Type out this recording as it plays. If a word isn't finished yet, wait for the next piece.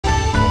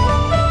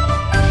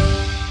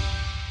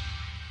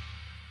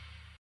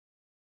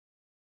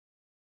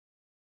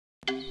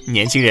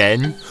年轻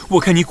人，我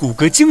看你骨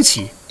骼惊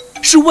奇，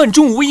是万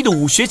中无一的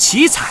武学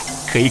奇才，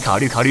可以考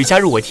虑加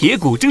入我铁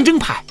骨铮铮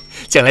派，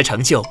将来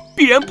成就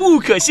必然不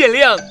可限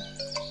量。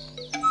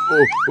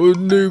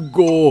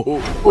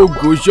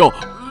阁下，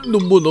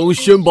能不能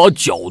先把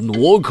脚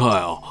挪开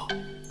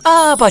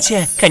啊？抱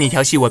歉，看你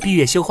调戏我闭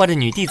月羞花的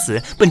女弟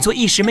子，本座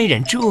一时没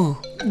忍住。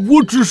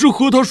我只是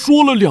和她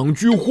说了2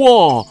句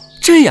话。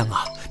这样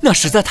啊，那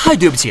实在太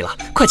对不起了，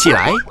快起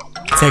来，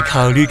再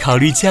考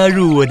虑加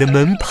入我的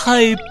门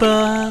派吧。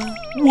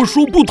我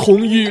说不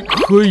同意，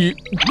可以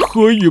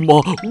吗？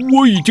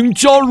我已经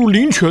加入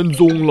林泉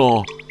宗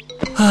了。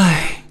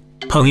唉，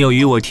朋友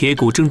与我铁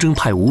骨铮铮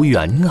派无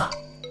缘啊。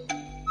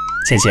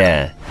倩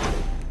倩，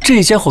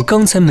这家伙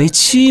刚才没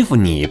欺负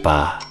你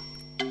吧？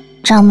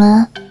掌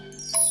门，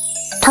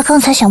他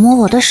刚才想摸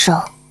我的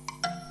手。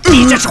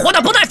你这是活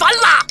得不耐烦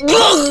了！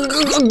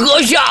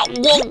阁下，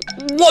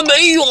我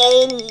没有，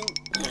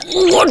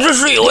我只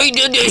是有一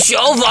点点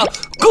想法，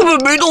根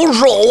本没动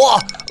手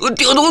啊，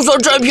顶多算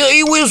占便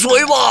宜未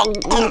遂吧。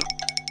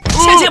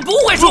倩倩不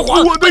会说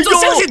谎，本座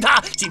相信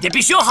他，今天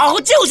必须要好好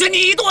教训你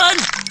一顿。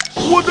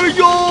我的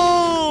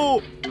腰！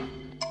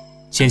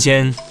倩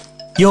倩，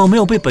有没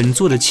有被本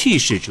座的气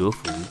势折服？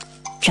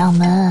掌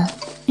门，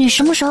你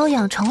什么时候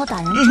养成了打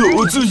人？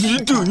老子一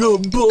定要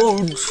报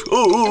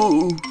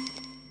仇！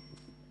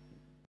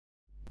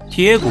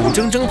铁骨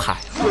铮铮派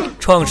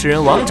创始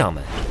人王掌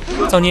门，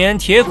早年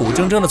铁骨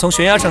铮铮地从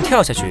悬崖上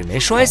跳下去没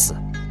摔死，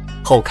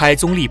后开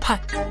宗立派，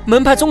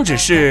门派宗旨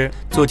是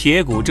做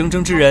铁骨铮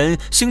铮之人，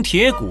行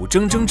铁骨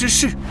铮铮之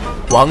事。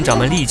王掌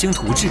门励精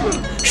图治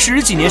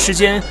，10几年时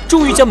间，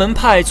终于将门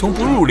派从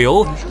不入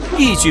流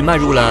一举迈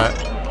入了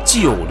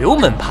9流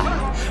门派。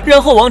然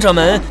后王掌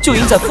门就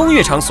因在风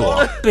月场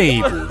所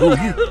被捕入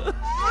狱，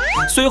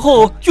随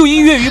后又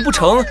因越狱不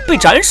成被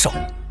斩首，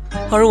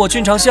而我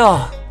君常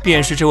笑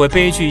便是这位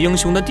悲剧英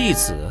雄的弟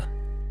子，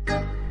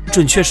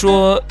准确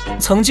说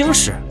曾经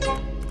是。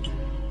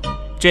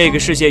这个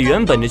世界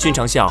原本的君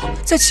常笑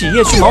在起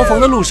夜去茅房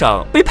的路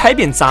上被牌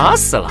匾砸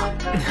死了。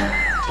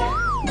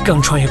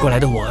刚穿越过来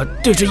的我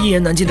对这一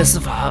言难尽的死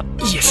法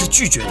也是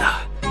拒绝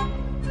的，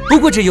不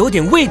过这有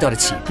点味道的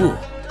起步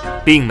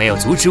并没有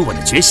阻止我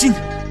的决心。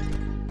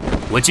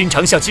我君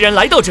常笑既然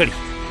来到这里，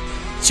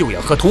就要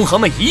和同行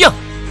们一样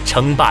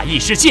称霸异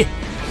世界，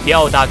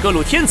吊打各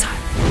路天才，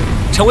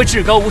成为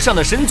至高无上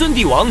的神尊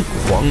帝王，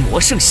狂魔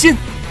圣仙。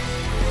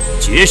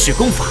绝世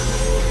功法，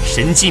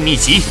神技秘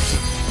籍，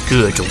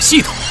各种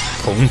系统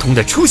统统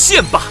的出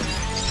现吧！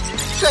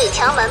最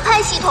强门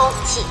派系统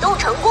启动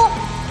成功，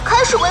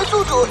开始为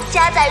宿主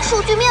加载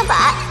数据面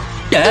板。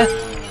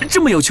这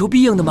么有求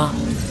必应的吗？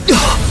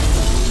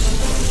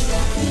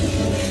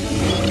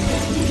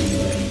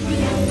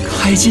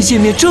开机界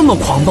面这么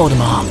狂暴的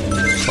吗？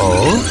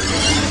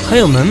还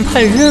有门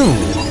派任务。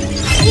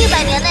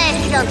100年内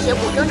让铁骨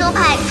铮铮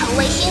派成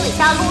为新领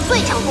大陆最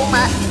强宗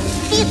门，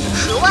弟子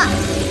10万。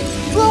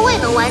若未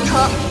能完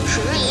成，10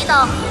日一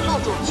到，宿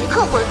主即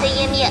刻魂飞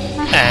烟灭。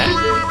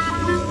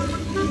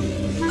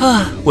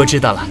我知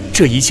道了，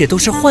这一切都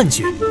是幻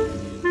觉，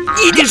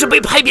一定是被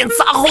牌匾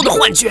砸后的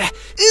幻觉，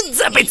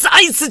再被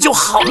砸一次就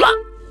好了。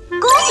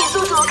恭喜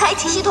宿主开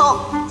启系统，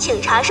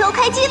请查收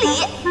开机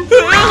礼。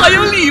还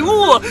有礼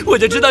物，我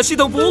就知道系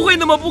统不会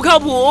那么不靠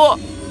谱。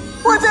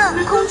获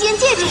赠空间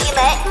戒指1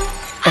枚。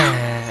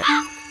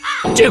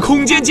这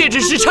空间戒指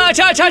是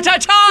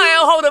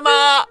XXXXL 号的吗？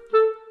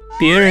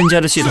别人家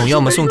的系统要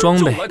么送装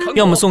备，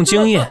要么送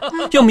经验，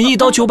要么1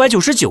刀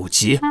999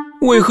级，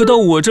为何到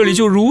我这里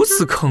就如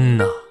此坑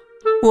呢？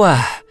喂，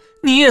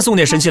你也送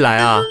点神器来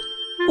啊！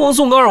光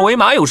送个2维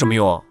码有什么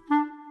用？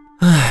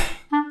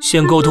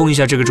先沟通一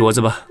下这个镯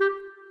子吧。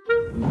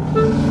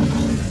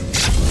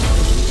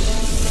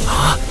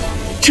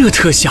这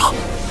特效，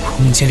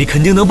空间里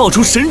肯定能爆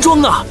出神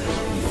装啊！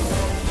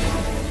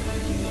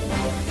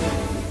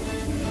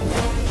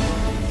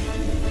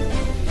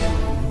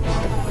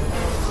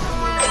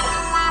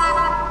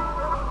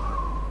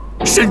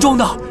神装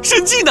呢？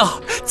神技呢？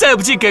再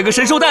不济给个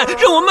神兽蛋，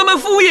让我慢慢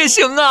敷也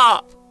行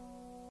啊！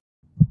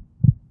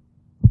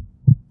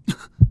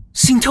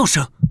心跳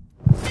声，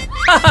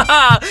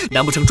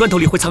难不成砖头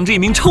里会藏着一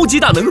名超级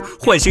大能，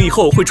唤醒以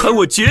后会传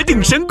我绝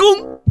顶神功？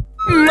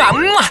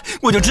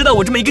我就知道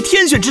我这么一个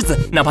天选之子，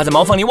哪怕在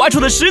茅房里挖出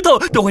的石头，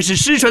都会是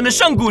失传的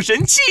上古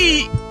神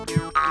器。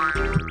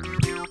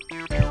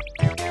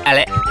哎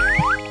嘞，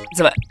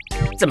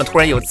怎么突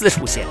然有字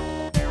出现？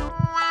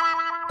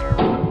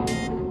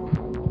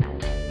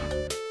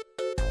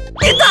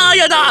你大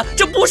爷的！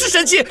这不是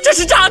神器，这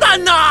是炸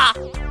弹呐！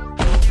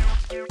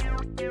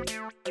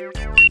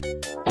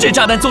这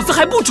炸弹走姿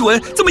还不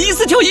准，怎么一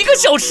次跳1个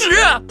小时？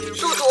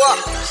宿主，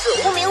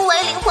此物名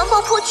为灵魂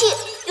爆破器，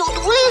有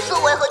独立思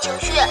维和情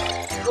绪。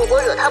如果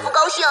惹他不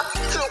高兴，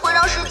只会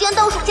让时间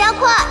倒数加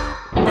快。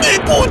你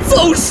不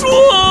早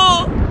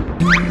说！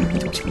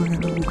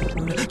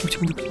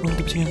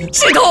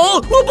系统，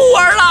我不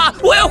玩了，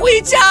我要回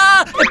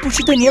家。不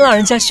是对您老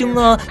人家凶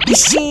哦，你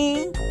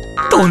心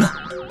刀呢？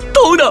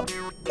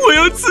我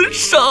要自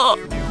杀！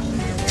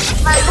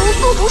满足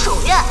宿主手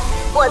愿，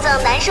获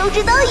赠难收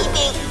之刀1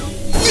柄。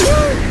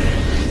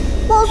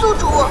汪宿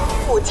主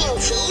不尽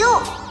其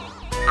用。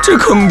这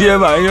坑爹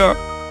玩意儿，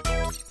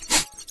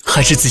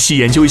还是仔细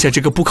研究一下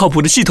这个不靠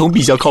谱的系统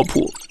比较靠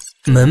谱。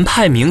门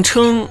派名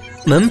称、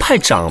门派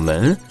掌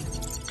门，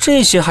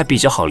这些还比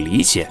较好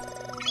理解。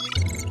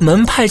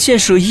门派建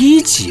设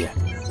1级，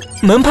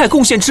门派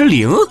贡献之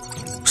灵，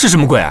是什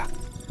么鬼啊？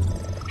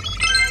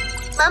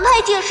门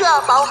派建设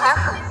包含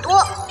很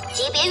多，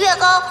级别越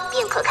高，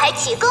便可开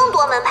启更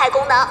多门派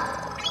功能。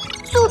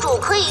宿主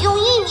可以用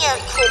意念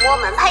触摸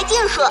门派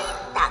建设，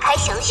打开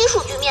详细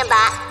数据面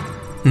板。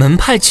门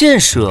派建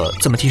设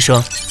怎么提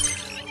升？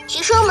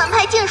提升门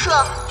派建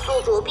设，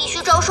宿主必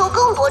须招收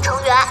更多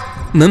成员。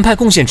门派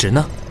贡献值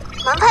呢？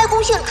门派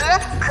贡献值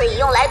可以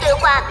用来兑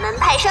换门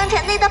派商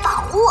城内的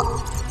宝物。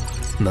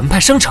门派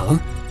商城，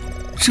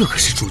这可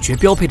是主角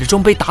标配的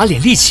装备打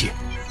脸利器，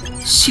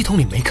系统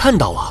里没看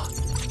到啊。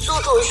宿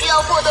主需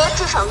要获得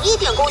至少1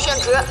点贡献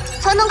值，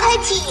才能开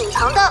启隐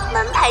藏的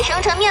门派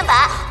商城面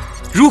板。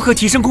如何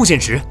提升贡献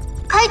值？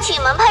开启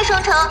门派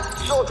商城，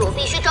宿主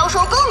必须招收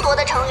更多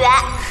的成员。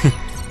哼，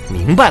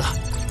明白了。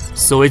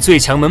所谓最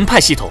强门派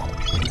系统，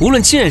无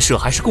论建设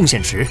还是贡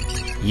献值，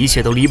一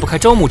切都离不开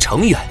招募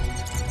成员。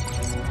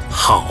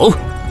好，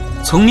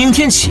从明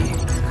天起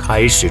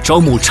开始招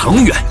募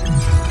成员。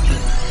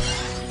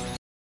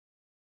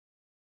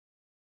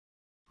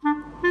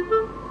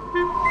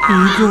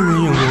一个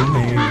人有人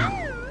没人，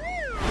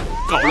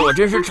搞得我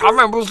真是茶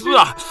饭不思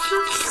啊！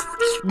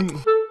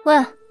喂，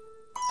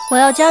我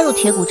要加入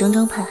铁骨铮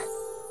铮派。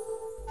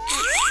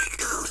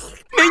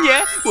美女，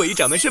我以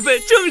掌门身份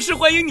正式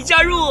欢迎你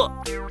加入。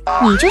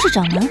你就是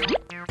掌门？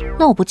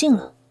那我不进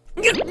了。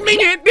美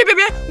女，别，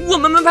我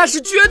们门派是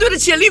绝对的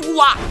潜力股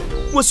啊！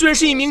我虽然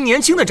是一名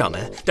年轻的掌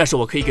门，但是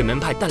我可以给门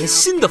派带来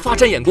新的发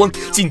展眼光。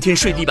今天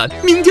睡地板，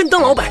明天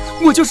当老板，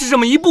我就是这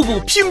么一步步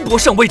拼搏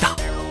上位的。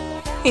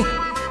嘿，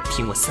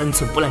凭我3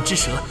寸不烂之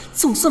舌，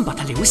总算把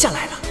他留下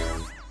来了。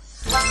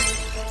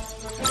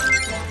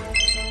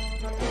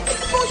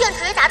贡献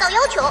值达到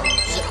要求，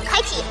系统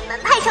开启门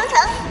派商城。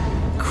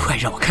快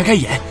让我开开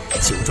眼！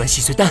九转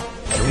细碎丹，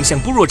龙象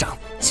部落长，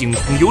惊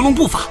鸿游龙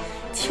步法，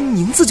听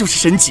名字就是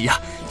神级啊！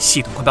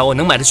系统快把我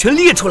能买的全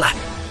列出来！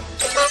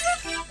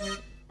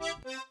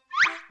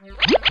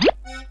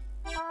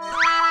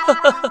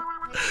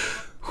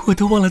我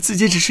都忘了自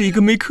己只是一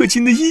个没氪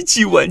金的1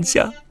级玩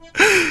家。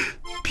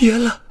别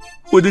了，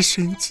我的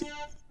神级！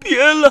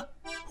别了，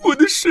我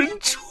的神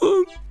装！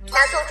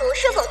那宿主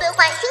是否兑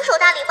换新手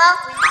大礼包？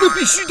那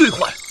必须兑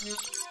换。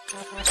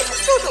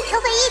宿主消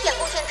费1点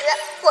贡献值，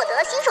获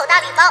得新手大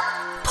礼包。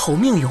逃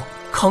命用、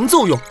抗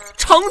揍用、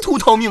长途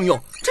逃命用，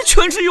这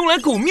全是用来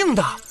狗命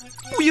的，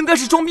不应该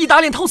是装逼打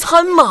脸套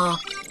餐吗？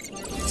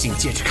进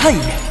戒指看一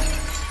眼。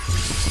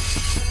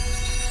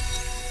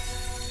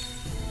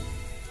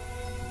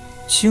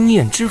经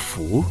验之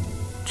符，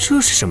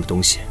这是什么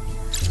东西？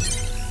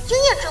经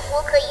验之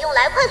符可以用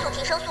来快速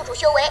提升宿主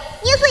修为，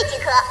捏碎即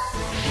可。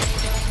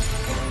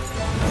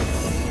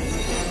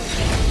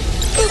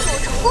宿主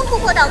成功突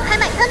破到开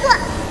麦3段，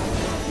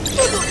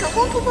宿主成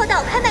功突破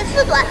到开麦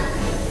4段，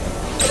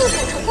宿主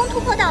成功突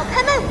破到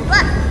开麦5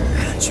段。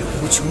感觉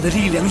无穷的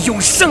力量涌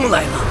上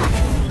来了。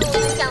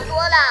想多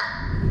了，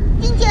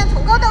军舰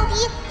从高到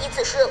低依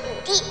次是5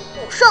帝、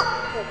5圣、5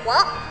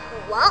皇、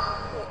5王、5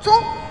宗、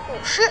5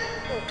师、5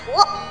徒。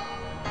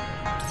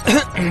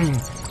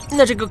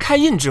那这个开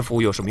印之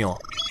符有什么用？开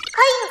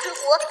印之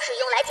符是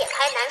用来解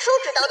开难收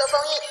之刀的封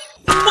印。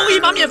封一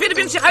把免费的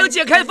兵器还要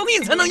解开封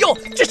印才能用，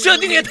这设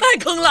定也太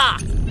坑了！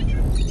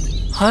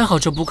还好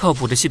这不靠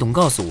谱的系统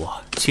告诉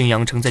我，青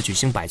阳城在举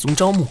行百宗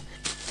招募，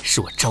是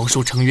我招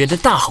收成员的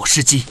大好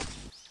时机。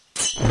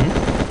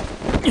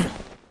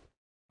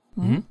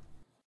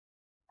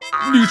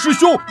李师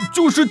兄，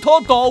就是他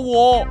打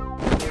我。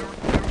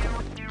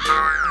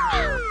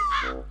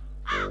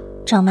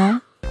掌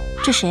门，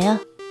这谁啊？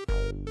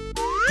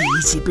第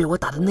1集被我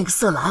打的那个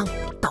色狼，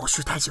倒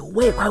叙太久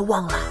我也快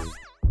忘了。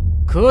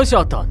阁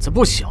下胆子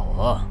不小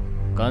啊，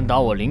敢打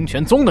我灵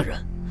泉宗的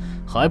人，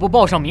还不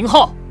报上名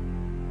号？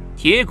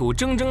铁骨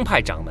铮铮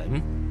派掌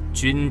门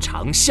君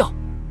常笑。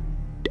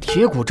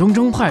铁骨铮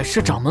铮派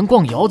是掌门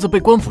逛窑子被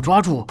官府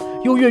抓住，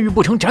又越狱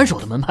不成斩首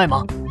的门派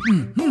吗？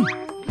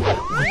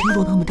我听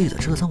说他们弟子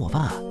吃了3伙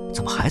饭，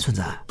怎么还存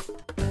在？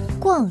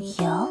逛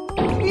窑？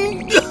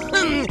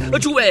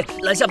诸位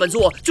拦下本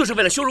座，就是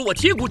为了羞辱我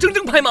铁骨铮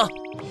铮派吗？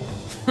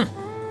哼，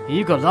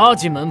一个垃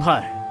圾门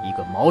派，一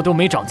个毛都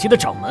没长齐的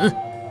掌门，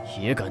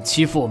也敢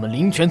欺负我们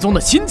灵泉宗的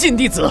新晋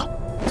弟子！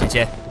芊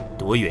芊，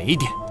躲远一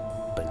点，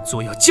本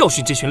座要教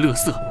训这群垃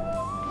圾。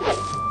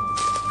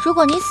如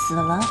果你死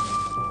了，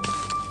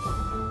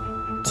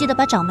记得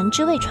把掌门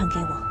之位传给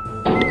我。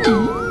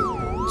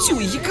就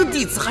一个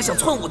弟子还想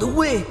篡我的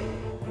位？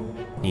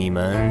你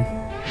们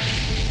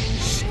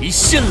谁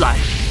先来？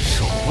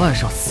手腕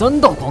上3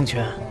道光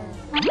圈。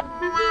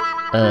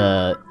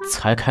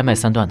才开麦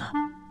3段呢。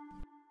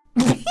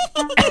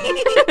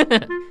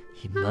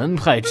门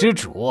派之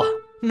主，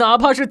哪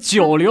怕是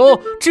9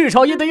流，至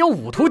少也得有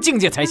5徒境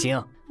界才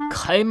行。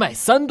开麦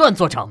3段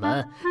做掌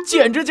门，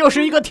简直就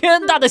是一个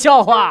天大的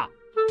笑话。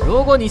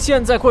如果你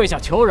现在跪下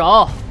求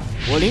饶，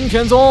我灵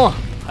泉宗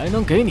还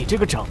能给你这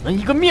个掌门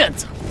一个面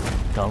子，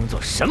当做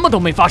什么都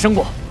没发生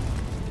过。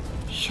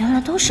原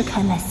来都是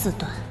开麦4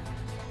段。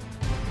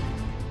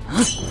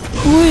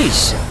跪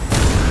下！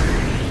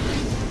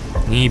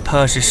你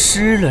怕是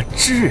失了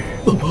智。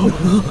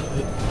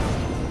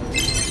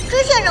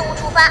支线任务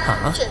出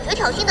发，解决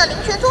挑衅的灵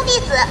泉宗弟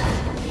子。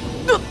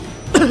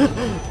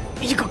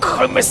一个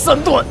开麦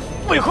3段，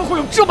为何会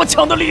有这么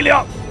强的力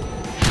量？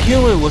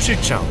因为我是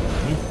掌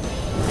门，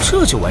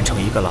这就完成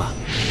一个了，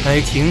还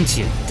挺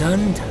简单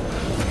的。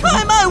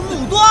开麦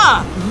5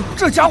段，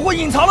这家伙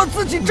隐藏了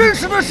自己真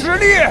实的实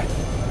力。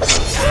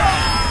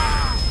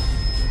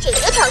解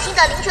决挑衅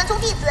的灵泉宗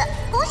弟子，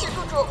恭喜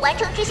宿主完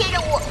成支线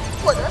任务，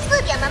获得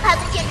4点门派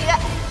贡献值。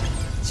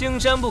青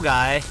山不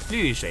改，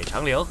绿水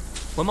长流，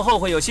我们后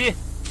会有期。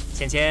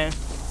芊芊，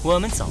我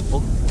们走。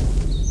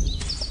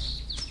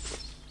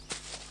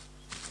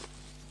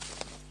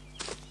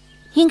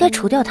应该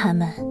除掉他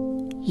们，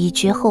以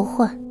绝后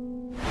患。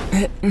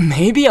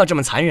没必要这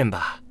么残忍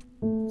吧？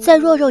在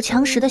弱肉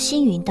强食的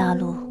星陨大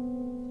陆，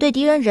对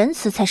敌人仁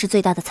慈才是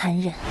最大的残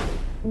忍。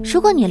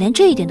如果你连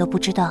这一点都不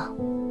知道，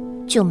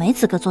就没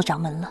资格做掌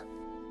门了。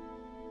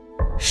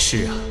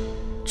是啊，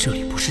这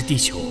里不是地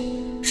球，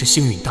是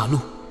星陨大陆。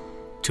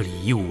这里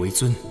以武为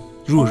尊，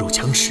弱肉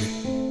强食，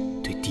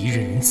对敌人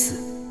仁慈，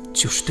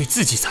就是对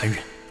自己残忍。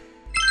支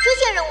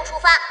线任务出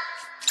发，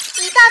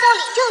以大道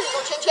理教育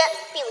陆芊芊，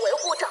并维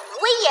护掌门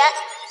威严。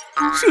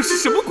这是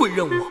什么鬼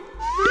任务？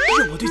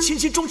让我对芊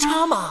芊装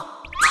叉吗？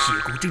铁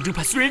骨铮铮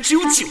派虽然只有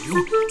9流，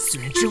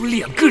虽然只有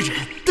2个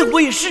人，但我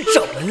也是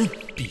掌门，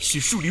必须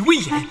树立威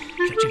严，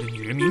让这个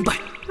女人明白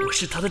我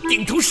是她的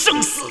顶头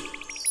上司。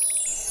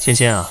芊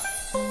芊啊，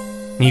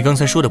你刚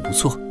才说的不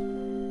错，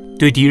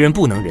对敌人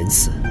不能仁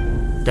慈，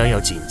但要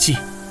谨记，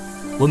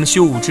我们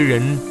修武之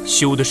人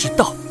修的是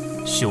道，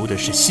修的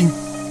是心，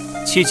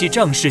切忌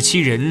仗势欺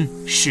人，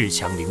恃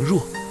强凌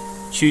弱。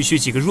区区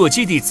几个弱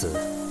鸡弟子，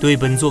对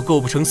本座构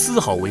不成丝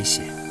毫威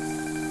胁。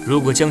如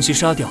果将其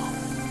杀掉，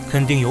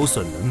肯定有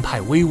损门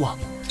派威望。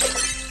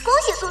恭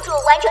喜宿主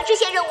完成支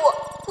线任务，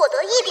获得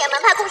1点门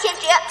派贡献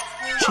值。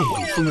这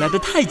雨风来得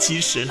太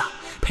及时了，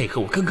配合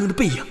我刚刚的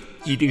背影，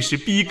一定是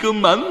逼格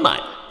满满。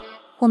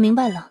我明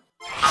白了，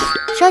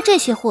杀这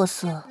些货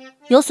色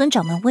有损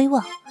掌门威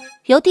望，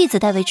由弟子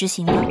代为执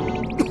行吧。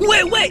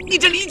喂，你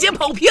这理解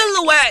跑偏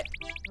了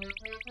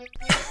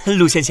喂！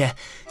陆芊芊，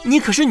你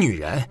可是女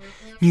人，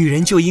女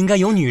人就应该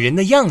有女人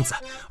的样子，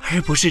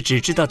而不是只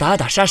知道打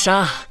打杀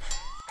杀。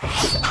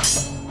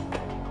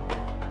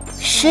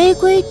谁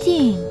规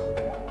定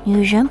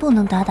女人不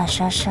能打打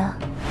杀杀？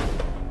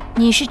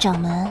你是掌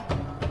门，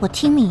我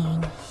听命于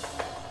你，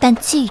但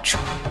记住，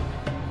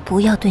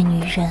不要对女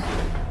人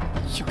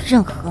有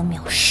任何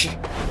藐视。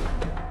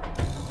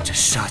这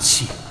杀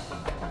气，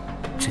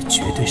这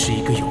绝对是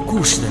一个有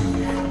故事的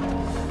女人。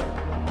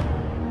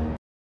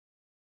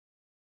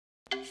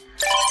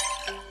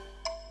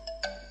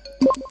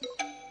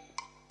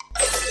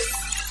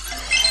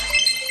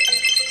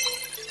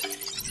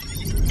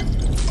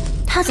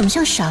他怎么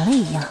像傻了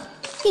一样，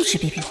一直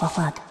比比划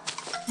划的？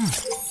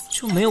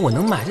就没有我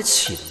能买得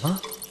起的吗？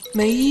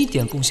没1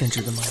点贡献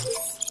值的吗？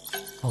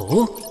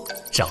哦，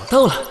找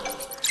到了，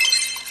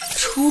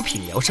出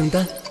品疗伤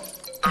丹。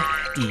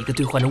第一个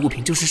兑换的物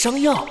品就是伤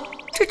药，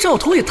这兆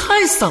头也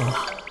太丧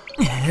了，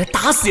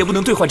打死也不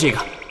能兑换这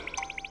个。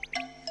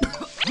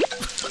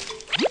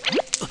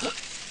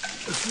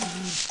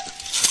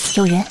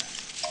有人。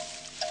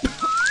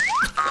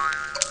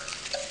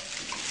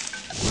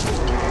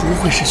不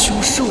会是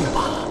凶兽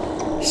吧？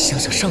想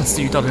想上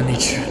次遇到的那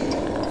只，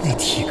那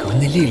体格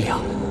那力量，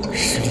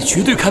实力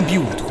绝对堪比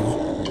5徒。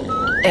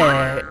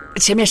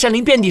前面山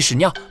林遍地屎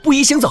尿，不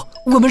宜行走，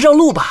我们绕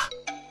路吧。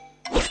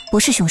不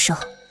是凶兽，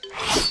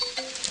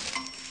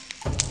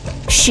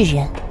是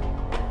人，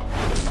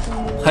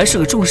还是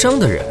个重伤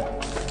的人，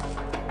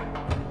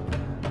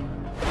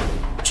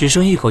只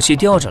剩一口气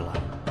吊着了。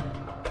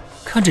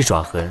看这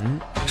爪痕，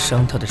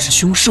伤他的是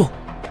凶兽。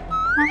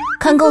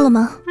看够了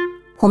吗？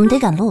我们得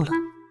赶路了，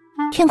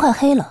天快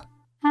黑了，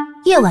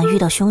夜晚遇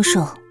到凶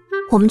兽，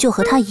我们就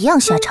和他一样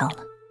下场了。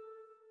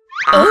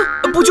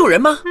不救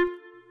人吗？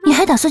你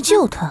还打算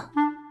救他？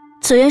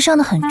此人伤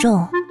得很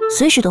重，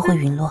随时都会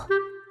陨落。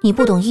你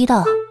不懂医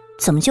道，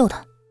怎么救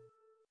他？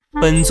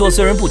本座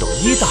虽然不懂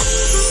医道，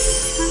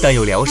但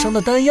有疗伤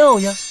的丹药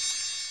呀。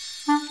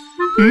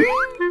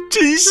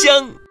真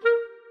香。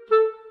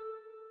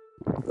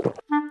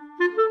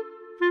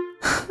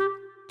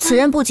此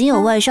人不仅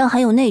有外伤，还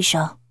有内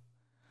伤。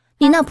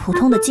你那普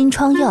通的金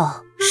疮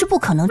药是不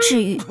可能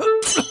治愈。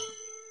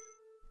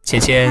芊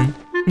芊，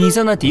你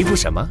在那嘀咕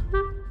什么？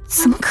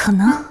怎么可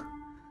能？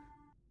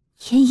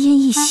奄奄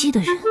一息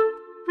的人，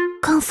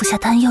刚服下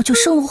丹药就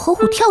生龙活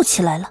虎跳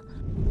起来了。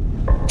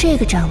这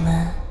个掌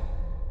门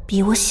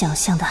比我想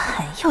象的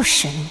还要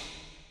神秘，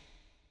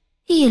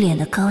一脸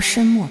的高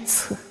深莫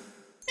测。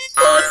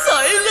发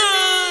财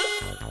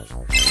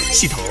了！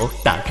系统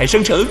打开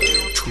商城，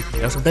出品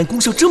疗伤丹功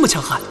效这么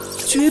强悍，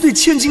绝对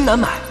千金难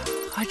买，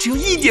还只有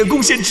1点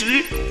贡献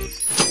值。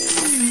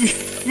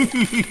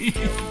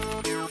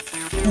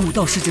武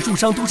道世界重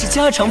伤都是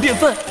家常便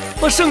饭，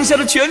把剩下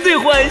的全兑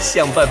换，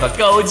想办法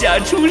高价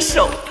出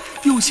售。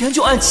有钱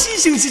就按7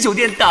星级酒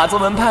店打造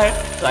门派，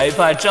还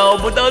怕招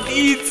不到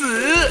弟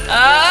子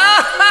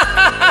啊！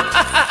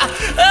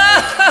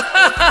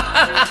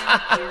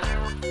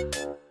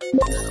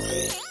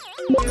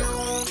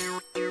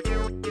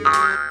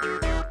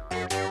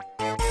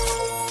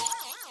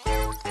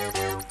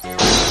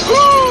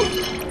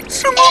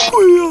什么鬼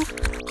啊？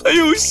还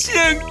有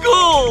限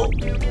购！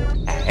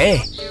哎，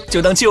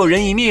就当救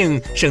人一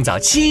命，胜造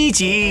7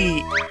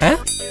级。哎，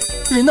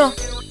人呢？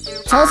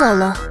早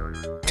了，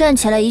站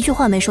起来一句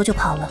话没说就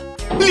跑了，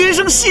连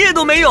声谢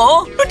都没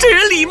有，这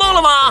人礼貌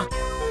了吗？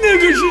那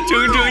可是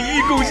整整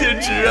1贡献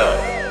值啊！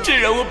这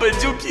让我本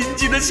就贫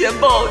瘠的钱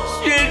包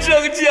雪上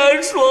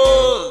加霜。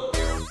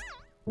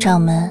掌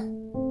门，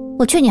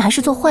我劝你还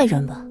是做坏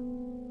人吧，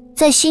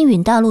在星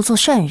陨大陆做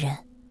善人，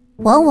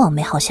往往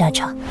没好下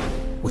场。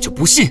我就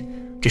不信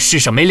这世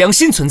上没良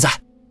心存在。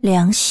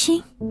良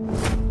心？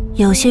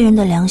有些人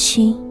的良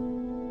心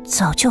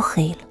早就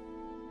黑了。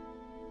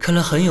看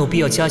来很有必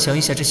要加强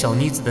一下这小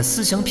妮子的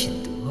思想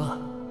品德啊。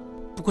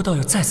不过倒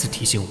要再次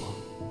提醒我，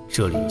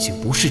这里已经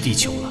不是地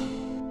球了。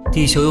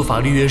地球有法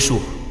律约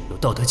束，有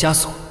道德枷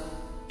锁，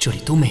这里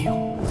都没有。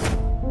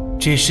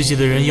这世界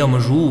的人要么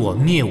辱我、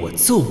灭我、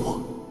揍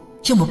我，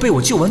要么被我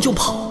救完就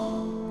跑。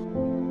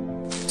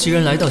既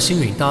然来到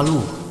星陨大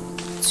陆，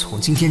从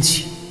今天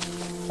起，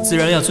自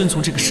然要遵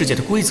从这个世界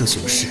的规则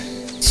行事，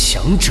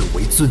强者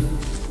为尊，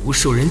不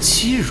受人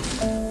欺辱，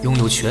拥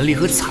有权力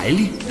和财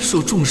力，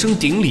受众生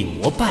顶礼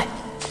膜拜。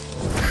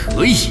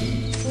可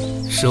以，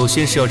首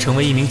先是要成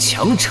为一名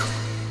强者，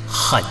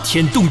撼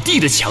天动地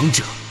的强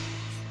者。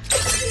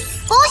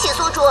恭喜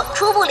宿主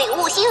初步领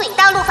悟星陨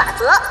大陆法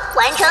则，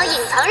完成隐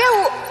藏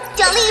任务，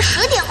奖励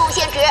10点贡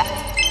献值。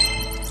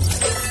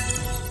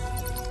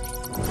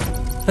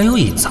还有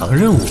隐藏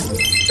任务。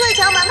最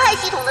强门派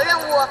系统的任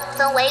务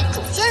分为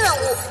主线任务、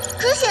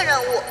支线任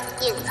务、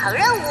隐藏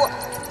任务。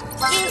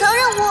隐藏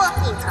任务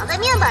隐藏在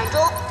面板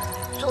中，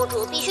宿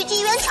主必须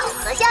机缘巧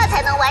合下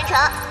才能完成。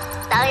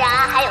当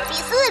然还有第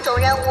4种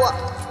任务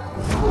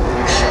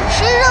——史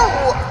诗任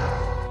务。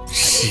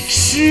史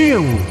诗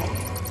任务，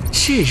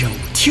这任务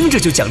听着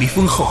就奖励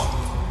丰厚。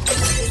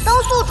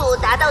当宿主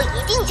达到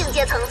一定境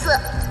界层次，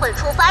会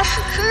触发史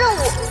诗任务。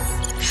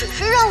史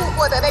诗任务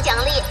获得的奖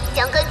励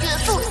将根据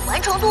宿主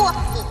完成度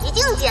以及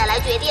境界来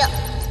决定。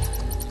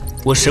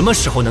我什么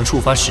时候能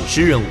触发史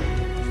诗任务？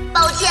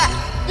抱歉，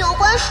有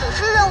关史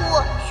诗任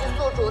务需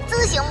宿主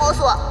自行摸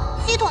索，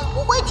系统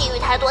不会给予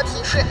太多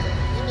提示，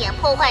以免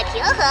破坏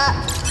平衡。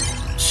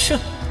切，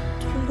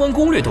通关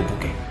攻略都不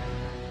给。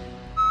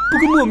不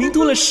过莫名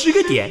多了10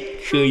个点，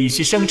可以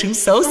去商城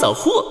扫扫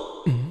货。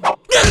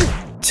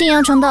青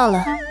阳城到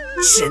了，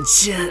芊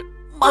芊，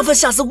麻烦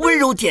下次温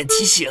柔点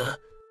提醒。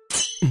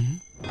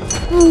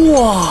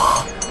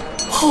哇，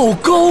好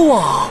高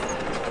啊！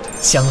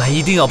将来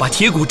一定要把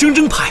铁骨铮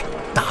铮派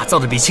打造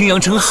的比青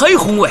阳城还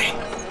宏伟。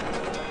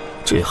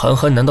这憨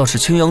憨难道是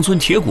青阳村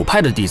铁骨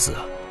派的弟子？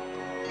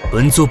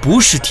本座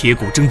不是铁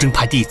骨铮铮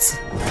派弟子，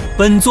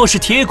本座是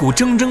铁骨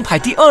铮铮派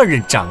第2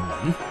任掌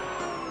门。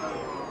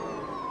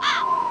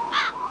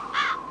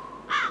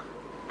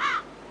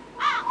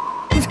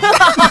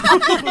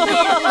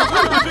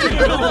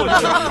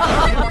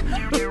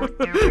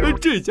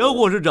这家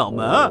伙是掌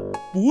门？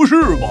不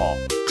是吧？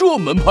这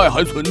门派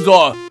还存在？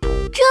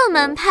这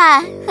门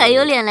派还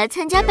有脸来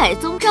参加百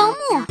宗招募？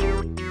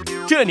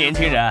这年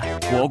轻人，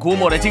我估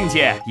摸的境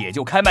界也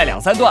就开麦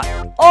2、3段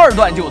，2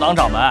段就当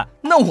掌门。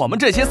那我们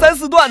这些3、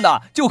4段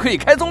的就可以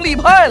开宗立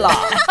派了。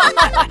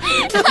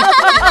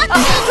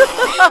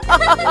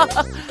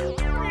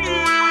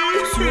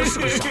虽然是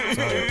个傻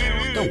子，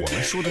但我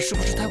们说的是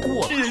不是太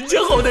过了？人家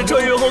好歹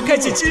穿越后开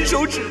启金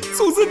手指，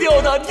从此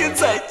吊打天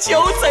才，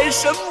脚踩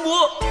神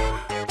魔。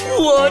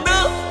我呢，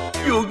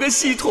有个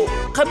系统，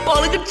还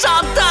绑了个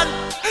炸弹，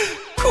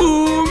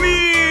苦命。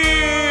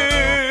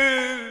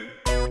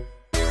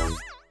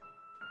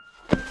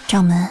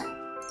掌门，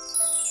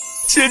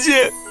姐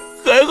姐，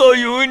还好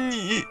有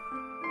你。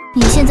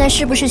你现在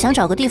是不是想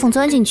找个地缝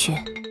钻进去？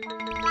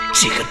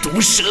这个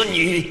毒蛇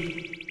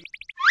女，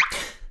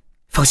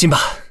放心吧。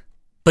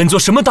本座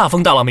什么大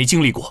风大浪没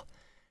经历过，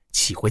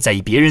岂会在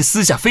意别人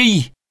私下非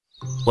议？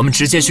我们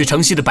直接去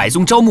城西的百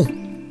宗招募。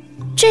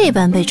这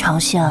般被嘲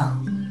笑，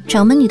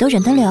掌门你都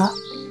忍得了？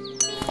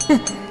哼，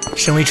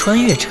身为穿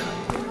越者，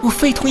我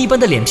非同一般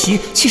的脸皮，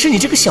岂是你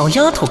这个小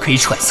丫头可以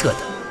揣测的？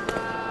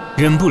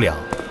忍不了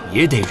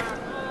也得忍，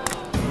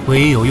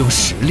唯有用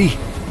实力，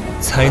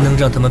才能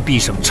让他们闭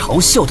上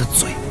嘲笑的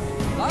嘴。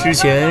之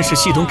前是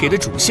系统给的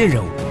主线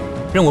任务，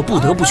让我不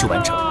得不去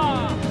完成，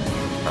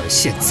而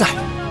现在。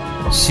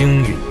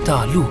星陨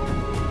大陆，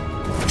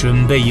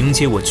准备迎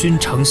接我君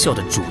长啸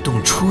的主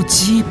动出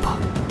击吧！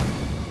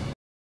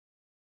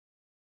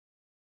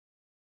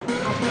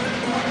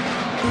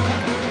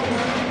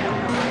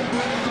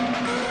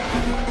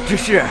只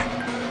是，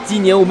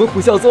今年我们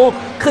虎啸宗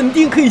肯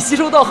定可以吸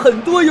收到很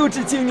多优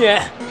质青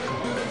年。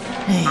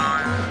哎，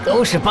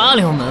都是八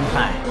流门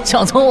派，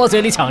想从我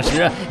嘴里抢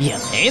食也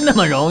没那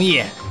么容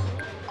易。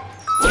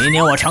今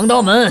年我长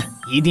刀门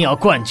一定要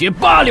冠绝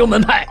八流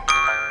门派。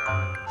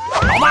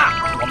老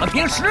妈，我们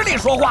凭实力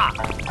说话。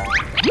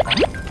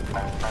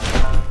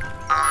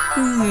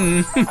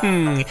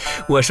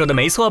我说的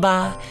没错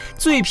吧？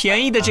最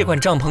便宜的这款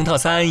帐篷套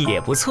餐也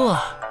不错。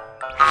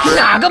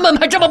哪个门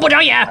派这么不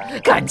长眼，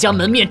敢将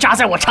门面扎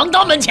在我长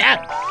刀门前？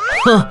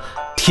哼，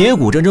铁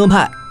骨铮铮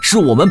派是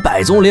我们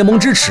百宗联盟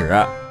之耻。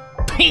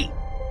呸！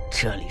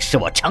这里是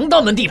我长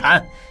刀门地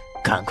盘，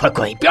赶快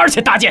滚一边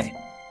去，大贱！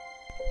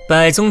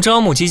百宗招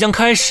募即将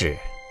开始，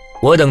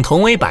我等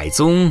同为百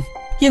宗，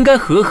应该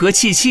和和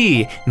气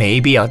气，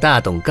没必要大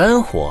动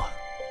肝火。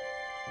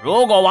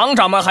如果王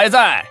掌门还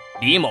在，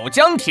李某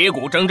将铁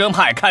骨铮铮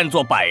派看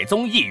作百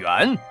宗一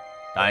员，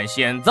但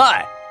现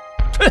在，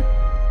哼，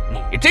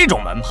你这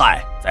种门派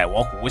在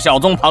我虎啸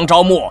宗旁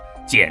招募，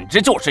简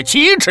直就是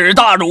奇耻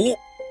大辱。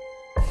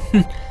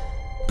哼，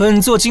本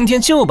座今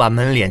天就把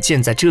门脸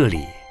建在这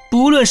里，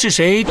不论是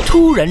谁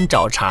突然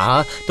找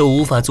茬，都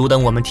无法阻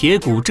挡我们铁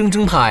骨铮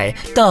铮派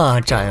大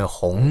展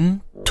宏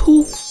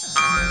图。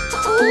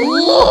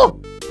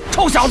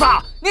臭小子，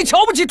你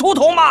瞧不起秃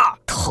头吗？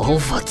头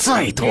发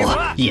再多，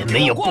也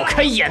没有不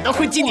开眼的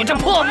会进你这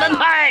破门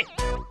派。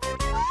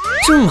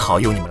正好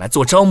用你们来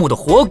做招募的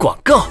活广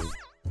告。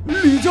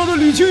李家的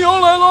李清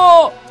扬来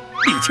了！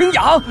李清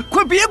扬，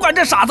快别管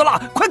这傻子了，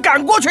快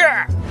赶过去！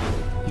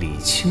李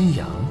清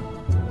扬，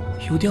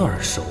有点耳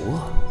熟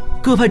啊。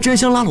各派争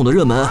相拉拢的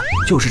热门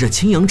就是这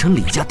青阳城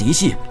李家嫡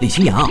系李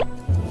清扬，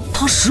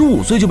他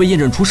15岁就被验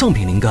证出上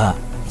品灵根，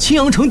青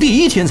阳城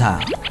第1天才。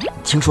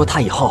听说他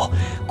以后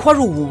跨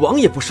入武王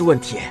也不是问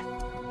题。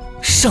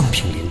上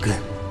品灵根，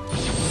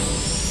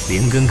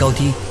灵根高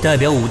低代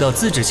表武道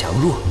资质强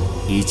弱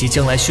以及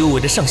将来修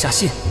为的上下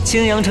限。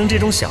青阳城这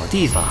种小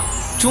地方，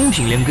中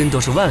品灵根都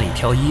是万里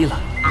挑一了。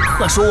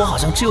话说我好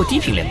像只有低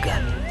品灵根，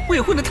我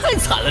也混得太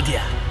惨了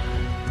点。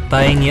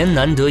百年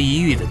难得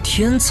一遇的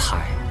天才，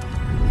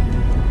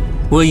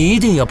我一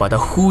定要把他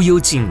忽悠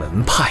进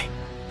门派。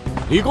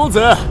李公子，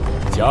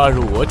加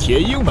入我铁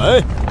鹰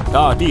门，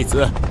大弟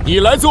子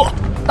你来做。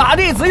大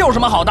弟子有什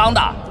么好当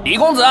的？李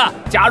公子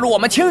加入我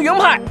们青云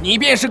派，你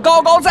便是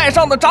高高在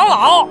上的长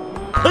老。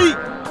呸！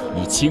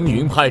你青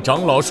云派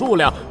长老数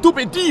量都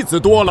比弟子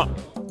多了。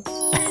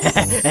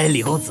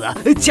李公子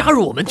加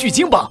入我们聚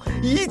精帮，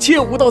一切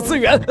武道资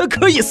源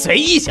可以随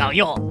意享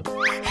用。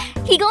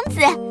李公子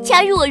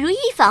加入我如意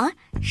坊，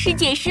师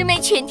姐师妹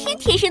全天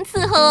贴身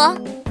伺候哦。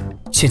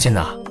芊芊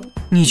呐，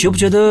你觉不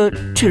觉得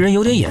这人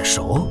有点眼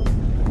熟？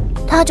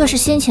他就是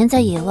先前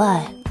在野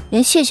外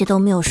连谢谢都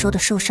没有说的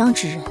受伤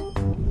之人。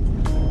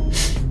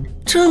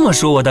这么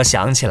说我倒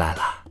想起来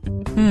了，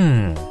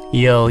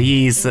有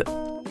意思。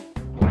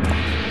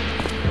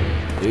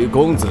李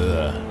公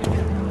子，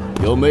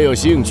有没有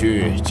兴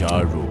趣加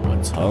入我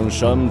苍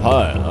山派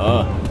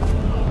啊？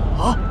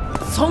啊，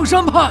苍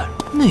山派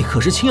那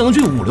可是青阳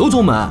郡5流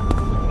宗门。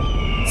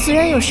此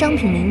人有商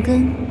品灵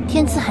根，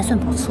天资还算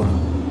不错，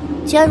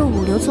加入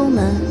5流宗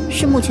门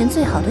是目前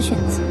最好的选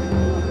择。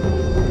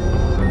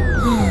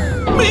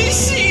没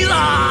戏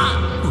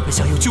啦！我们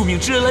想用救命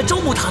之恩来招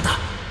募他的。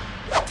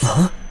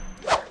啊？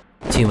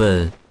请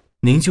问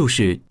您就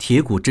是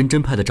铁骨铮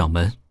铮派的掌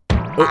门？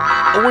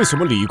为什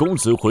么李公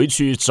子回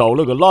去找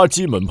了个垃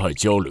圾门派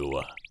交流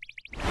啊？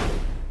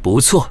不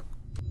错，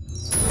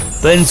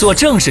本座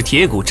正是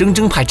铁骨铮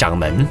铮派掌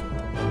门。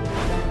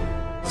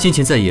先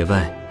前在野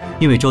外，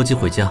因为着急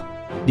回家，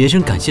连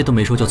声感谢都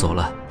没说就走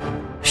了，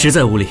实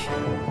在无礼，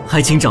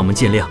还请掌门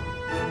见谅。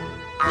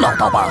老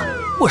大爸，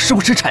我是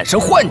不是产生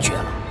幻觉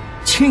了？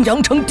青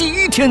阳城第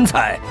1天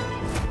才，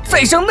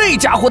在向那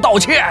家伙道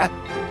歉？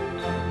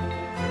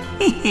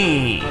嘿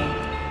嘿，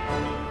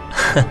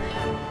哼，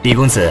李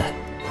公子，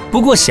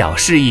不过小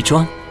事一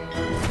桩，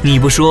你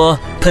不说，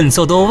本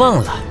座都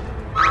忘了。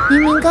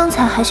明明刚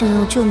才还想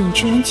用救命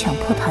之恩强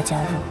迫他加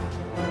入，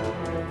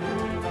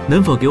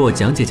能否给我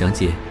讲解讲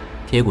解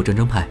铁骨铮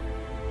铮派？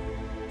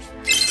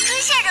支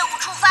线任务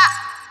出发。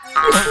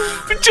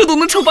这都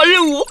能触发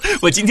任务，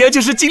我今天就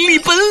是尽力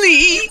本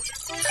领。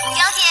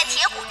了解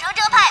铁骨铮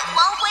铮派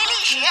光辉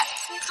历史，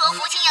说服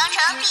青阳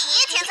城第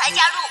1天才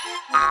加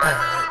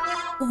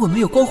入。我们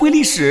有光辉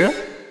历史？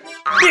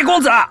李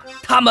公子，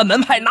他们门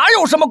派哪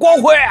有什么光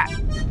辉？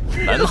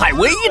门派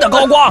唯一的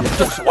高光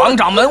就是王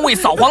掌门为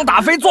扫黄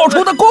打非做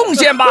出的贡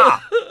献吧。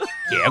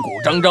铁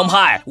骨铮铮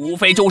派无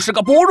非就是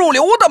个不入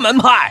流的门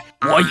派，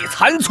我以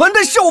残存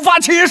的秀发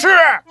起誓。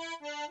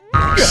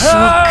说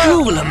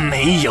够了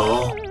没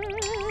有？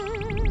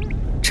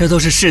这都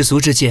是世俗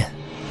之见。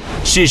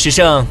事实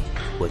上，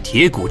我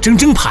铁骨铮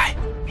铮派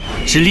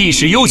是历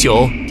史悠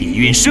久、底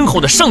蕴深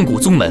厚的上古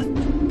宗门。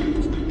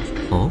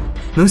哦，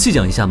能细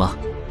讲一下吗？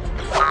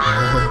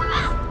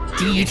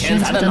第1天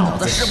才的脑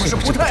子是不是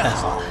不太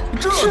好？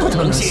这都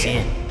能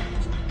写？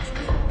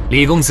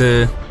李公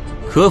子，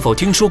可否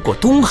听说过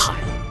东海？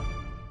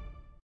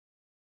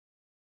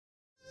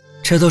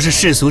这都是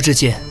世俗之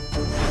见。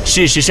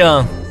事实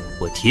上，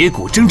我铁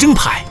骨铮铮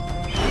派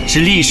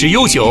是历史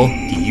悠久、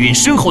底蕴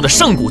深厚的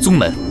上古宗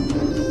门。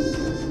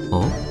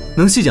哦，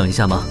能细讲一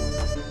下吗？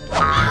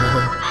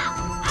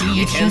第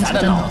一天才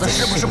的脑子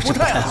是不是不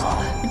太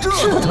好？这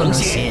都能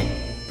信？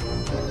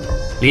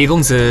李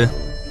公子，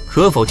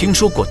可否听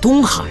说过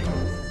东海？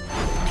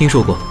听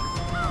说过，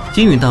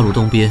金允大陆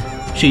东边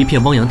是一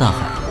片汪洋大海，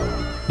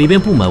里边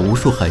布满无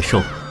数海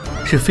兽，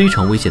是非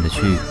常危险的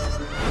区域。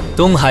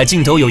东海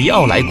尽头有一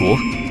奥莱国，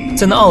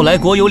在那奥莱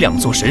国有2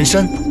座神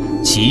山，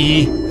其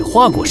一为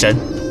花果山，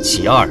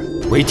其二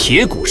为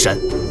铁骨山。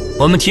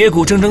我们铁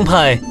骨铮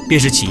派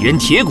便是起源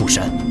铁骨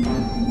山，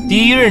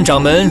第一任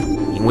掌门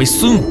名为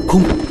孙悟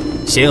空，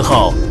先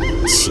号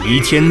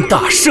齐天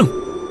大圣。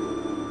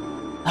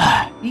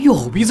哎，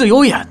有鼻子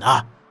有眼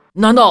的，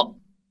难道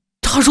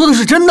他说的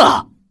是真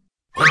的？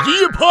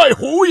一派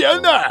胡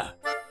言呢！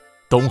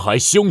东海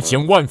凶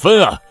险万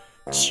分啊，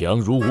强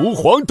如吾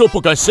皇都不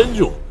敢深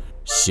入。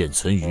现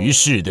存于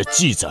世的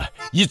记载，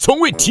已从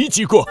未提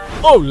及过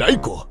奥莱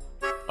国，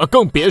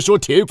更别说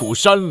铁骨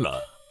山了。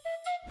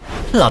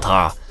老头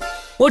儿，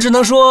我只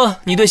能说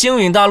你对星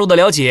陨大陆的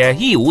了解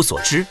一无所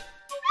知。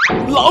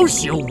老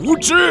朽无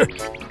知，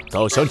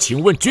倒想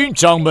请问君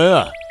掌门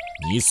啊，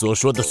你所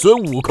说的孙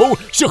悟空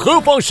是何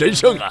方神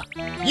圣啊？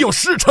又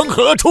师承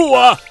何处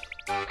啊？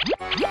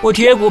我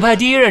铁骨派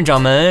第一任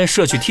掌门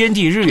摄取天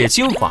地日月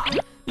精华，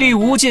历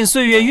无尽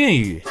岁月孕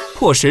育，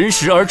破神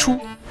识而出，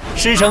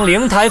师承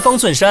灵台方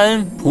寸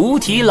山菩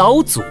提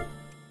老祖。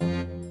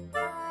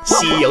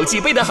西游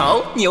记背得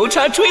好，牛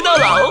叉吹到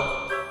老。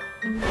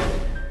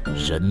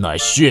人乃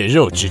血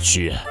肉之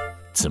躯，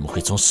怎么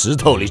会从石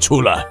头里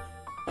出来？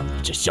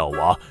你这小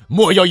娃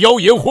莫要妖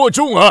言惑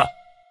众啊！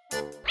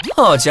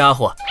好家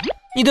伙，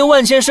你对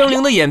万千生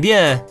灵的演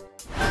变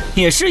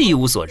也是一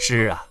无所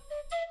知啊！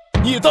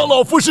你当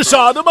老夫是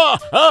傻的吗？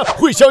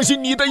会相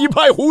信你的一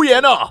派胡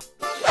言啊！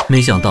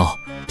没想到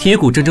铁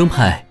骨铮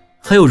派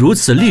还有如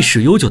此历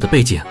史悠久的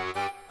背景，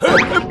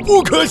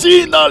不可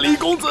信呐，李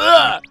公子！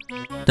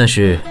但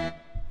是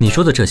你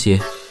说的这些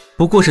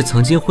不过是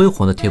曾经辉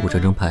煌的铁骨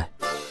铮派，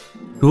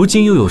如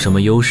今又有什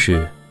么优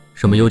势、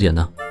什么优点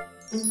呢？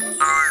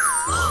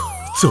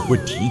这问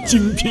题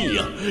精辟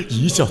呀，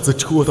一下子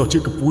戳到这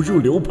个不入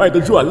流派的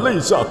软肋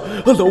上，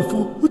老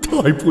夫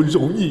太不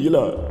容易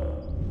了。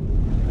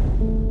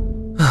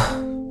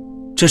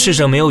这世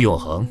上没有永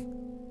恒，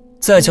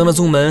再强的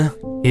宗门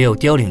也有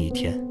凋零一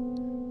天。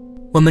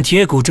我们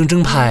铁骨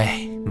铮派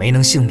没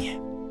能幸免，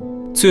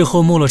最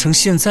后没落成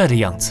现在的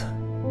样子。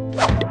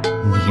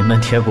你们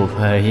铁骨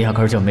派压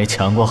根就没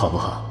强过，好不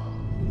好？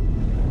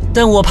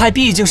但我派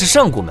毕竟是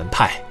上古门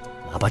派，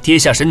哪怕跌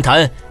下神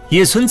坛，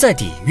也存在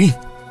底蕴。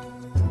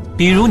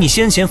比如你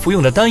先前服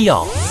用的丹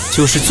药，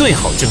就是最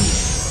好证明。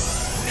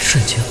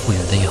瞬间复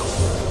原的药，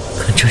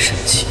看真神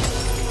奇，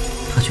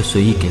他却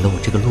随意给了我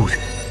这个路人。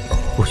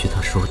或许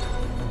他说的，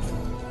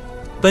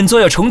本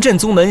座要重振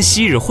宗门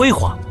昔日辉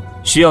煌，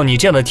需要你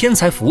这样的天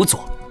才辅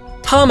佐。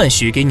他们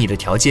许给你的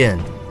条件，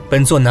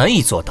本座难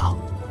以做到。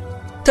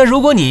但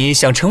如果你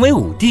想成为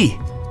武帝，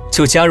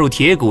就加入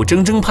铁骨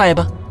铮派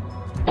吧。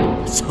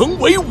成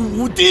为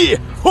武帝？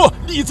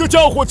你这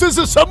家伙真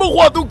是什么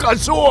话都敢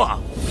说啊！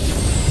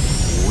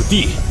武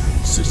帝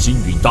是星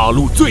陨大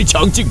陆最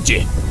强境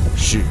界，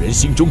世人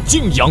心中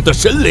敬仰的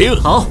神灵。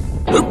好，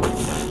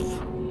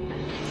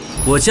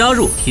我加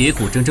入铁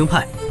骨铮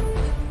派。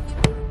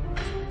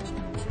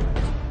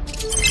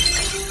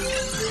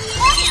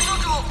恭喜宿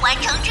主完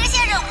成支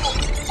线任务，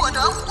获得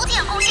5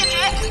点贡献值。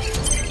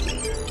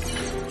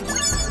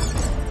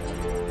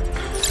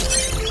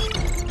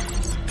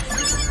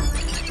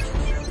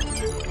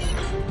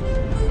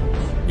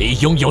你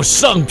拥有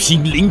上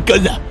品灵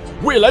根啊，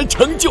未来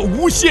成就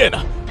无限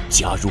啊！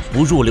加入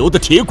不入流的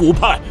铁骨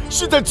派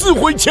是在自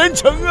毁前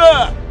程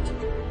啊！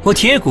我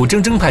铁骨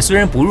铮派虽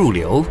然不入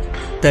流，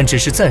但只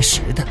是暂时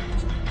的。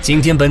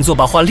今天本座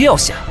把话撂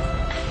下，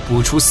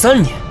不出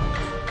3年，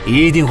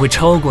一定会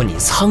超过你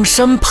苍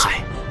山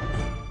派。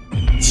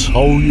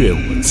超越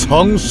我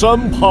苍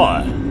山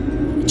派？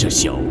这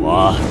小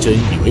娃真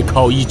以为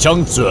靠一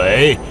张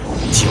嘴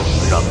就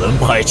能让门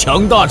派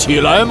强大起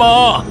来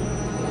吗？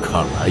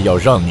看来要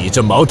让你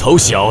这毛头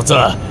小子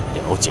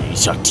了解一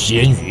下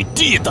天与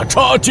地的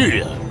差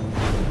距啊！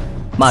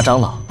马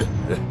长老，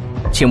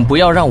请不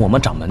要让我们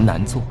掌门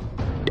难做。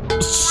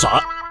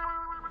啥？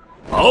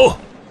好，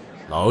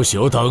老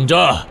朽等着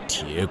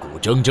铁骨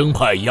铮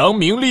派扬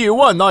名立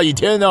万那一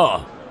天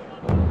啊！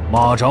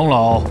马长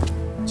老，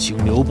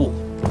请留步。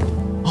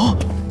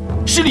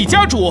是李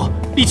家主，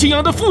李清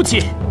扬的父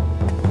亲。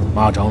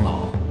马长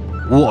老，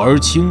吾儿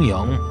清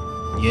扬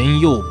年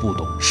幼不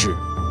懂事，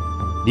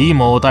李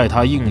某代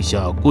他应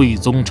下贵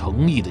宗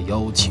诚意的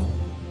邀请。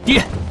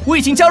爹，我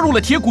已经加入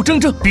了铁骨铮。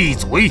闭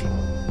嘴！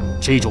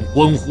这种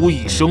关乎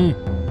一生、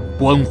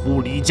关乎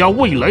李家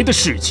未来的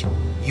事情，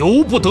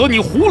由不得你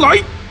胡来。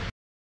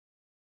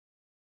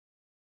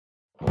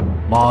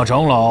马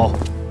长老，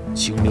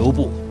请留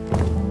步。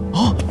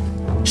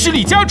是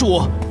李家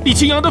主，李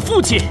清扬的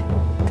父亲。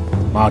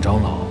马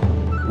长老，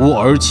吾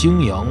儿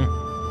清扬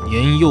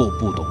年幼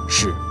不懂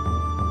事，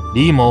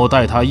李某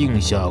代他应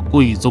下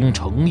贵宗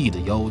诚意的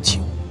邀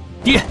请。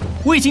爹，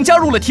我已经加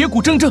入了铁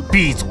骨铮。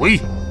闭嘴！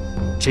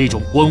这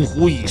种关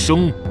乎一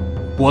生、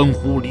关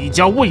乎李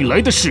家未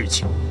来的事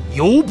情，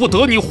由不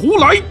得你胡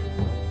来。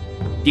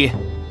爹，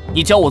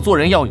你教我做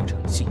人要有诚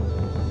信。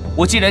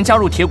我既然加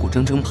入铁骨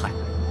铮铮派，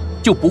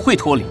就不会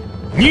脱离。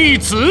逆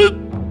子，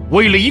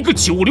为了一个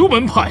九流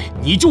门派，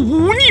你就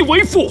忤逆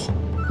为父。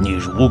你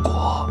如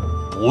果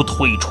不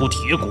退出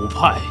铁骨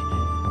派，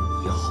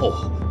以后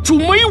就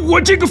没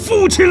我这个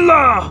父亲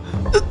了。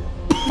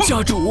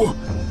家主，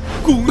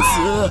公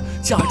子，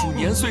家主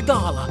年岁大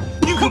了，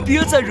您可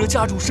别再惹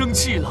家主生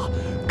气了，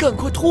赶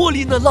快脱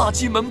离那垃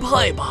圾门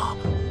派吧。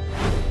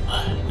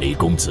李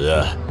公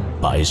子，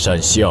百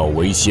善孝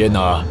为先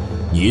啊！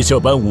你这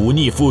般忤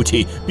逆父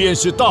亲，便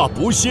是大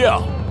不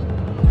孝。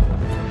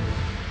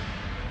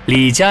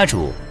李家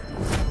主，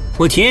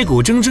我铁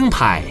骨铮铮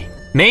派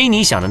没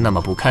你想的那么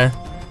不堪。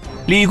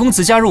李公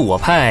子加入我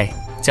派，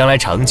将来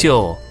成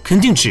就肯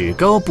定只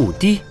高不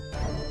低。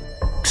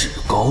只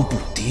高不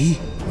低？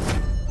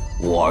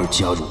我儿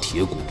加入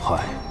铁骨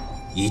派，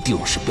一定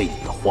是被你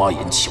的花言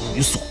巧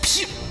语所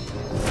骗。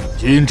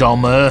君掌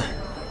门，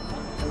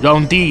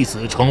让弟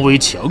子成为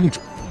强者，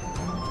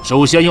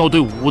首先要对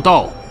武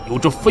道有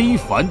着非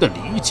凡的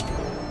理解。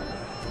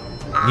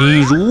你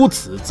如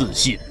此自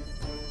信，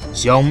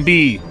想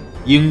必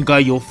应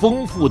该有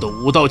丰富的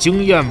武道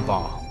经验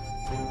吧？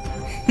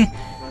哼，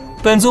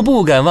本座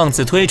不敢妄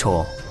自推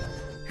崇。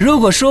如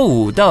果说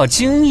武道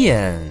经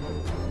验，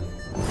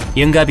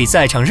应该比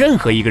在场任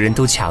何一个人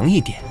都强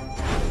一点。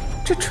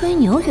这吹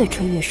牛越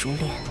吹越熟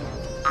练。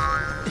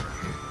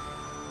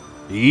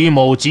李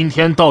某今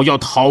天倒要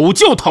讨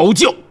教讨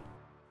教。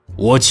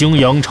我青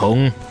阳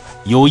城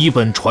有一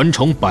本传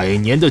承100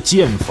年的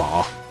剑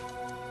法，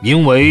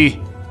名为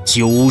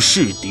九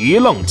式叠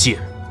浪剑，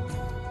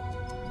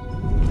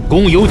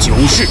共有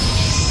9式，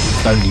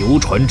但流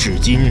传至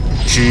今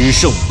只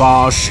剩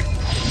8式。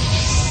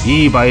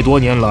100多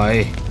年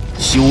来，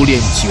修炼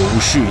9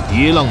式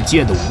叠浪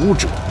剑的武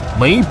者，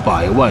每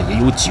100万也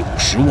有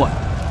90万。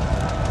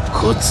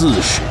可自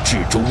始至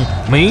终，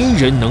没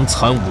人能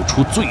参悟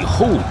出最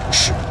后一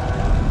式。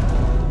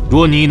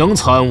若你能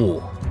参悟，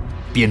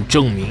便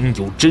证明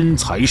有真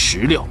材实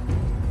料；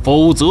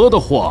否则的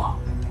话，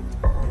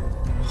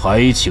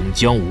还请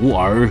将吾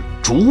儿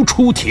逐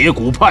出铁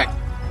骨派。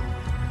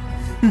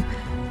哼，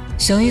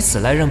想以此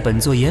来让本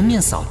座颜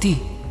面扫地，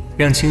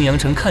让青阳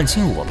城看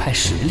清我派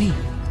实力，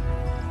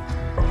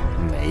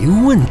没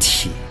问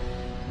题。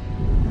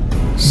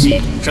系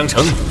统商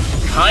城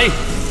开。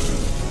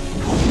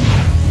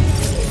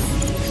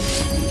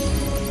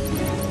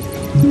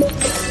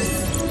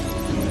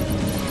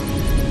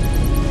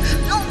使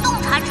用洞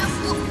察之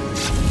符。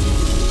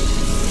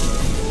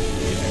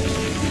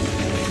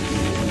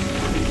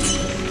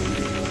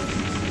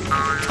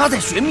他在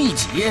学秘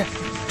籍，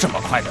这么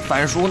快的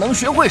翻书能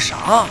学会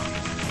啥？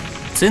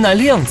此乃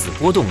量子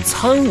波动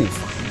参悟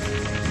法。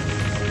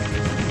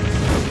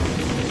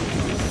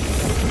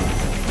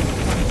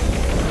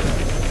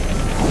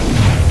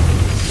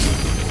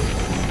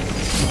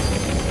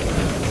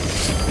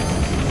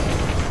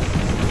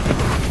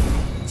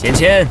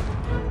芊，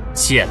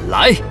剑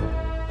来！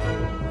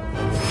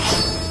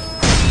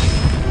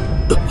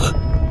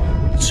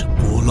这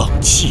波浪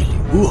气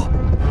流啊，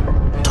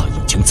他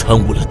已经参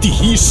悟了第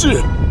1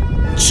式，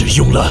只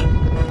用了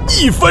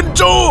1分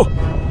钟。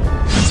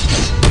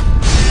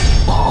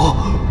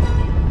啊！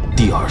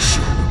第2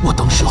式我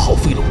当时耗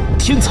费了5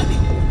天才领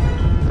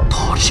悟，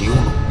他只用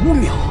了5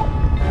秒。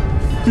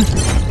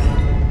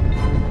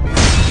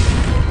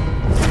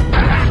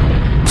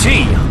这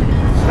样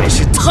还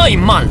是太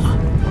慢了。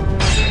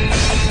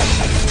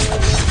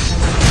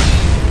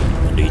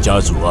李家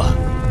主啊，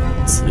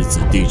此子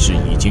定是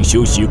已经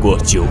修习过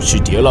9式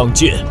叠浪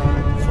剑，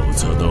否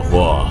则的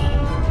话，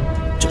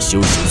这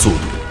修行速度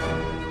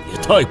也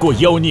太过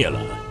妖孽了。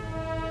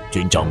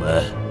军掌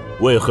门，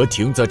为何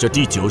停在这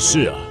第9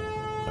式啊？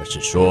还是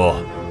说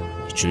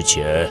你之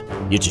前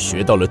也只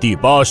学到了第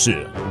8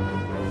式？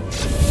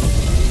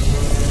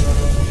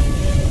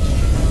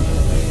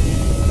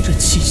这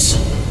气息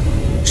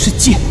是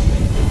剑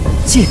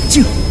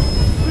境。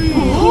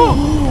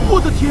我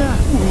的天！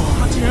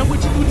他竟然会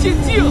制度剑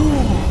境！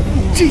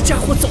这家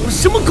伙走了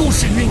什么狗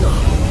屎运啊！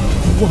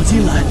往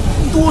今来，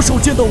多少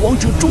剑道王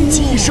者终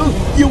其一生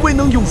也未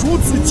能有如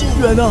此机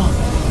缘啊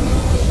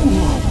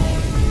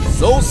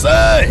！So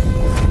say，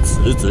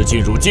 此子进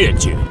入剑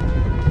界，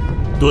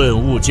顿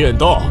悟剑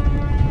道，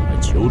还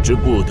求之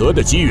不得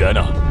的机缘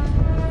啊！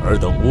尔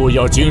等勿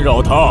要惊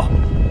扰他。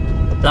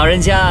老人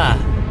家，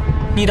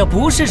你倒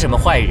不是什么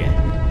坏人。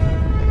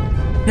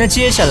那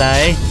接下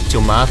来就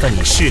麻烦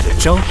你试个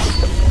招，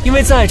因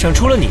为在场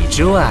除了你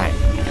之外，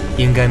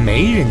应该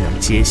没人能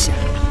接下。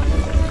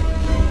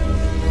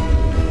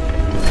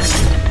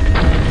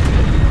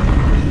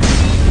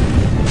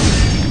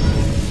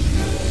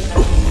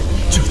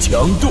这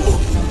强度，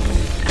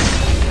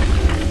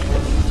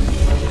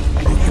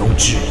毋庸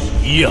置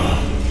疑呀，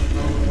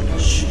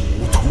是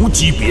武徒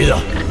级别啊，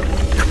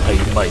开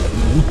脉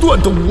武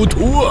断的武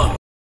徒啊！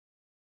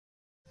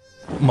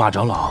马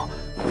长老，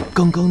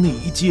刚刚那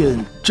一剑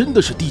真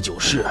的是第9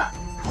式？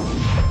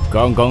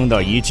刚刚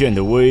那一剑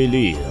的威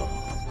力啊，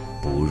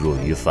不弱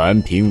于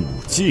凡品武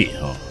技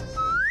啊，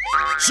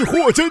是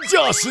货真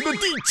价实的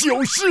第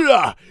9式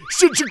啊，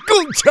甚至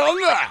更强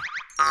啊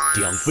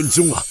！2分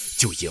钟啊，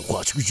就演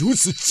化出如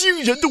此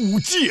惊人的武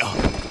技啊！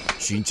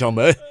军长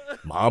们，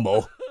马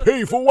某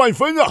佩服万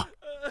分啊！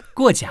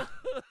过奖。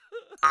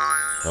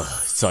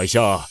在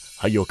下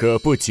还有个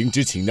不情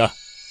之请呢。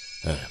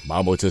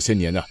马某这些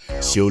年呢，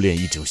修炼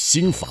一种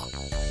新法，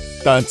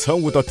但参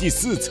悟到第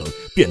4层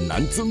便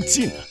难增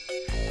进了，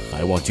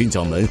还望军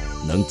长们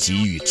能给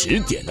予指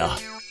点啊！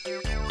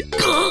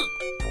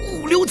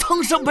五流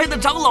苍山派的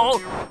长老，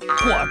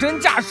货真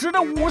价实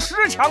的武师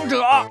强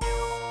者，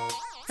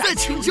再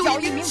请教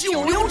一名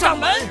9流掌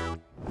门。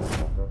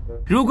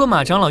如果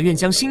马长老愿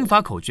将心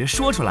法口诀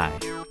说出来，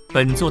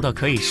本座倒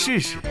可以试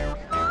试。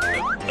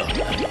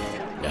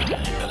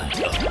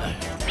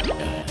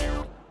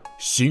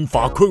心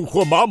法困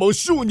惑马某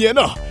数年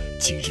啊，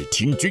今日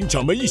听军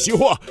长们一席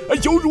话，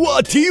犹如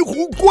醍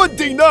醐灌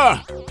顶呢。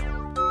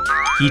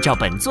依照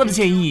本座的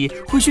建议，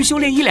回去修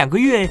炼1、2个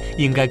月，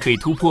应该可以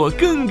突破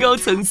更高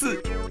层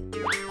次。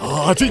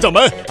军长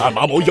们，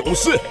马某有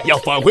事要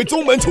返回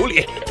宗门处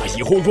理，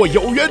以后若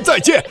有缘再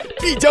见，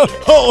必将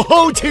好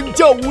好请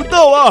教武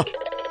道啊！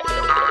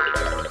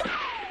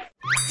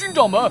军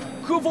长们，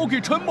可否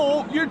给陈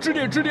某也指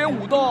点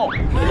武道？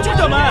军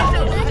长们，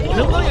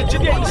能不能也指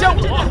点一下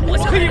我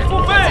可以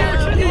付费。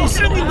武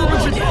师您都能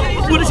指点，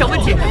我的小问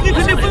题您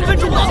肯定分分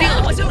钟搞定。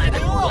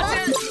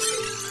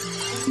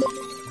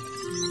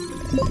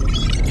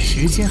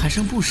时间还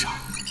剩不少，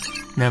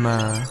那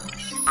么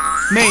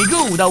每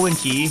个武道问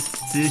题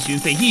咨询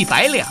费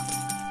100两。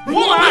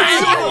我买！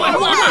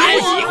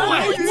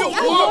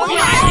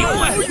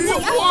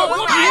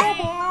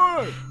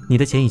你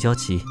的钱已交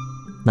齐，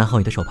拿好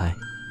你的手牌。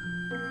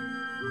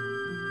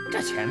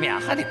这前面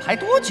还得排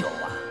多久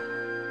啊？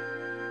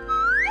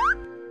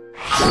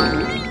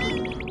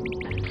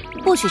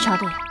不许插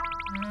队，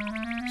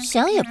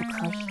想也不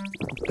可以。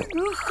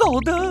好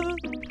的。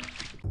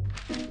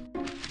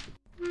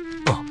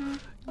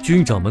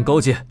军长们高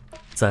见，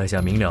在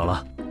下明了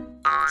了。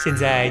现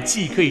在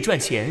既可以赚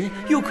钱，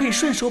又可以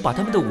顺手把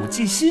他们的武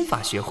技心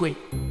法学会，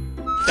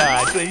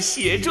大赚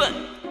血赚。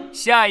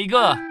下一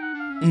个，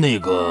那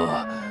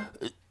个，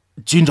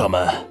军长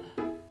们，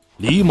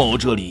李某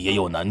这里也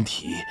有难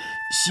题，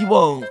希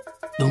望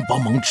能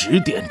帮忙指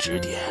点。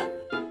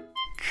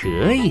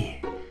可以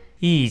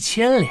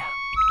，1000两。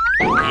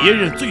别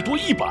人最多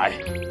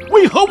100，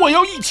为何我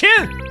要1000？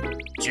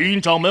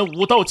军长们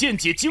武道见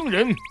解惊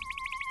人。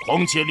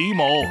况且李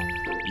某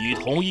已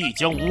同意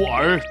将吾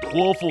儿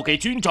托付给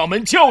军长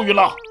们教育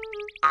了。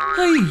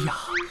哎呀，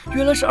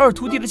原来是二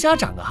徒弟的家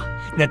长啊！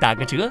那打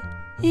个折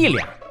，1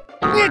两。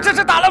你这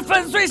是打了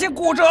粉碎性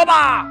骨折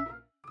吧？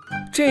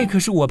这可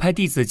是我派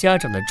弟子家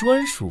长的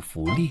专属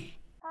福利。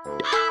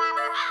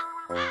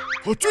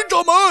军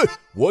长们，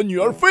我女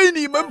儿非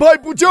你门派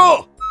不嫁。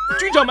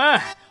军长们，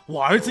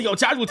我儿子要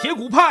加入铁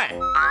骨派。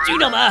军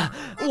长们，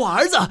我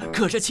儿子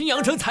可是青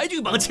阳城才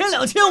俊榜前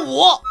2、前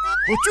5。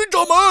军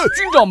长们，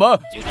芊、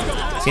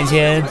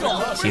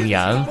荥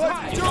阳，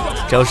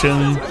招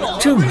生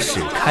正式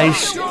开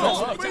始。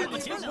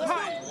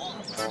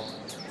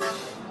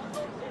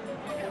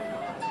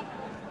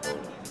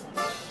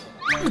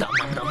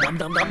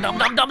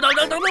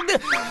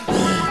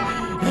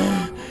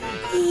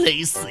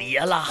累死爷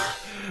了！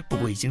不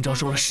过已经招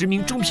收了10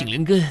名中品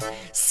灵根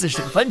，40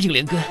个凡品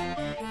灵根。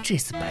这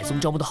次百宗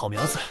招募的好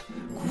苗子，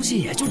估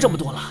计也就这么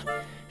多了。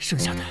剩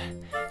下的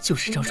就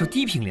是招收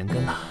低品灵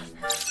根了。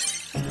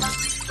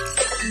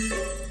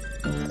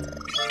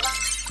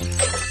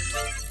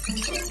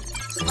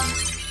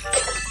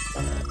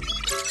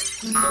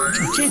照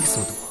这个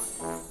速度，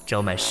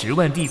招满10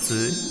万弟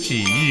子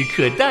指日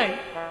可待。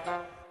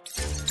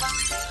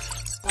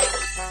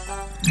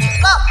警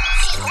告！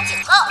系统警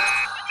告！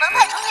门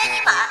派成员已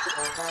满，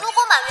如果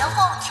满员后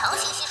强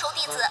行吸收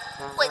弟子，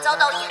会遭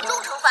到严重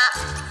惩罚。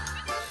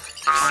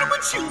什么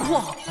情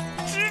况？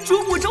只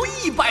准我招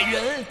100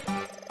人？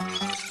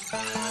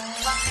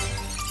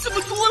怎么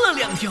多了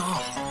2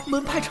条？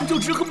门派成就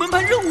值和门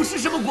派任务是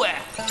什么鬼？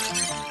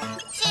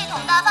系统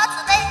大发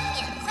慈悲，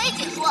免费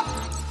解说。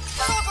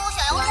宿主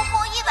想要突破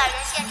100人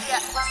限制，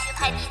需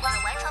派弟子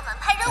完成门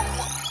派任务，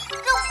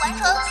任务完成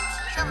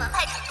提升门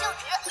派成就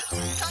值，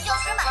成就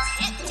值满10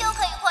就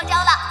可以扩招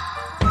了。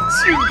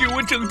净给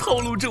我整套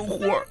路整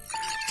活，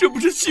这不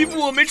是欺负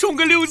我没冲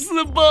个6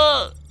次吧？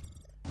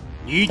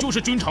你就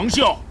是君常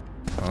笑，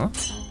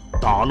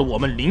打了我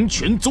们灵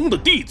泉宗的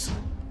弟子，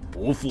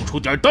不付出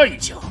点代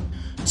价，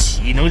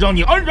岂能让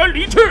你安然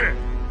离去？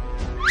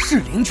是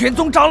灵泉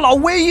宗长老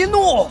魏一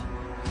怒。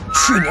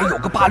去年有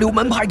个8流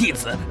门派弟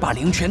子把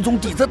灵泉宗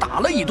弟子打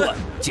了一顿，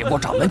结果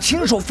掌门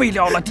亲手废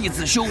掉了弟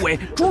子修为，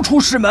逐出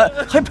师门，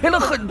还赔了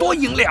很多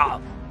银两。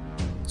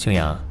青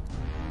阳，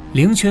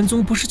灵泉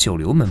宗不是9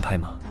流门派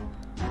吗？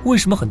为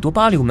什么很多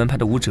8流门派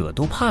的武者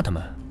都怕他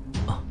们？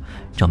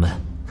掌门，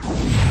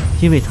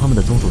因为他们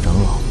的宗主长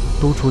老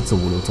都出自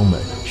5流宗门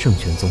圣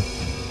泉宗，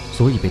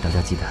所以被大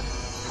家忌惮。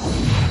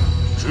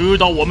知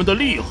道我们的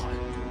厉害，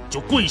就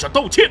跪下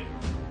道歉。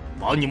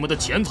把你们的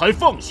钱财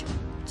放下，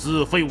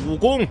自废武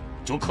功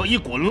就可以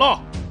滚了。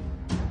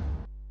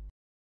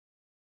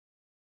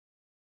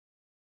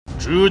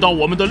知道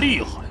我们的厉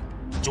害，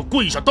就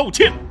跪下道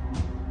歉，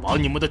把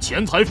你们的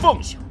钱财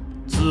放下，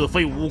自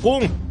废武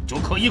功就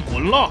可以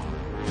滚了。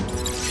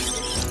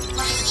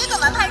第一个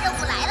门派任务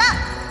来了，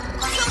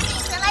就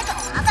是前来找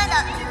麻烦的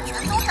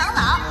玄宗长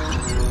老。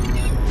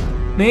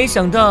没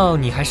想到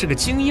你还是个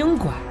精英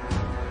怪，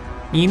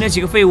你那几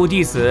个废物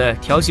弟子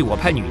调戏我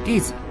派女弟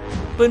子，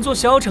本座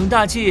小惩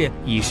大戒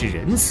以示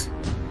仁慈。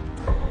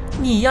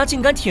你呀，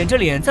竟敢舔着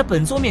脸在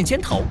本座面前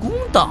讨公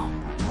道！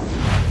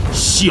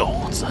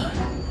小子，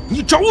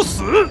你找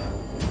死！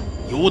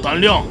有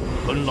胆量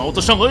跟老子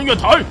上恩怨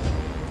台！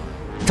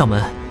掌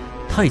门，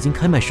他已经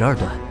开麦12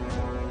段，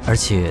而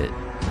且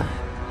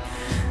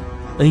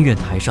恩怨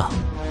台上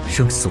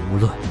生死无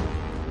论。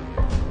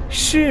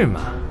是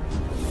吗？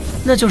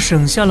那就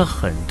省下了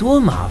很多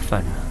麻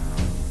烦呢。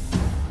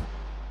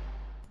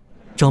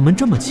掌门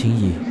这么轻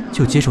易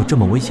就接受这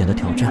么危险的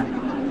挑战，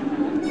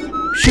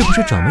是不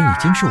是掌门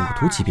已经是5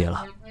徒级别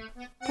了？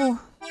不，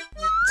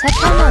才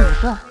开麦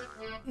5段。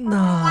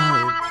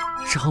那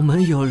掌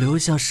门有留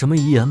下什么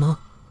遗言吗？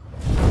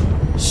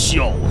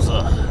小子，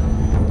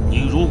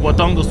你如果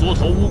当个缩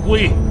头乌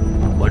龟，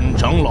本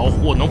长老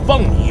或能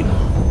放你一马。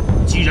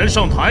既然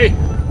上台，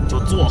就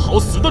做好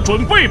死的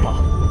准备吧。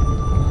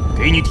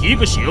给你提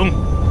个醒，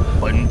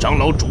本长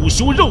老主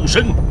修肉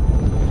身，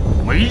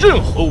没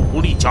任何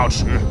武力加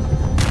持，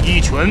一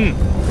拳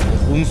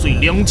轰碎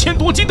2000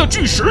多斤的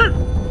巨石。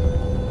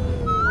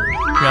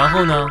然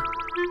后呢？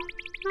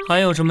还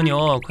有什么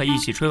牛？快一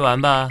起吹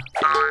完吧！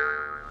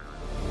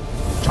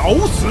找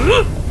死！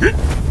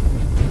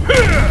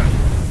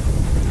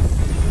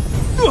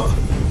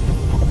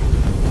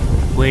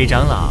韦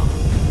长老，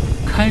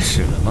开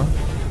始了吗？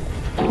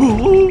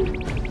哦，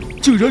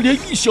竟然连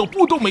一小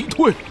步都没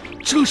退，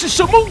这是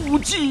什么武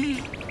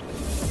技？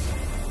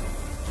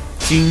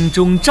金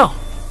钟罩。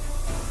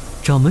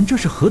掌门，这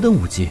是何等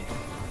武技？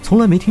从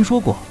来没听说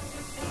过。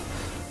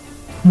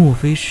莫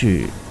非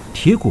是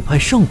铁骨派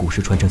上古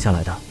时传承下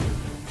来的？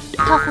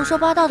他胡说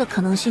八道的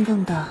可能性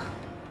更大。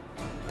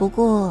不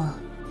过，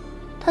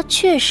他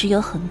确实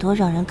有很多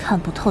让人看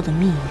不透的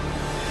秘密。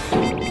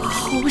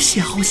好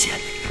险好险，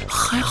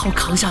还好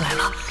扛下来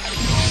了。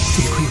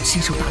得亏有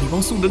新手大力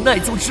王送的耐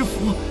揍之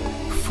符，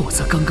否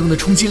则刚刚的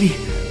冲击力，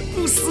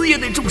死也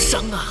得重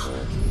伤啊！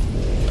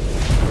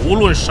无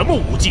论什么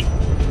武技，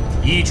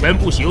一拳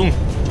不行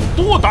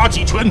就多打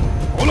几拳。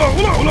好了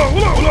好了好了好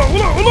了好了好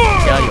了好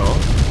了！加油，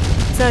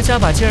再加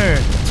把劲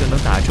儿就能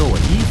打皱我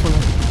衣服了。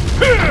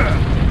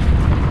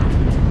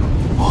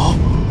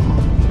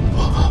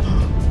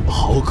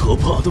好可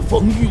怕的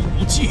防御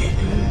武技！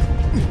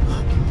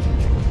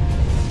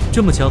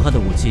这么强悍的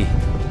武技，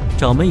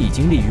掌门已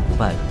经立于不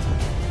败了。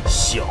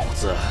小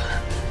子，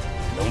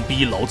能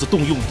逼老子动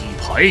用底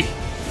牌，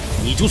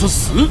你就算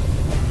死，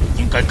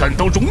应该感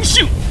到荣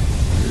幸。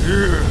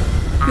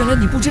原来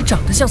你不止长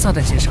得像撒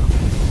旦先生，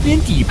连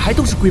底牌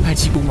都是龟派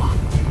气功啊！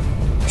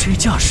这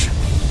架势！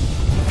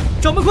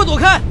掌门快躲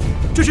开！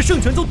这是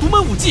圣泉宗独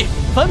门武技，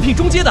凡品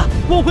中阶的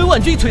光辉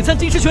万钧璀璨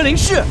金狮拳灵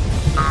式。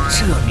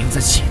这名字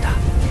起的，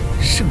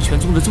圣泉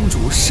宗的宗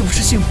主是不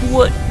是姓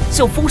波，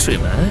叫风水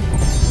门？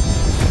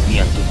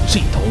面对这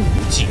套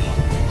武技，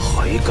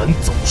还敢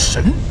走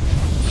神？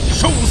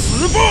受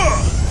死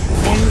吧！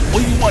光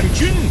辉万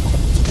钧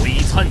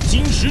璀璨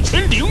金狮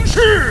拳灵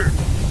式。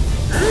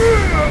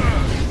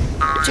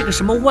这个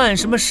什么万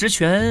什么十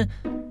拳，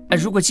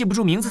如果记不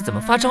住名字怎么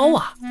发招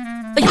啊？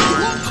哎呀，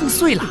碰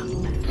碎了！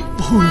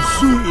碰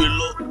碎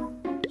了，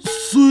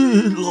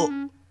碎了。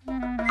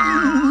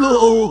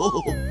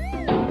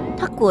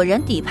他果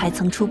然底牌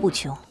层出不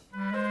穷。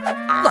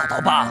老刀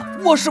爸，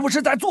我是不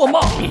是在做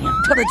梦？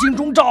他的金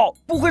钟罩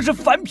不会是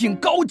凡品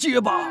高阶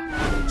吧？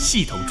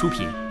系统出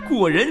品，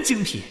果然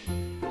精品。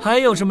还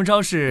有什么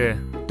招式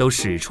都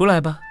使出来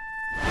吧。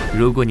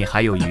如果你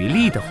还有余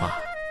力的话，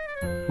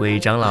韦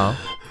长老。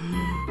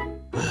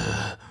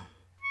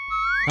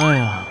哎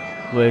呀，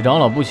韦长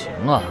老不行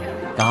啊！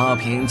大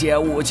品阶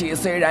武器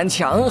虽然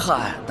强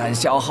悍，但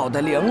消耗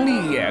的灵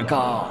力也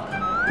高，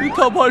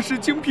他怕是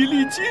精疲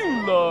力尽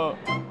了。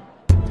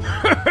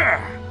哈哈，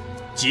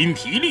筋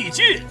疲力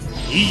尽？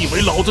你以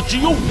为老子只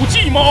有武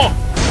技吗？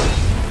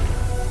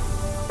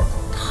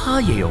他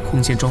也有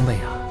空间装备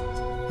啊，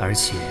而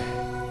且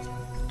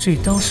这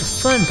刀是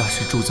范大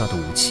师铸造的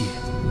武器。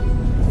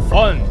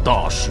范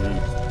大师，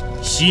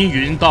星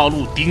云大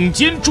陆顶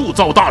尖铸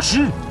造大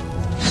师，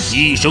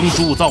一生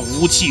铸造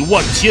武器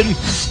万千，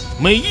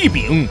每一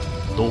柄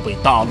都被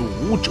大陆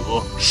武者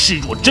视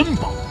若珍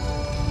宝。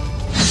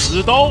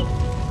此刀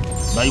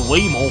乃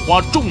韦某花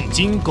重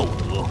金购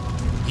得，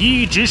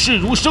一直视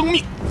如生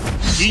命。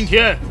今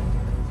天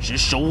是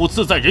首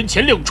次在人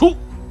前亮出。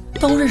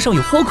刀刃上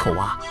有豁口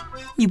啊，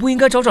你不应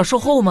该找找售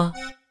后吗？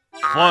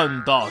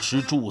范大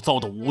师铸造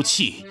的武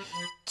器，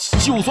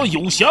就算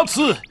有瑕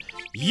疵，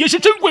也是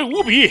珍贵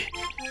无比。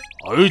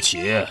而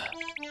且，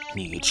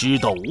你知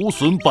道无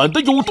损版的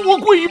有多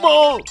贵吗？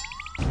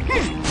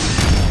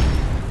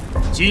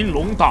金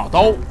龙大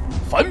刀，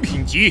凡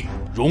品级，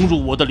融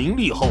入我的灵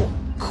力后，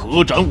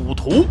可斩五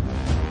图。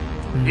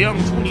亮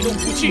出你的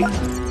武器，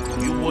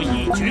与我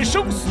一决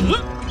生死。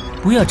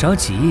不要着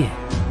急，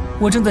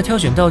我正在挑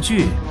选道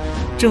具，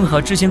正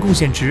好之前贡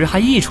献值还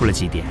溢出了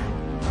几点。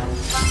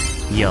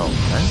有了。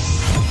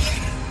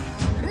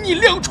你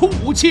亮出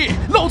武器，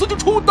老子就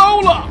出刀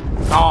了！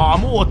大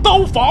漠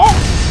刀法。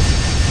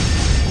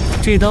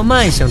这刀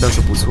卖相倒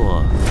是不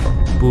错，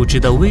不知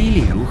道威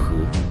力如何。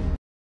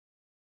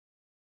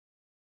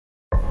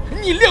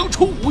你亮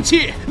出武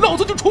器，老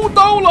子就出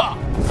刀了！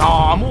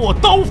大漠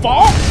刀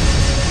法。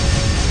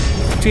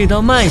这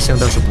刀卖相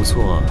倒是不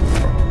错，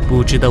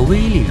不知道威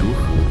力如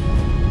何。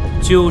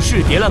九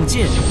式叠浪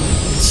剑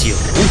9。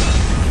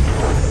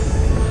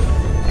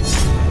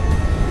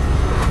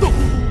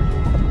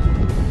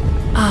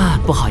啊，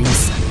不好意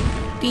思，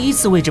第一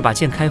次为这把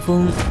剑开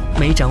锋，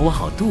没掌握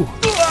好度。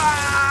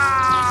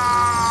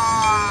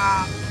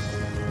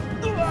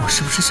我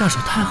是不是下手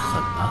太狠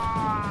了？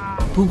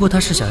不过他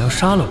是想要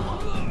杀了我，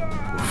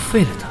我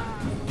废了他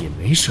也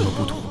没什么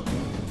不妥。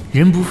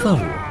人不犯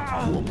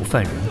我，我不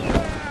犯人。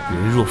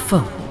人若犯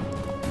我，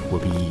我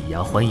必以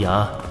牙还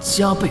牙，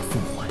加倍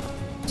奉还。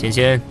芊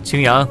芊、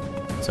青阳，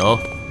走，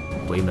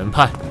回门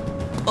派。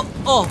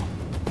哦。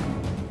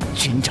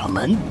军掌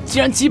门竟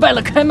然击败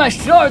了开麦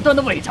12段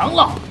的伪长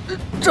老，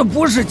这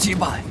不是击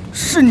败，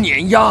是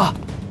碾压。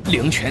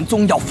灵泉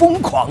宗要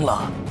疯狂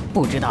了，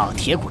不知道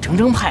铁骨铮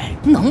铮派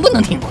能不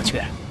能挺过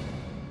去。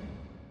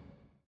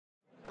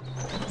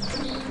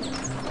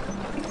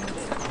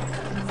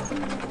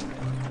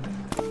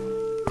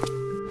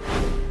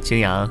青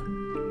阳，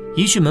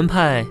一去门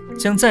派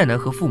将再难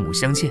和父母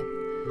相见，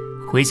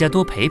回家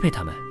多陪陪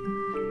他们。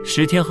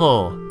10天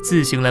后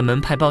自行来门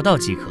派报到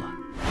即可。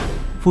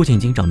父亲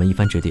经掌门一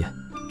番指点，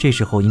这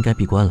时候应该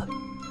闭关了，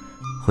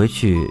回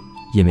去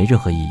也没任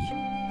何意义。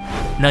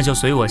那就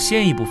随我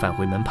先一步返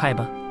回门派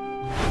吧。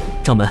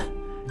掌门，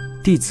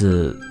弟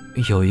子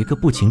有一个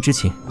不情之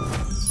请，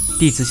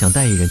弟子想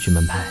带一人去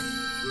门派，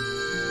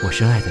我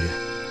深爱的人。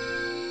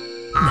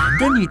男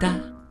的女的？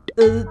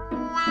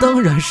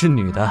当然是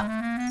女的，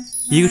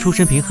一个出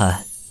身贫寒、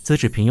资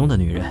质平庸的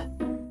女人。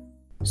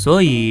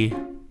所以，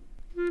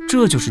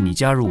这就是你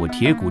加入我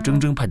铁骨铮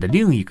铮派的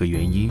另一个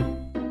原因。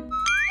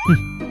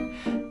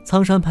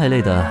苍山派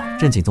类的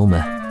正经宗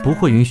门不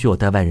会允许我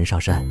带外人上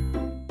山。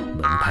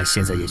门派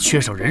现在也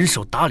缺少人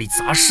手打理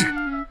杂事，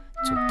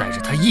就带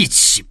着他一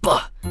起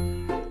吧。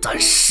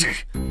但是，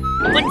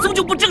本宗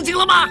就不正经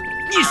了吗？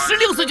你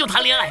16岁就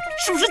谈恋爱，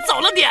是不是早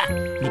了点？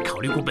你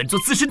考虑过本座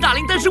自身大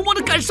龄单身汪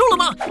的感受了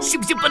吗？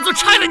信不信本座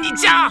拆了你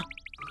家？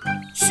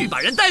去把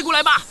人带过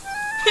来吧！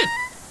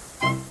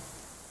哼！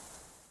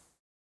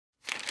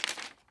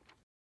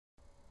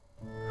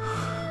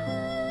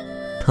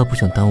他不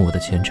想耽误我的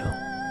前程，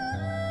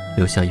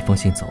留下一封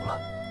信走了。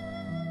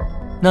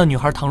那女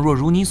孩倘若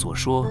如你所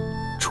说，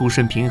出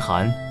身贫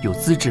寒又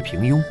资质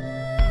平庸，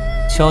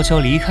悄悄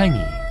离开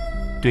你，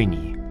对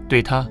你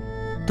对她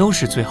都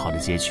是最好的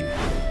结局。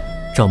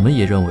掌门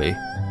也认为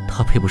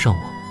她配不上我。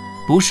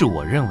不是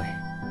我认为，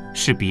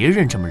是别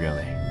人这么认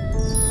为。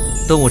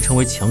等我成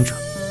为强者，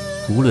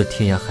无论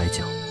天涯海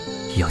角，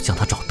也要将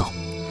她找到，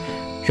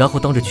然后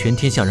当着全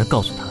天下人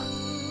告诉她，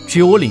只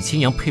有我李清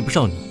扬配不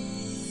上你，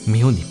没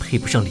有你配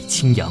不上李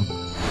清扬。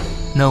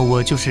那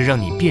我就是让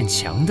你变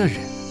强的人。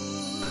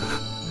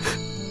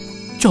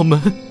掌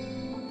门，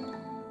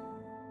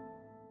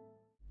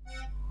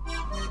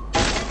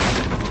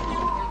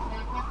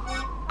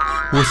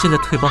我现在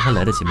退帮还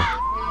来得及吗？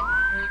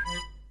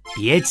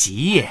别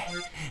急，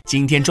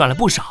今天赚了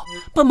不少，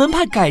把门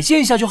派改建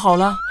一下就好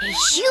了。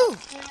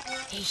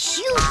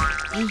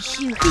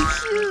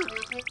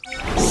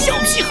小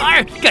屁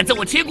孩，敢在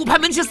我铁骨派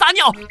门前撒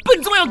尿，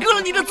本宗要割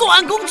了你的作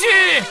案工具！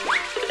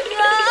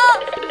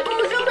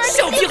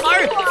小屁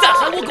孩，再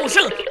喊我狗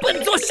剩，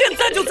本座现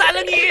在就宰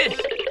了你！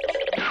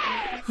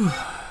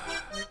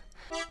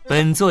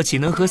本座岂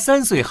能和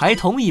3岁孩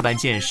童一般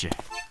见识？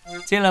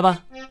进来吧。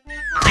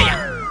哎呀！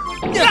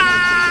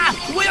啊！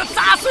我要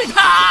砸碎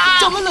他！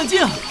掌门冷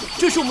静，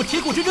这是我们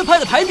铁骨铮铮派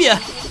的牌匾。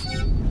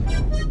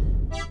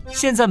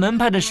现在门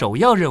派的首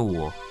要任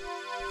务，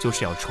就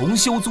是要重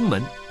修宗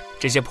门，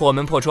这些破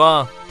门破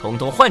窗统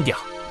统换掉。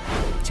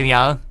青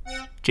阳，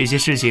这些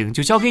事情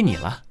就交给你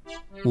了，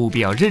务必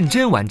要认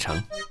真完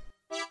成。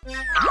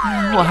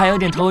我还有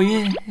点头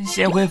晕，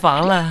先回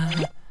房了。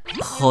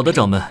好的，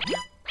掌门。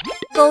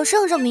狗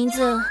剩这名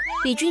字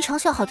比君常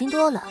笑好听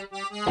多了，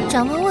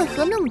掌门为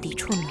何那么抵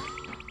触呢？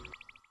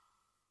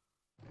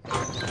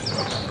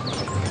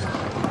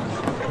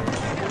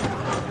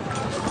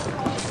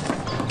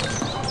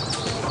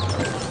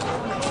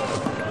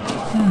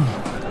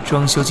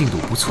装修进度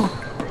不错，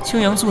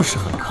青阳做事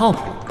很靠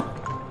谱，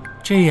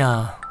这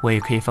样我也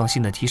可以放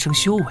心的提升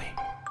修为。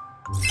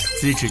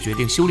资质决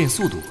定修炼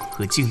速度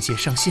和境界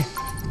上限，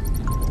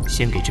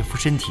先给这副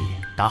身体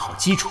打好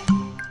基础。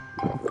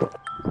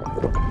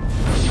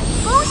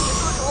恭喜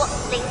宿主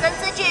灵根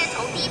资质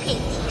从低品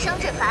提升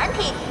至凡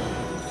品，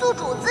宿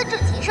主资质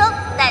提升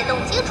带动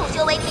基础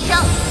修为提升。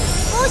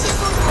恭喜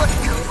宿主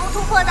成功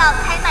突破到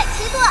开麦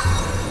7段。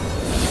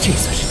这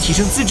算是提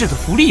升资质的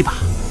福利吧。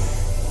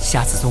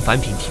下次从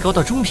凡品提高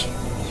到中品，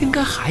应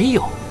该还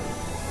有。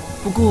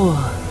不过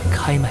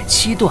开麦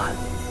7段，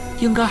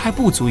应该还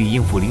不足以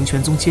应付灵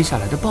泉宗接下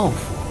来的报复。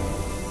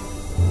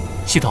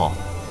系统，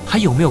还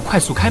有没有快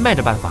速开麦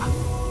的办法？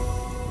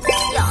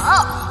有，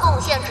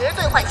贡献值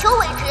兑换修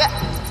为值。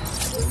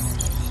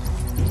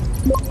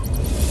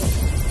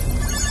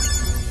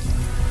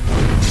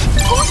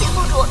恭喜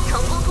宿主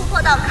成功突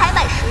破到开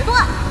麦10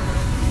段。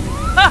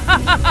哈哈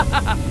哈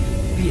哈哈！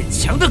变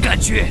强的感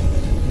觉，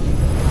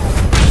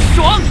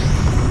爽！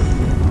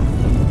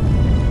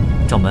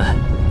掌门，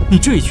你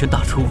这一拳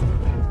打出，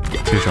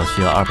至少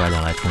需要200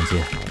两来重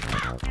接。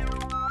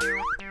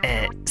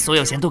所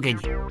有钱都给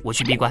你，我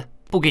去闭关，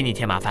不给你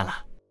添麻烦了。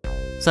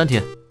3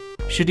天，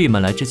师弟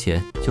们来之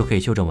前就可以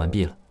修整完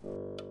毕了。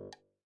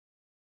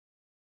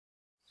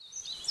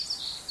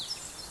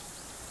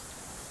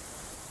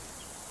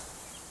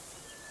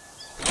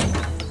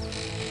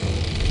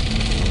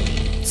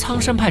苍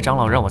山派长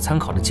老让我参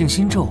考的静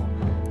心咒，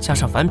加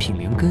上凡品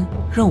灵根，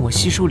让我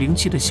吸收灵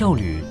气的效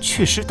率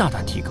确实大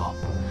大提高，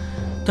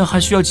但还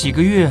需要几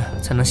个月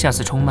才能下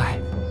次冲脉。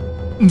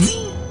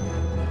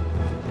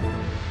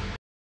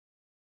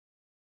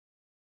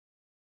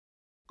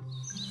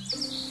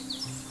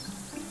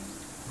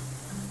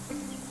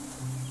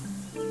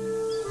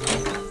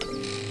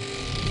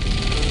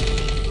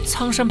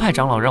苍山派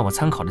长老让我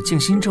参考的静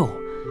心咒，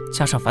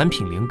加上凡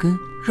品灵根，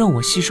让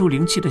我吸收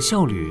灵气的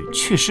效率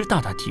确实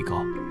大大提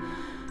高，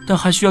但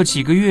还需要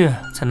几个月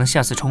才能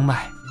下次冲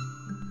脉。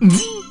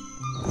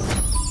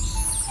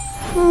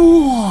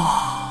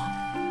哇！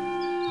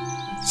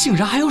竟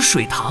然还有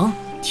水塘、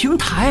亭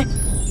台，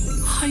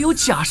还有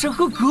假山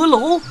和阁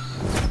楼，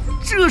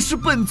这是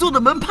本座的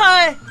门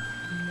派。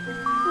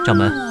掌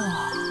门，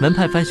门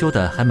派翻修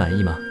的还满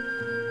意吗？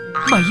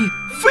满意，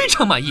非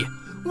常满意。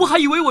我还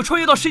以为我穿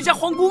越到谁家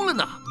皇宫了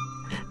呢。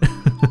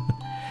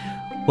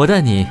我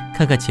带你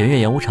看看前院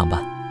演武场吧，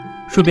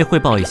顺便汇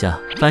报一下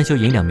翻修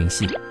银两明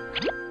细。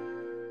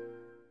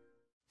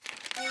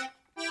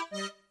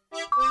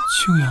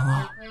青阳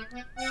啊，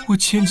我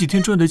前几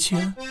天赚的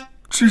钱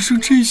只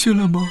剩这些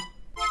了吗？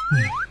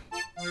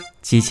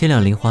几千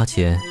两零花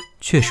钱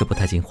确实不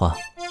太经花，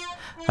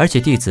而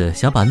且弟子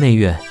想把内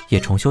院也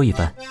重修一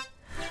番，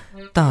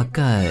大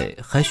概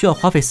还需要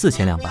花费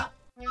4000两吧。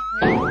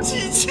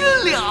几千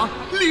两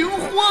零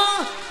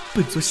花，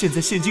本座现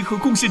在现金和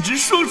贡献值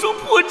双双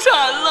破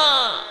产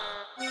了。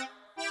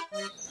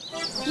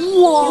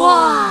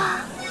哇！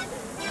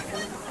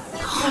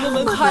他们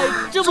门派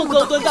这么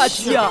高端大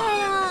气啊！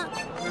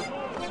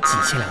几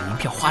千两银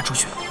票花出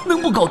去，能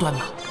不高端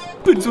吗？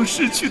本座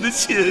失去的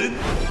钱，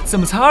怎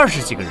么才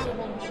20几个人？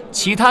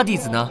其他弟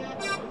子呢？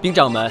禀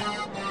掌门，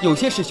有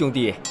些师兄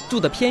弟住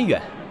得偏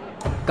远，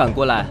赶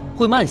过来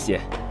会慢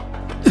些。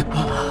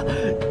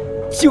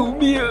救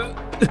命！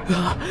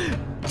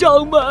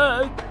掌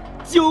门，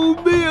救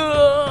命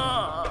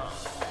啊！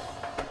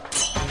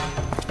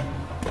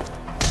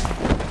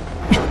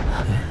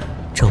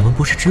掌门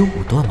不是只有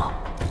5段吗？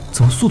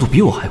怎么速度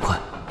比我还快？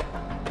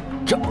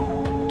掌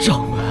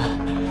门，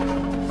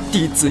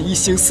弟子一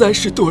行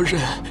30多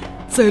人，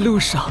在路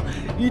上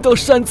遇到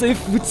山贼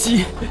伏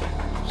击，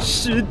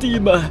师弟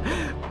们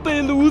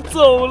被掳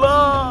走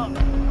了。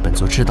本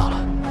座知道了，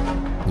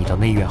你到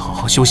内院好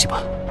好休息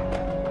吧。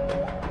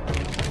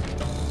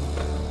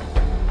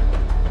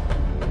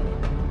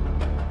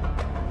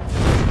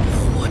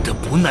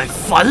不耐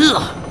烦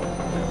了！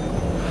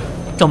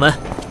掌门，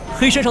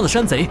黑山上的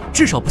山贼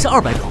至少不下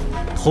200口，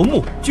头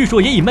目据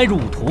说也已迈入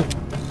5途。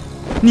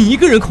你一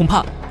个人恐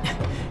怕……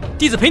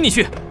弟子陪你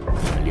去。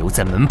留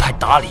在门派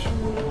打理，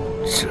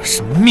这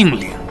是命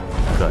令。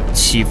敢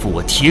欺负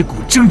我铁骨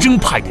铮铮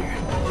派的人，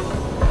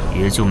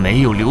也就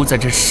没有留在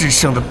这世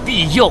上的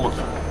必要了。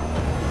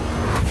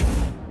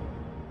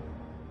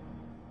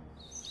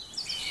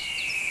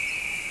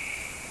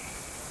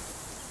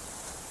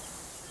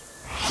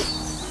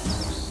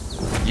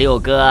六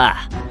哥，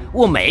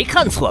我没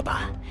看错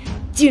吧？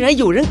竟然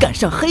有人敢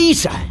上黑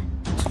山！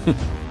哼，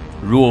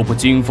弱不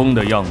禁风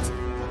的样子，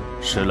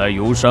是来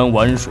游山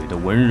玩水的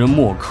文人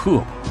墨客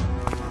吧？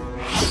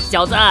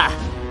小子，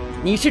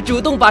你是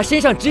主动把身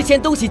上值钱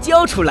东西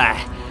交出来，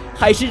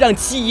还是让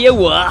七爷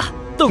我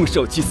动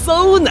手去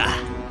搜呢？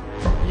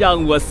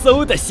让我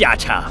搜的下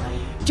场，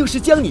就是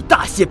将你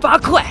大卸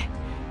8块。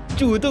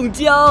主动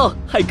交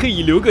还可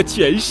以留个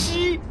全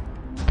尸。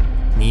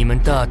你们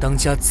大当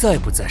家在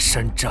不在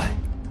山寨？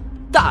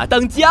大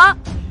当家，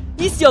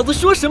你小子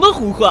说什么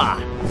胡话？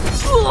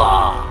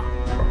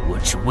我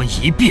只问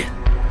一遍，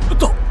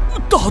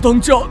大当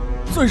家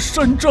在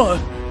山寨。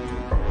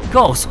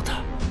告诉他，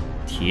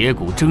铁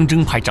骨铮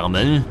铮派掌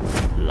门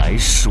来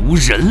赎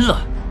人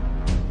了。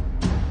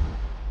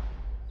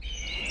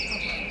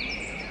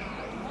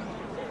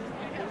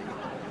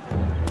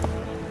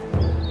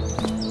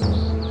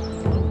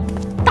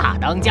大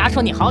当家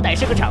说你好歹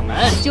是个掌门，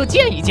就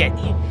见一见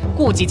你，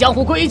顾及江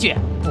湖规矩，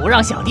不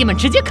让小弟们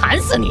直接砍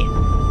死你。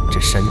这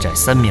山寨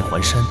3面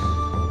环山，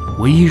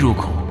唯一入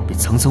口被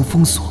层层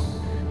封锁，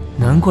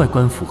难怪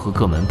官府和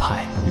各门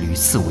派屡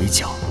次围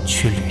剿。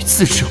却屡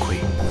次吃亏。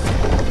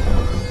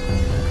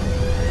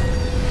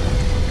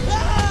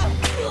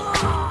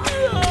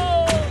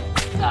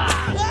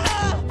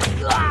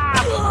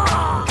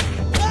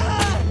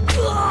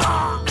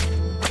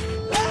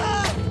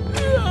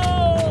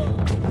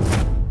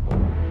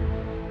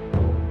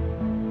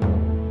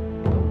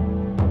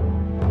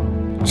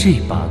这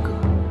8个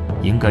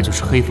应该就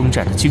是黑风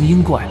寨的精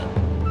英怪了，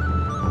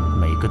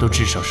每个都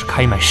至少是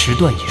开麦10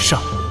段以上，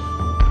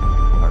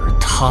而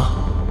他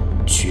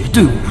绝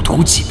对5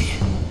徒级别。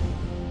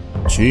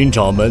军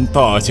长们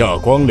大驾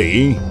光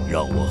临，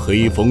让我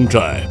黑风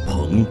寨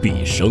蓬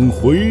荜生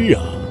辉呀！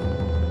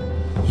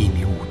一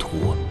名5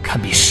徒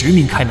堪比10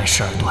名开麦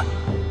12段，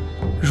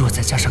若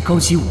再加上高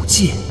级5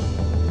阶，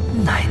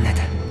奶奶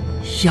的，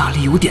压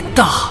力有点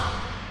大。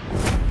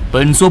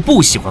本座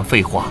不喜欢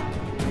废话。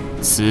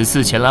此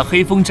次前来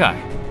黑风寨，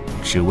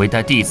只为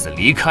带弟子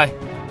离开。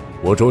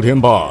我周天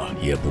霸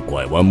也不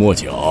拐弯抹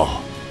角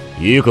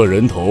，1个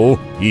人头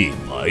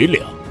100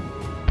两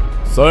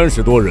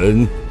，30多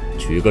人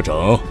取个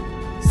整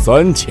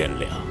，3000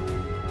两。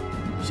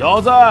小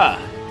子，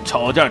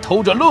吵架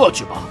偷着乐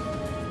去吧。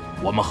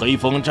我们黑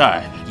风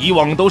寨以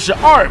往都是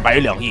200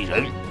两1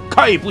人，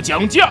概不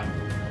讲价。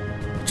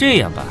这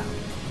样吧，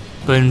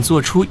本座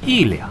出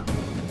1两，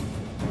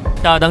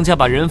大当家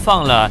把人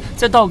放了，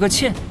再道个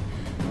歉。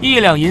1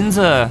两银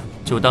子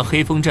就当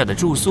黑风寨的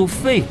住宿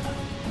费了。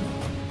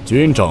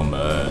军长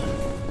们，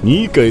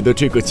你给的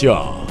这个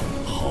价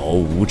毫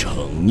无诚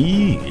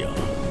意呀！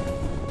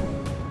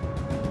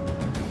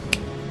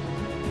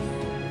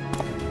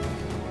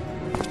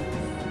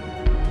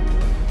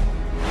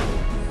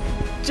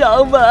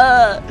长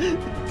们，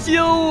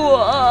救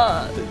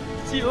我！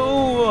救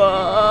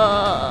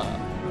我！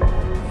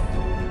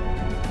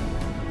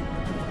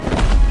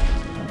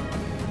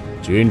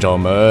军长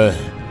们。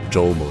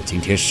周某今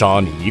天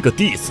杀你1个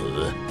弟子，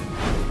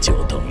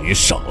就等于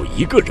少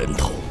1个人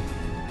头，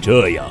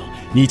这样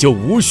你就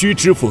无需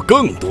支付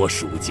更多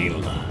赎金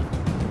了。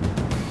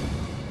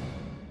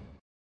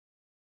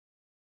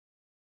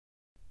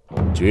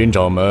军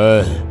长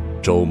们，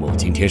周某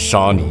今天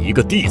杀你1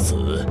个弟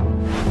子，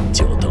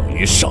就等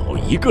于少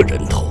1个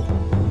人头，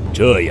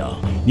这样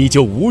你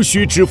就无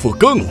需支付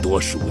更多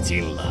赎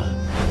金了。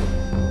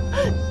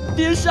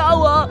别杀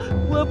我，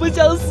我不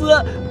想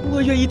死，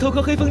我愿意投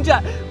靠黑风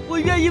寨。我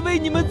愿意为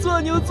你们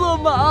做牛做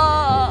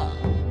马。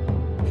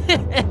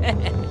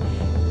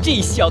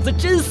这小子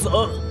真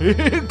怂！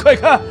快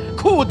看，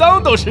裤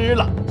裆都湿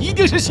了，一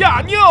定是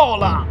吓尿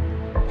了。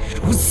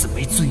如此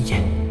没尊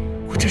严，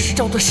我这是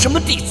招的什么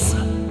弟子？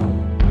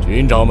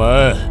军长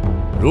们，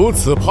如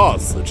此怕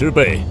死之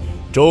辈，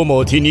周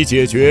某替你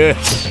解决，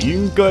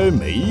应该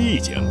没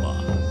意见吧？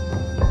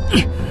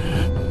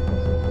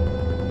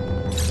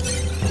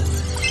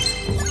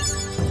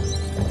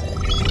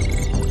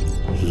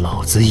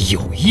老子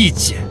有意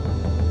见。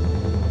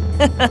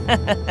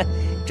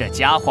这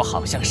家伙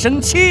好像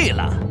生气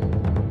了。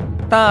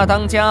大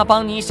当家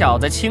帮你小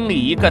子清理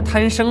一个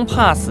贪生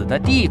怕死的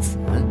弟子，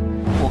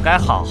不该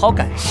好好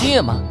感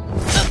谢吗？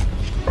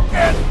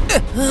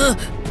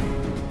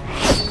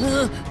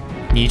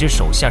你这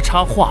手下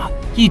插话，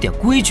一点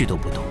规矩都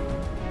不懂。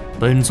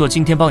本座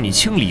今天帮你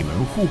清理门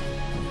户，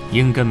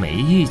应该没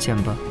意见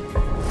吧？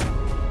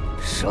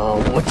杀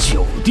我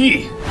9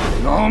弟，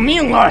拿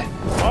命来！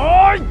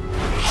哎！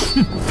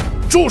哼，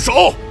住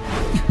手！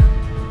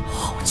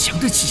好强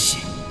的气息！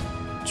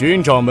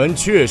军长们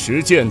确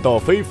实剑道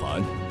非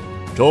凡，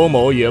周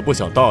某也不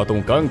想大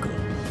动干戈。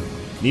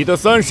你的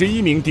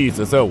31名弟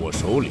子在我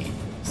手里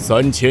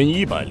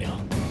，3100两，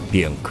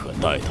便可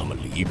带他们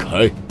离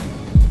开。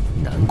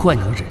难怪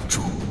能忍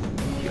住，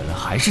原来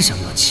还是想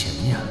要钱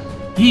呀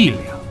！1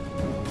两，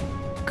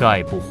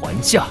概不还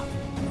价，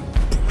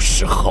不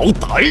识好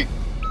歹！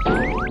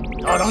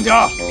大当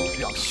家，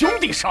让兄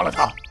弟杀了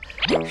他，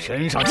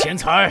身上钱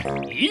财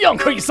一样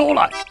可以搜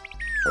来。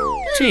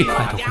这块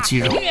头和肌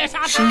肉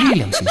是力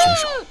量型选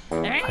手，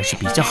还是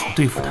比较好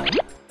对付的。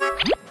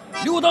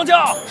6当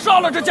家，杀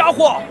了这家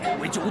伙，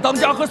为9当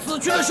家和死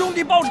去的兄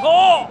弟报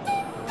仇！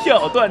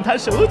挑断他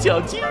手脚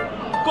筋，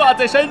挂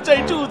在山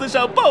寨柱子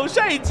上暴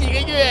晒几个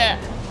月。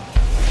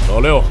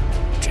老6，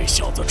这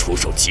小子出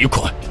手极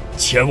快，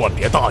千万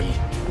别大意。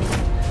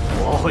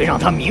我会让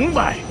他明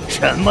白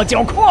什么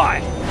叫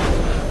快。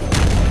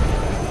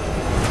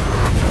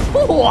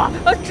哇，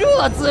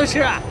这姿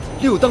势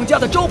！6当家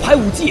的招牌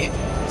武技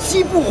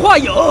西部画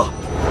影。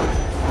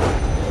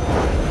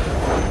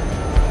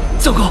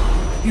糟糕，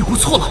预估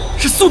错了，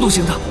是速度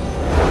型的，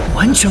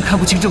完全看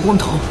不清这光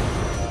头。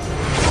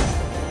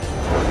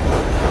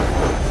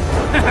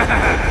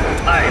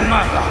太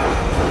慢了，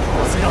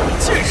老子让你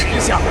见识一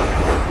下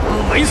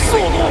何为速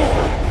度。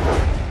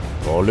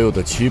老6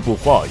的7步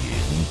画影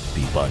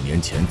比半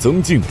年前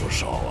增进不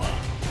少啊！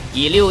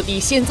以6弟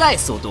现在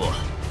速度，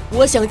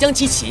我想将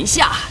其擒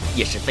下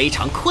也是非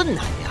常困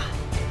难呀。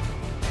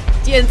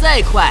剑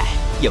再快，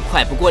也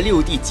快不过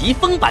6弟疾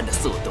风般的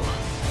速度。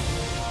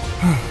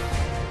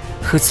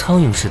和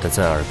苍蝇似的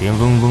在耳边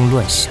嗡嗡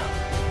乱响。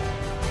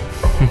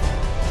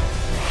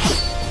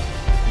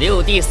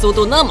6弟速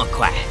度那么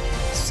快，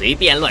随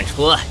便乱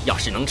戳，要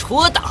是能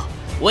戳到，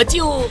我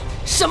就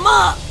什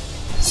么？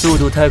速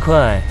度太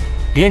快，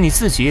连你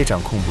自己也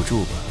掌控不住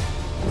吧？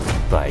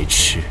白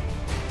痴，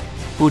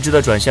不知道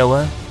转下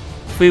弯，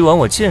非往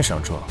我剑上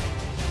撞。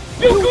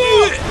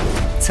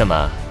怎么，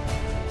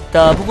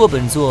打不过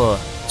本座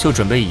就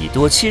准备以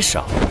多欺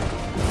少？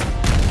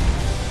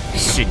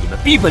是你们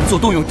逼本座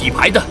动用底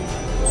牌的。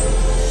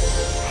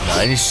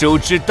难收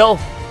之刀。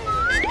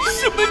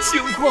什么情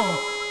况？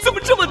怎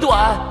么这么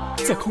短？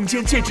在空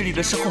间戒指里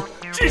的时候，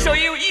至少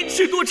也有1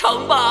尺多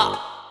长吧？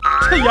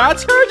这牙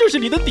签就是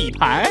你的底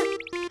牌？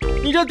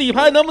你这底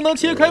牌能不能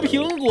切开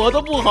苹果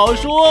都不好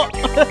说。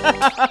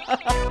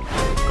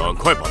赶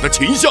快把它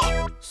擒下，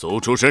搜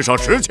出身上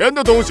值钱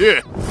的东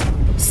西。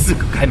4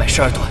个开买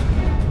12段，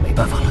没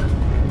办法了，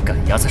赶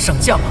鸭子上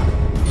架吧。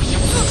宿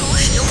主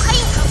使用开印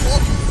之符，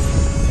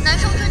难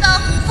受之刀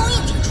封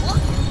印解除。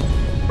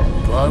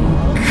翻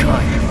开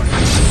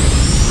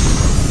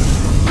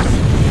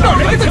哪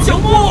来的角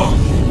木？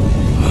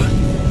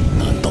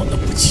难道那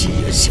不起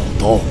眼小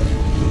刀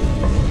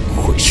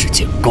会是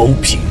件高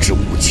品质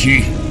武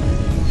器？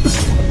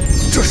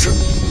这是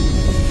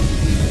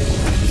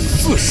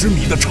40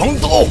米的长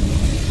刀，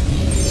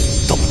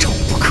刀长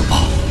不可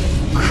怕，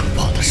可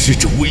怕的是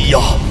这威压，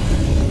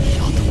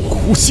压得我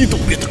呼吸都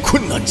变得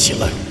困难起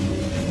来。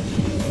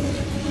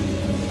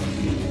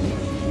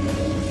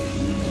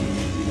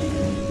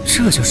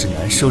这就是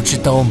难收之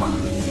刀吗？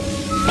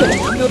这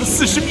他喵的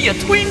40米也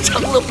忒长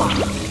了吧！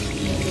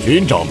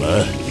军长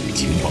们，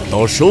请把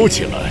刀收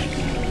起来，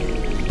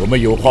我们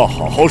有话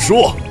好好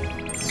说。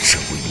这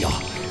威压，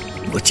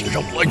我竟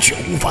然完全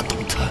无法动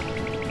弹。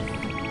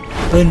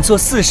本座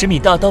40米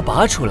大刀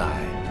拔出来，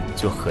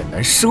就很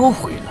难收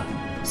回了，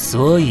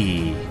所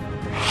以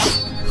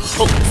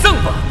后葬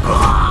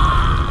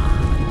吧！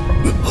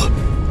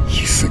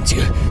一瞬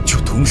间就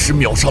同时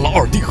秒杀了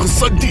2弟和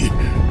3弟。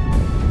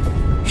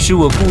是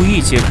我故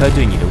意解开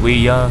对你的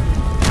威压，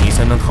你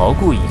才能逃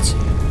过一劫。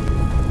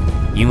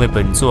因为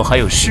本座还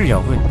有事要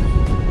问你，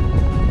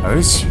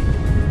而且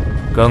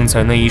刚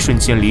才那一瞬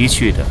间离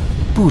去的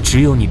不只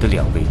有你的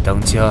2位当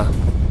家，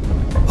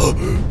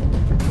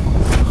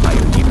还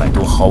有100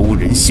多毫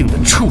无人性的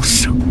畜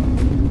生。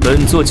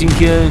本座今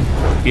天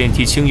便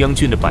替青阳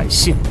郡的百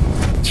姓，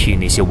替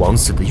那些枉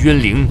死的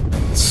冤灵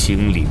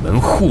清理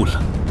门户了。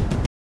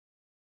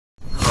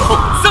后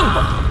葬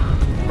吧！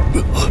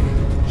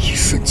一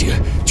瞬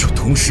间就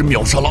同时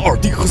秒杀了2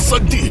弟和3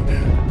弟。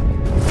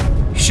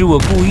是我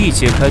故意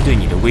解开对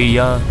你的威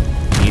压，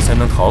你才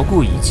能逃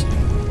过一劫。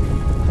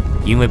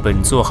因为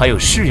本座还有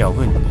事要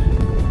问你，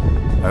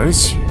而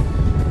且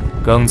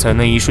刚才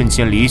那一瞬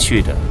间离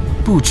去的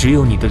不只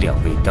有你的2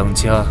位当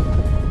家，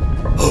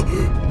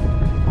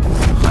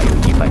还有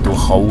100多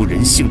毫无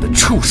人性的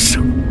畜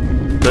生。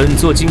本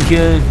座今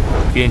天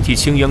便替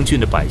青阳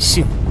郡的百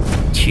姓，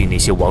替那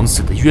些枉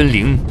死的冤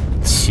灵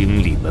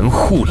清理门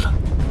户了。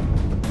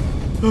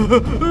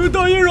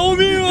大爷饶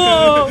命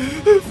啊！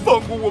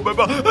放过我们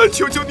吧！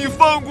求求你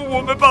放过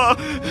我们吧！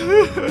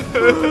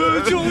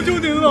求求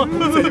您了，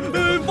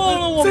放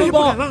了我们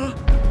吧！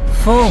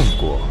放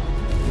过？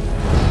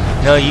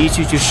那一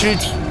具具尸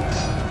体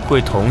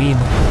会同意吗？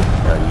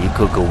那一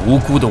个个无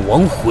辜的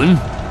亡魂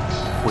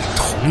会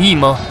同意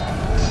吗？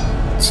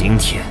今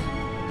天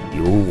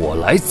由我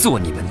来做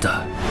你们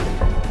的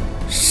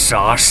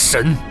杀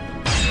神。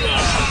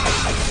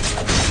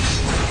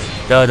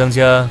大当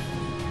家，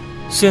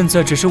现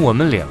在只剩我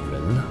们2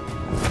人了。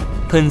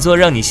本座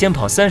让你先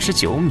跑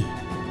39米。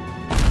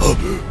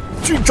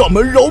军长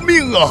们饶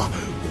命啊！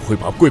我会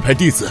把贵派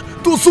弟子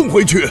都送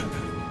回去。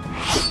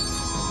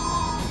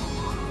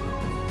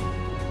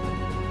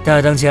大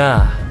当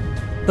家，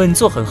本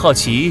座很好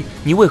奇，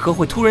你为何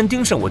会突然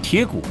盯上我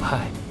铁骨派？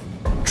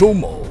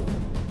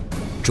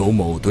周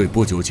某对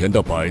不久前的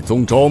百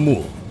宗招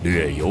募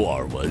略有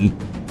耳闻。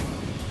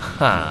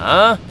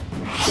哈？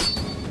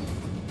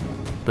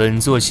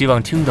本座希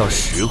望听到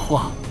实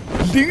话。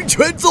灵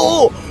泉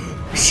宗，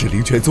是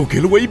灵泉宗给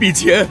了我一笔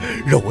钱，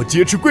让我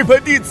劫持贵派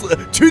弟子，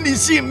取你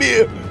性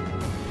命。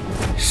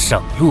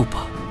上路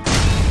吧。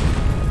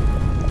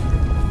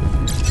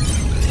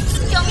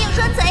剿灭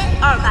山贼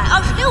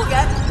226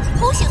人，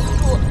恭喜宿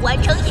主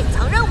完成隐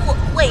藏任务，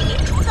为民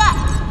除害，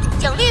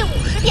奖励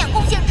50点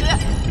贡献值。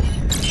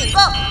警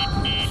告：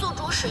宿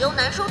主使用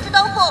难收之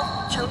刀后，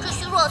强制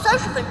虚弱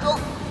30分钟，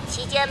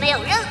期间没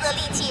有任何利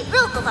器、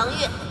任何防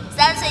御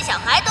，3岁小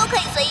孩都可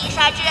以随意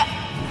杀之。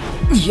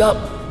你呀，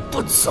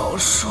不早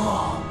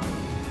说！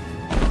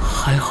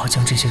还好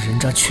将这些人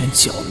渣全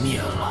剿灭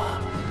了，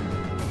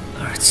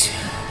而且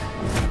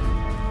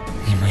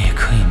你们也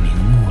可以瞑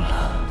目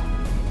了。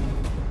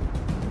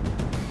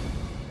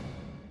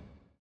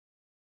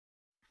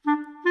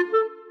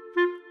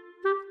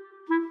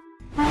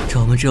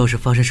掌门，这要是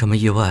发生什么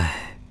意外，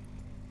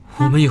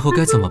我们以后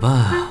该怎么办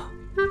啊？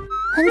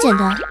很简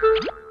单，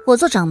我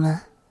做掌门，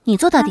你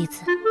做大弟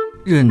子。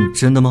认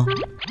真的吗？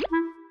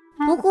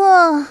不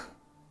过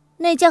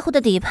那家伙的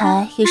底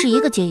牌也是一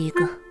个接一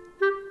个，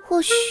或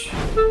许……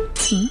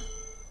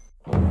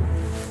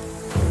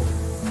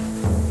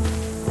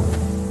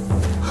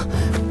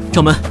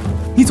掌门，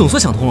你总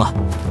算想通了。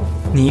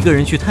你一个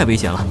人去太危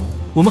险了，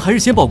我们还是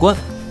先报关。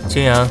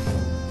青阳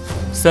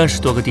，30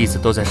多个弟子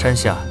都在山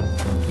下，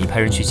你派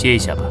人去接一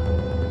下吧。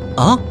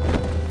啊？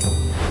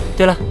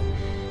对了，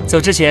走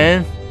之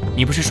前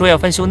你不是说要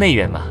翻修内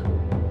院吗？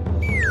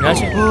拿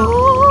去。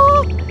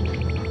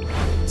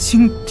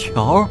金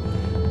条，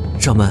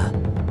掌门，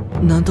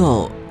难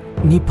道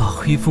你把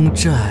黑风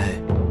寨？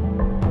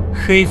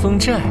黑风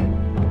寨，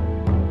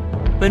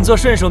本座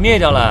顺手灭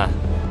掉了。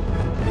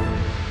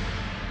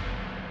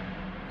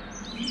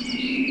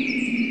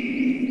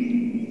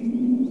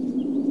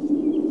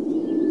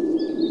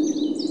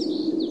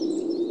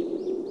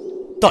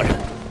大人，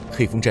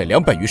黑风寨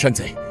200余山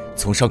贼，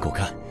从伤口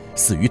看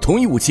死于同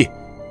一武器，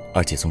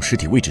而且从尸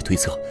体位置推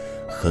测，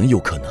很有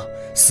可能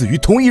死于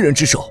同一人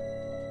之手。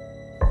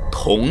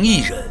同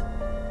一人，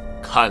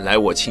看来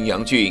我青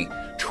阳郡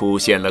出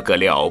现了个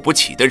了不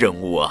起的人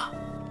物啊！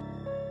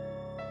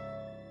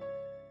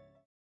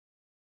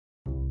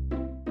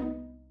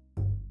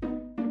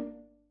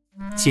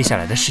接下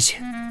来的事情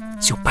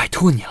就拜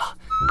托你了，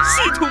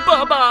系统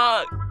爸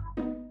爸。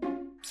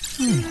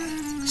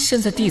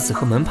现在弟子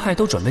和门派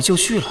都准备就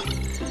绪了，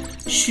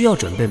需要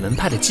准备门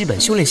派的基本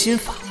修炼心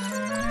法。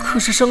可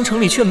是商城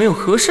里却没有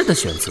合适的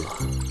选择，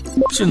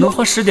只能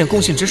花10点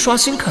共性值刷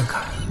新看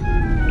看。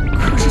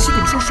可是系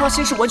统说刷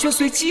新是完全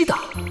随机的，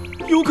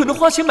有可能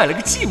花钱买了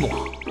个寂寞，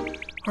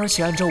而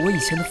且按照我以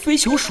前的飞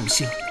球属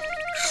性，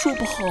说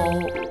不好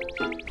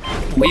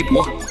搏一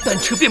搏，单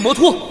车变摩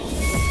托。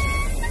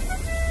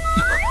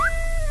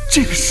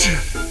这个是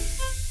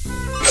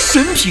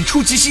神品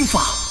初级心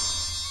法，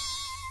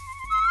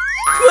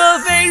脱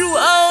飞入欧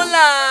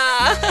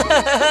啦！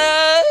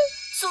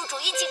宿主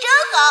运气真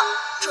好，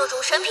这种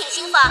神品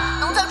心法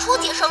能在初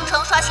级商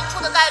城刷新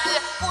出的概率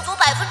不足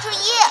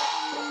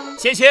1%。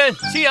芊芊、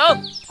青阳，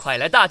快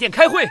来大殿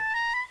开会。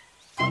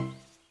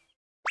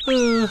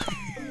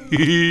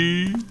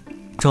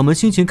掌门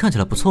心情看起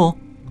来不错哦。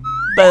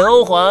本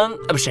欧皇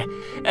不是，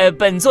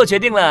本座决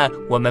定了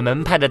我们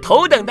门派的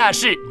头等大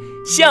事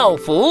——校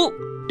服。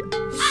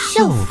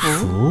校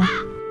服？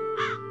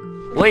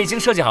我已经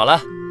设计好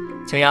了。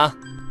青阳，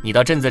你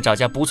到镇子找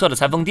家不错的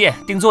裁缝店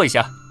定做一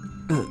下。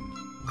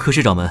可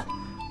是掌门，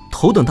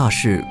头等大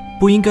事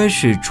不应该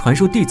是传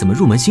授弟子们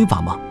入门心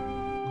法吗？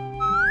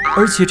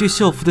而且这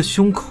校服的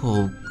胸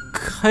口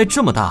开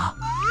这么大。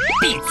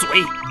闭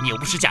嘴！你又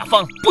不是甲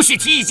方，不许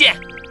提意见。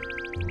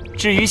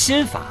至于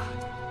心法，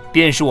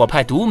便是我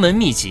派独门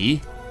秘籍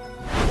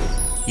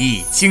《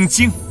易筋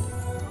经》。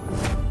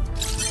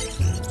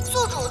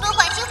宿主兑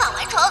换心法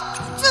完成，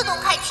自动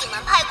开启门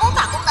派功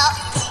法功能。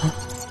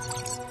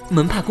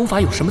门派功法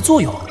有什么作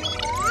用？门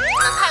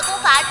派功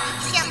法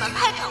仅限门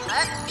派掌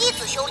门、弟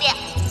子修炼，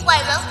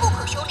外人不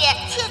可修炼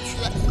窃取。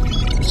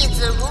弟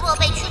子如若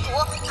被驱逐、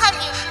叛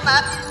逆师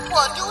门，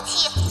或丢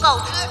弃、告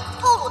知、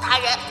透露他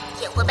人，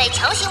也会被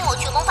强行抹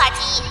去功法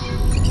记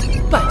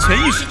忆。版权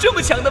意识这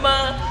么强的吗？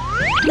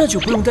那就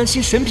不用担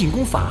心神品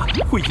功法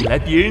会引来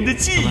别人的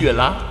觊觎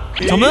了。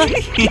掌门，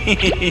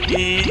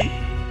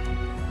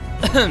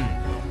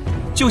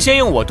就先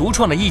用我独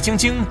创的《易筋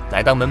经》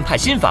来当门派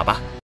心法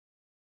吧。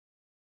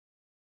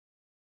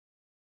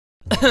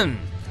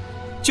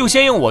就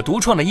先用我独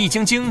创的《易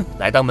筋经》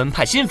来当门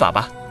派心法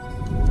吧。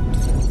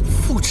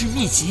复制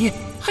秘籍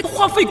还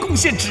花费贡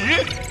献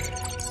值。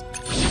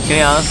青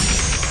阳，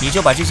你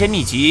就把这些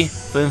秘籍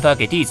分发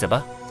给弟子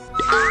吧。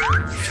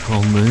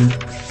掌门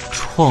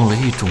创了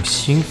一种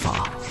心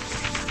法。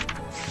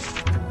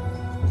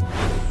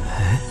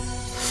哎，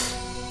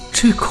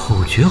这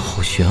口诀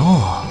好玄奥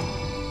啊，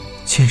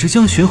简直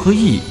将玄和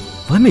易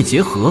完美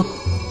结合。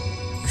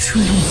这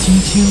《易筋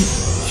经》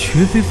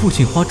绝非父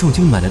亲花重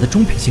金买来的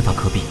中品心法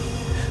可比，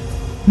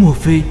莫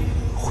非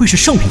会是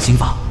上品心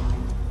法？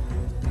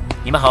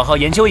你们好好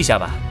研究一下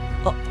吧。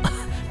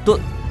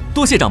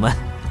多谢掌门。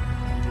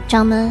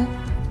掌门，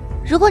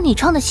如果你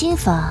创的心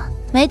法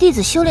没弟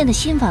子修炼的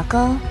心法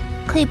高，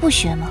可以不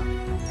学吗？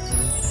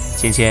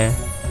芊芊，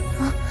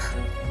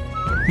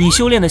你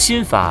修炼的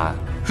心法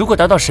如果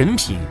达到神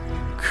品，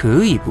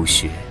可以不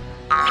学。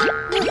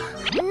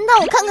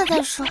那我看看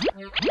再说。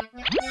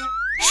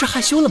是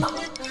害羞了吗？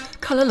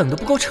看来冷得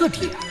不够彻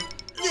底。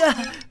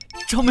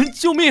掌门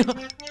救命！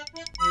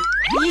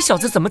你小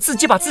子怎么自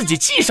己把自己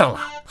系上了？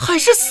还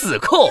是死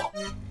扣？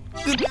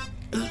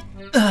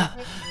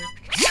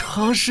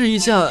尝试一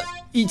下《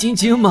易筋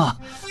经》嘛。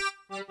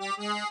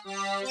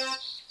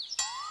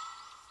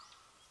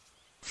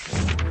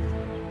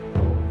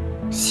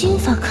心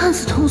法看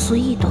似通俗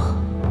易懂，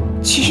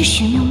其实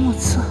玄妙莫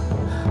测，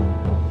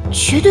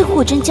绝对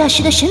货真价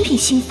实的神品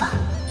心法。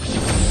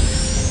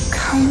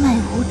开麦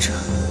武者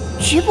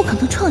绝不可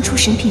能创出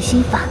神品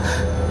心法，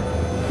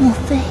莫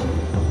非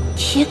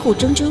铁骨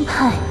铮铮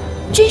派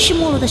真是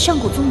没落的上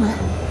古宗门？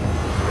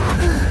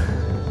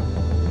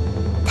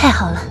太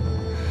好了，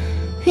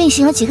运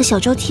行了几个小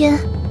周天，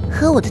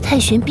和我的太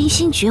玄冰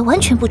心诀完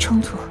全不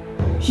冲突，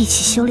一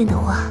起修炼的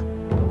话，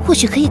或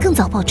许可以更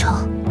早报仇。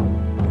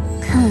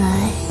看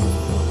来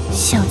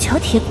小瞧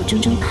铁骨铮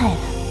铮派了，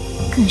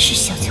更是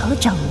小瞧了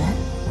掌门。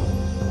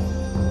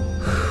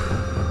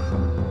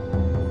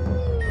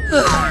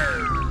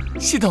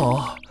系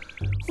统，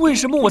为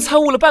什么我参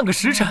悟了半个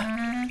时辰，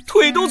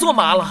腿都坐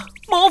麻了，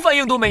毛反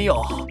应都没有？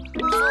宿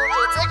主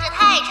资质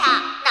太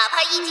差，哪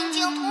怕易筋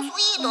经通俗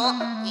易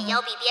懂，也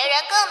要比别人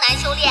更难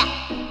修炼。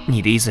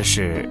你的意思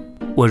是，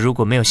我如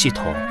果没有系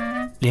统，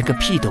连个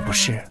屁都不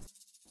是？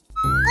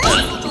恭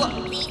喜宿主，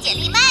理解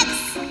力 max。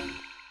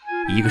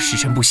一个时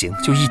辰不行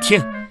就1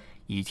天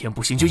，1天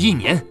不行就1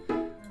年。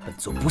本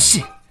座不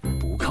信，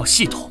不靠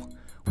系统，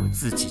我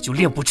自己就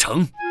练不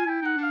成。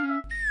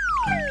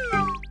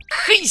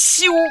嘿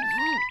咻！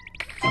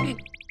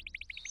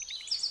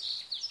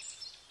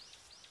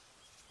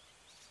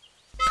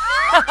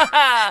哈哈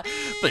哈！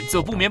本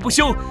座不眠不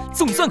休，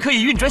总算可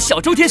以运转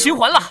小周天循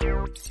环了。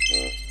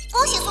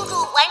恭喜宿主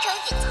完成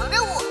隐藏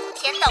任务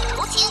天道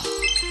酬勤，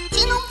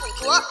技能捕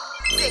捉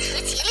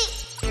40奇力，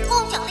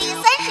共奖励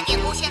30点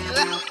贡献值。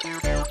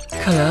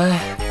看来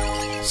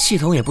系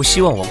统也不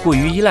希望我过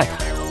于依赖它，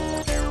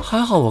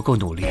还好我够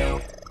努力。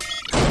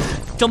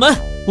掌门，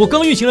我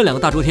刚运行了2个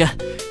大周天，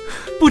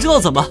不知道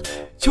怎么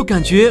就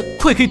感觉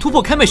快可以突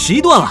破开麦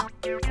11段了。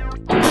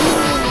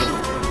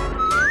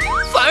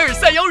凡尔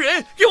赛妖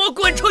人，给我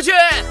滚出去！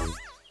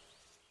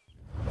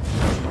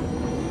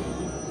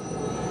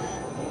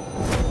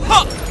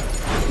哈！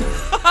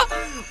哈哈，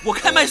我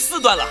开麦4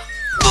段了。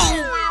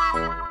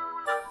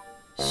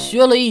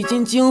学了易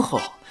筋经后，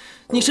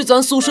你是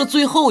咱宿舍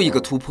最后一个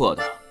突破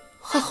的，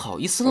还好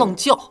意思浪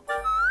叫？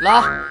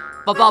来，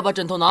把爸爸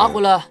枕头拿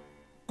回来。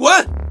滚！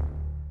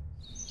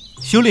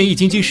修炼易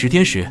筋经10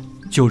天时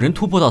，9人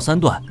突破到3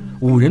段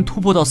，5人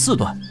突破到4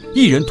段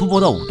，1人突破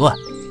到5段。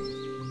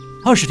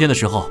20天的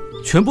时候，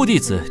全部弟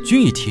子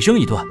均已提升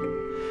1段。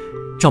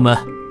掌门，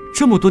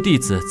这么多弟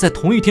子在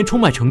同一天冲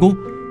麦成功，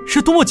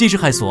是多么惊世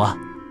骇俗啊！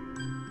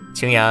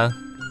青阳，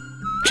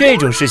这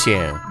种事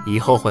情以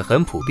后会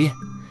很普遍，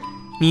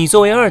你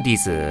作为2弟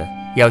子，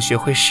要学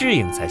会适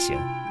应才行。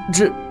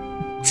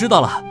知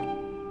道了。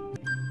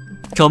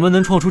掌门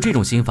能创出这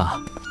种心法，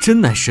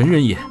真乃神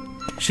人也，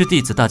是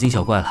弟子大惊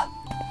小怪了。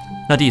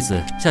那弟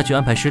子下去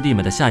安排师弟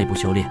们的下一步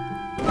修炼。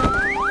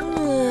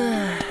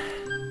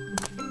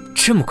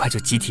这么快就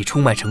集体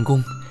冲麦成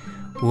功，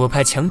我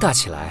派强大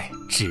起来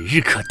指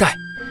日可待。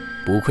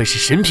不愧是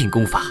神品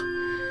功法，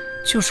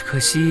就是可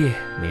惜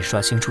没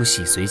刷新出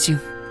洗髓经。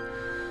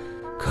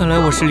看来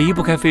我是离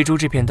不开非洲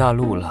这片大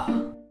陆了。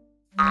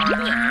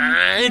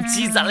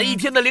积攒了1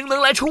天的灵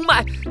能来冲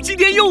麦，今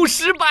天又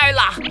失败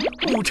了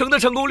，5成的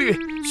成功率，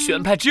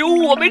全派只有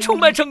我没冲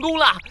麦成功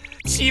了，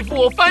欺负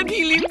我翻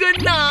品灵根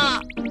呐！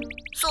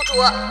宿主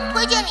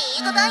推荐你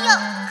一个丹药，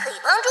可以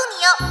帮助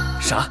你哟。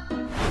啥？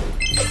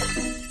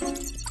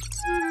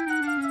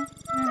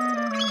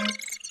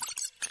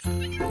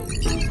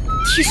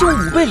提升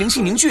5倍灵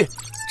性凝聚，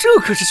这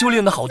可是修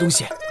炼的好东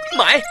西，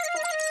买！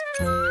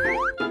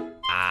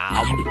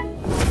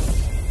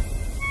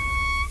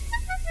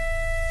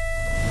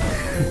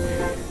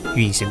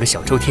运行个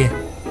小周天，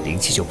灵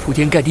气就铺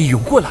天盖地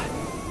涌过来。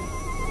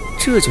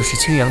这就是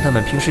青阳他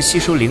们平时吸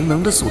收灵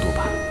能的速度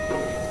吧？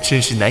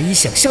真是难以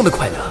想象的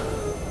快乐。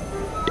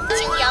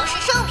青阳是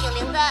圣品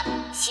灵丹，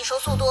吸收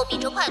速度比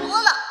这快多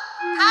了。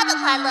他的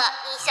快乐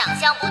你想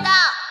象不到。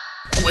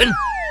滚！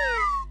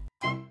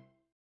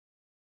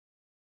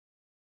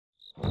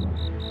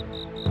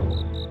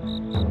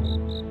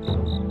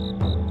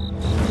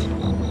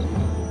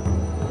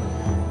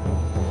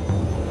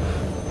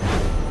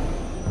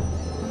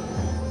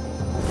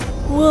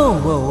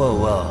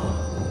哇！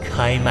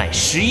开麦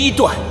11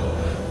段，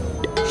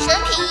神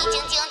品易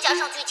筋经加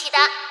上聚气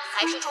丹，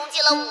还是冲击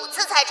了5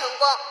次才成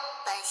功。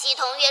本系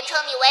统愿称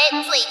你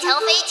为最强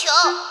飞球。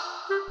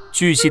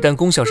聚气丹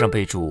功效上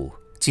备注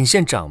仅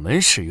限掌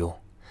门使用，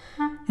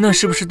那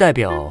是不是代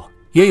表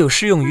也有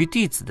适用于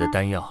弟子的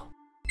丹药？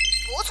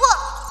不错，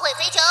会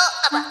飞球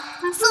啊不，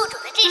宿主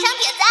的智商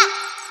点赞。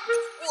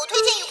我推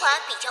荐一款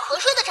比较合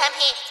适的产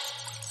品。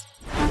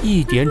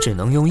1点只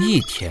能用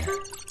1天，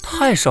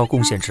太少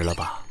贡献值了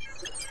吧？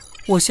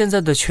我现在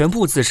的全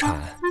部资产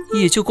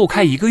也就够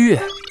开1个月。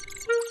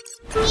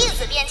弟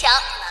子变强，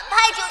门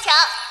派就强。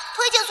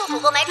推荐宿主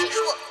购买指数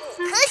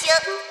5颗星。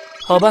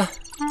好吧，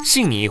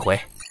信你一回。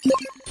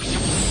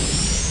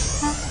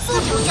宿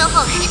主消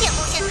耗10点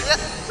贡献值，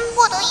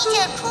获得一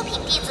件出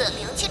品弟子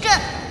灵气阵，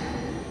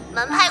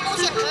门派贡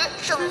献值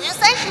剩余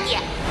30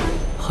点。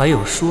还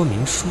有说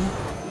明书，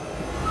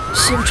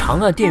先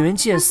长按电源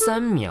键3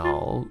秒。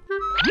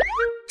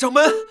掌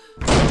门，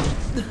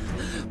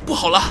不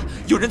好了，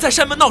有人在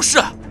山门闹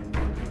事。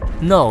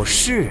闹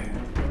事？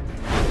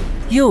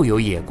又有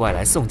野怪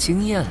来送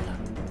经验了。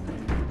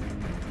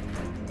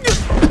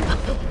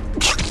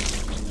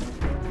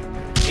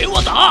给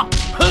我打，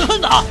狠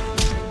狠打！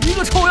一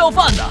个臭要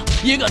饭的，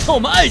也敢偷我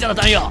们艾家的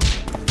丹药。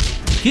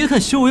别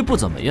看修为不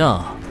怎么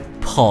样，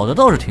跑的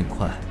倒是挺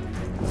快，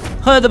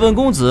害得本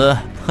公子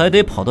还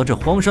得跑到这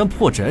荒山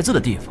破宅子的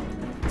地方，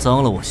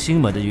脏了我新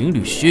买的云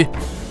履须。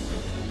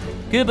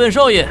给本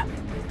少爷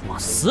往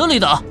死里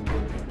打！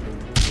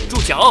住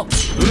脚！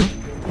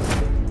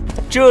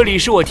这里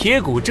是我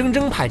铁骨铮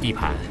铮派地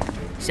盘，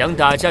想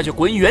打架就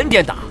滚远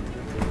点打。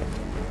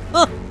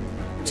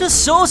这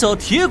小小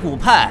铁骨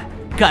派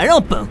敢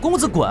让本公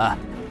子滚，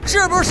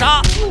是不是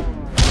傻？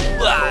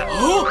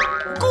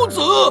公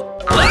子，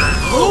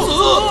公子，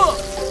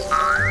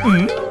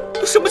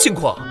什么情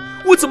况？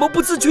我怎么不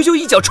自觉就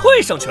一脚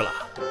踹上去了？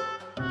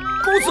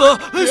公子，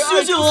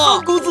醒醒啊！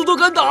公子都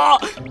敢打，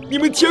你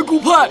们铁骨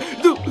派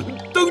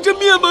等着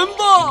灭门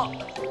吧！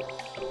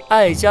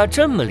艾家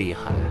这么厉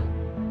害，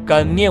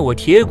敢灭我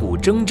铁骨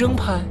铮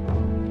派？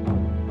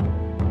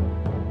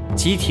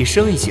集体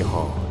升一级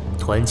后，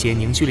团结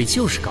凝聚力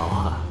就是高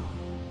啊！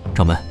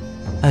掌门，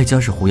艾家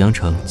是胡杨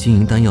城经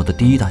营丹药的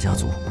第一大家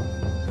族。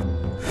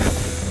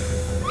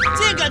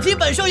竟敢踢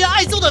本少爷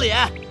爱揍的脸，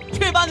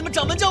去把你们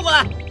掌门叫过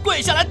来，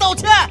跪下来道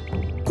歉！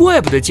怪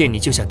不得见你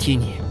就想踢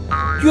你，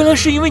原来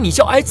是因为你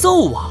叫挨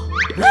揍啊！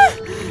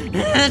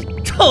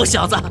臭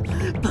小子，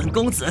本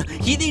公子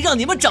一定让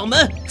你们掌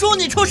门逐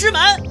你出师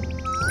门！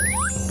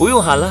不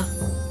用喊了，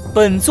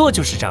本座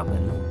就是掌门。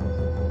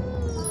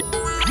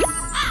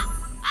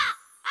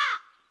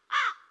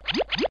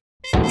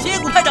铁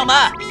骨派掌门，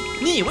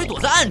你以为躲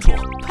在暗处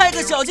派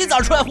个小鸡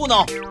崽出来糊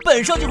弄，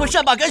本少就会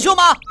善罢甘休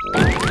吗？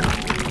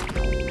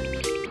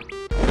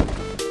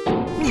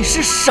你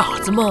是傻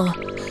子吗？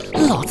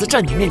老子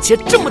站你面前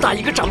这么大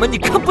一个掌门，你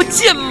看不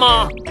见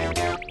吗？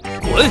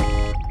滚！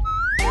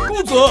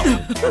公子，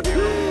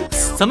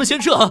咱们先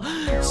撤，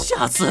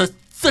下次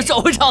再找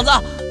回场子。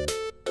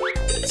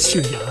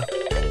青阳，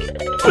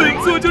本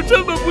座就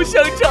这么不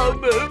像掌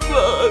门吗？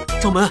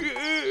掌门，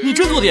你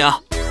振作点啊！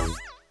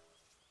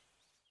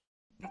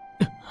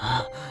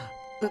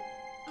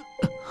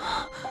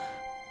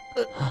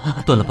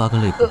断了8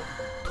根肋骨，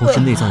同时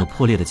内脏有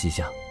破裂的迹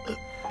象。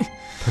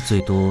他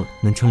最多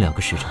能撑2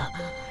个时辰，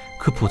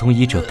可普通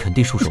医者肯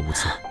定束手无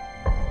策，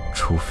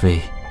除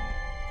非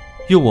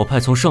用我派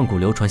从上古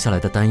流传下来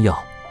的丹药，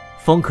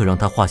方可让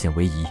他化险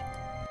为夷。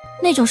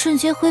那种瞬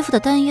间恢复的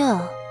丹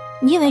药，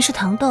你以为是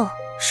糖豆，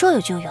说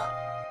有就有？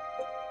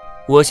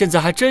我现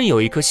在还真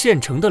有一颗现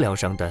成的疗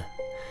伤丹，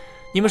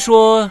你们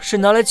说是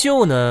拿来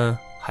救呢，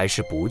还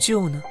是不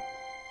救呢？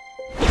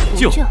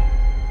救！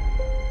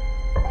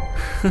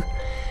哼，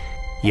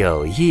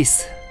有意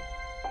思。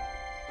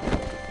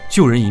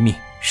救人一命，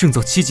胜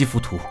造7级浮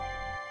屠。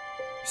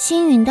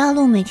星陨大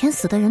陆每天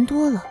死的人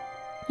多了，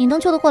你能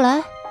救得过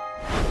来？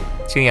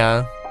青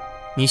阳，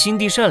你心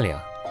地善良，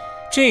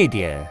这一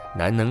点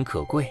难能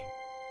可贵。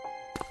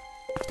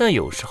但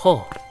有时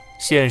候，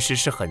现实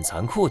是很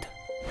残酷的。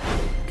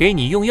给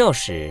你用药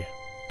时，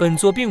本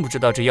座并不知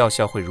道这药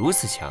效会如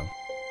此强。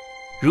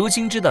如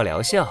今知道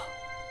疗效，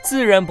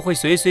自然不会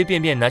随随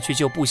便便拿去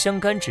救不相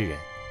干之人。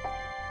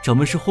掌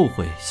门是后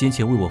悔先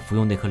前为我服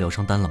用那颗疗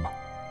伤丹了吗？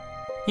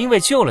因为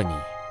救了你，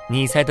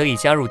你才得以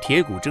加入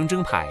铁骨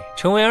铮派，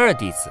成为2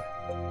弟子。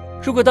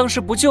如果当时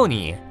不救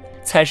你，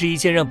才是一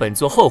件让本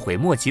座后悔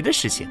莫及的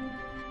事情。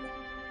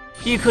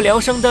一颗疗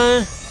伤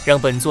丹让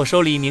本座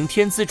收了一名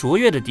天资卓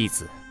越的弟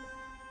子，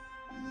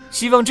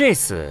希望这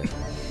次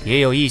也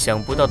有意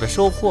想不到的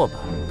收获吧。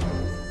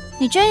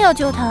你真要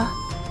救他？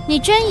你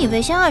真以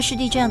为像2师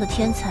弟这样的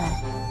天才，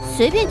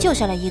随便救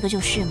下来一个就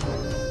是吗？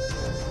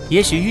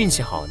也许运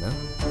气好呢。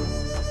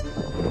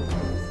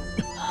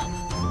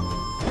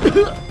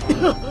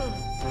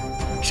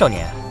少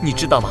年，你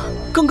知道吗？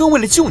刚刚为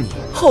了救你，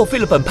耗费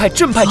了本派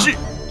正派之。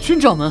君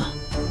掌门，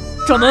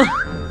掌门，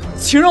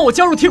请让我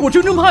加入铁骨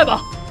铮派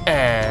吧。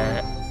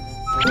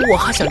我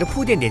还想着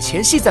铺垫点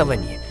前戏再问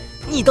你，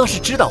你倒是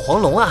直捣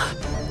黄龙啊！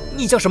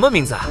你叫什么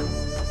名字啊？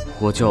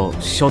我叫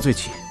萧醉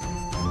起，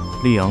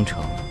溧阳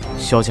城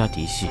萧家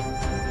嫡系。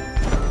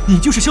你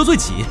就是萧醉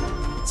起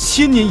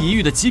，1000年一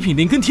遇的极品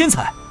灵根天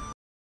才。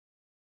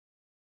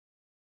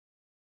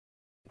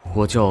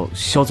我叫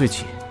萧醉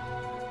起，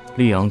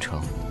溧阳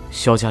城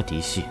萧家嫡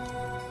系。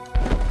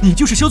你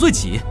就是萧醉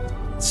起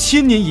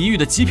，1000年一遇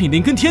的极品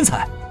灵根天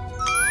才。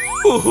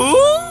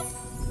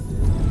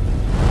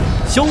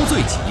萧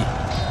醉起，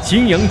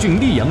青阳郡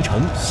溧阳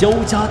城萧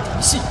家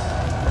嫡系，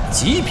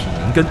极品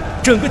灵根，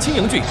整个青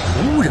阳郡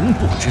无人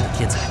不知的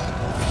天才。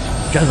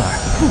然而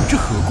不知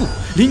何故，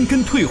灵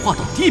根退化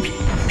到低品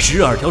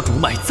，12条主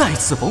脉再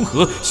次缝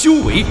合，修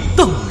为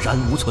荡然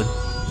无存。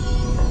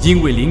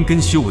因为灵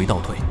根修为倒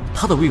退，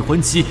他的未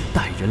婚妻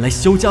带人来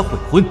萧家悔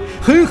婚，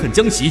狠狠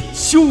将其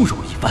羞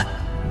辱一番。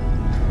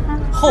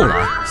后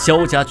来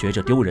萧家觉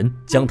着丢人，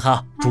将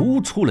他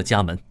逐出了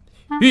家门。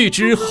欲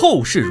知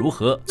后事如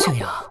何？青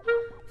阳，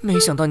没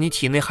想到你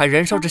体内还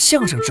燃烧着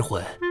相声之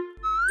魂。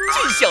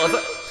这小子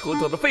妥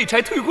妥的废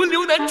柴退婚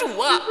刘男主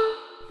啊！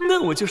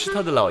那我就是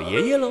他的老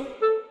爷爷喽。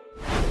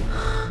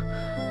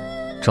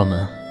掌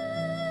门，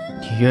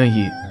你愿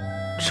意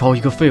招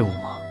一个废物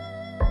吗？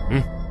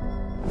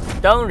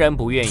当然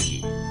不愿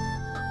意。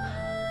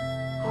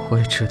我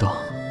也知道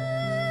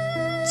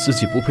自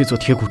己不配做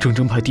铁骨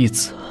铮派弟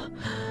子。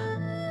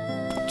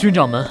君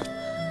掌门，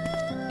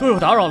多有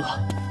打扰了。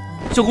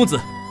萧公子，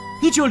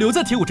你只要留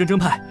在铁骨铮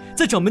派，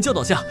在掌门教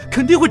导下，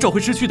肯定会找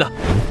回失去的。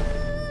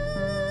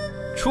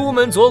出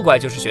门左拐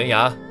就是悬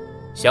崖，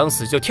想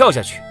死就跳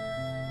下去，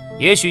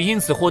也许因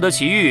此获得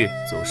奇遇，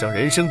走上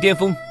人生巅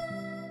峰。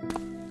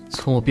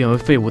从我变为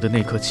废物的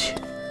那刻起，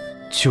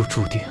就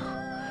注定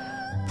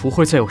不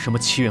会再有什么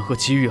奇缘和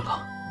机遇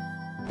了。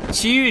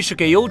奇遇是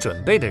给有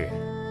准备的人，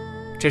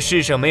这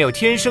世上没有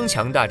天生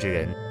强大之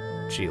人，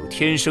只有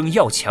天生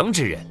要强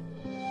之人。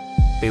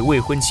被未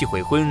婚妻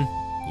悔婚，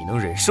你能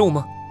忍受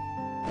吗？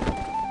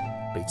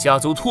被家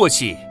族唾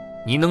弃，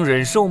你能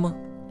忍受吗？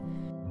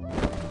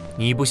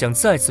你不想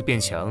再次变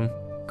强，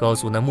告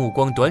诉那目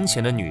光短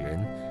浅的女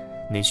人，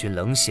那群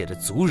冷血的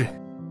族人。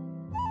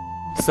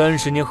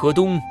30年河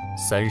东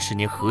，30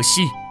年河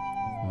西，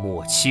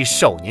莫欺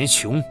少年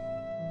穷。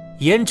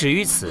言止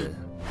于此，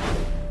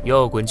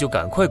要滚就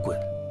赶快滚。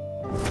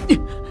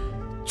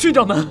军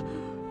长们，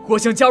我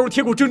想加入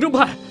铁骨铮铮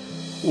派，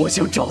我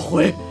想找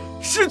回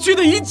失去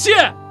的一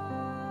切。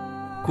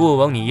过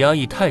往你压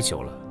抑太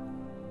久了，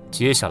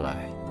接下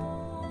来，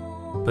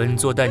本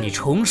座带你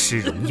重拾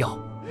荣耀。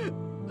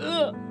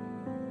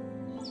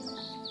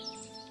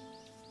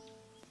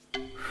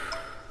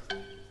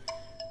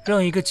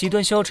让一个极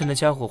端消沉的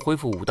家伙恢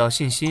复武道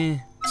信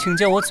心，请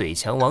叫我嘴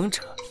强王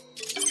者。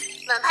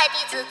门派弟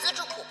子资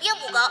质普遍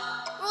不高，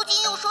如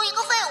今又收一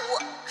个废物，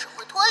只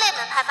会拖累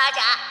门派发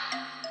展。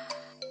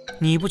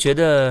你不觉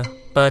得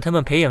把他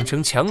们培养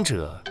成强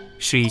者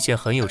是一件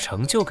很有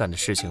成就感的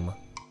事情吗？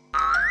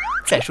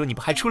再说你不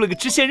还出了个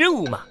支线任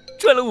务吗？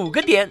赚了5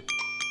个点。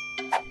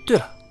对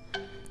了，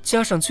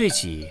加上最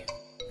几，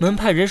门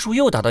派人数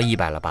又达到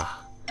100了吧？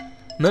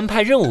门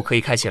派任务可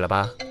以开启了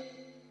吧？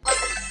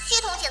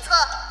系统检测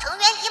成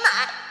员已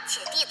满，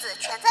且弟子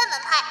全在门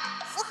派，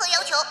符合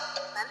要求，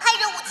门派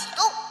任务启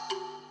动。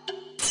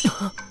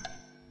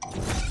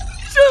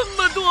这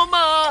么多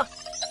吗？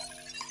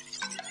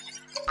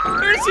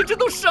而且这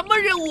都什么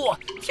任务？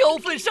挑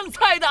粉上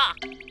菜的。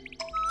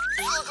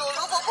宿主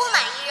如果不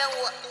满意任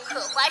务，可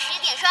花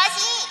10点刷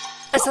新。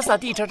扫扫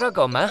地、找找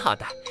狗蛮好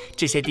的，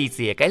这些弟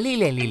子也该历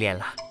练历练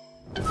了。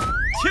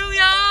青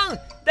阳，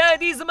带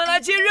弟子们来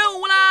接任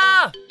务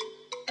啦！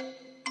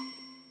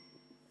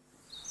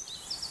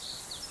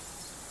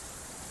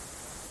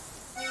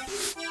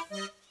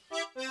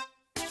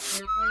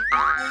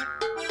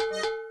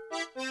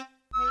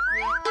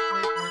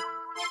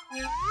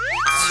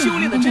修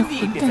炼的真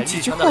谛便在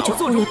日常的劳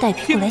作中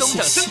听懂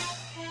掌声。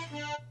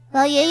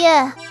老爷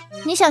爷，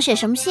你想写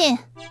什么信？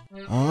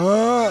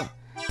啊？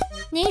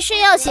您是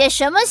要写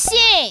什么信？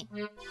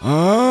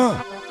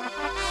啊？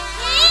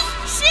您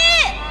是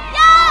要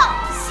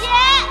写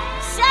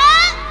什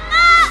么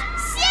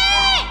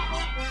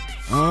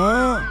信？啊？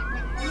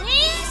您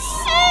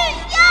是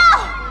要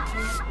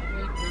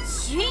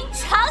君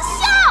常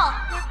笑，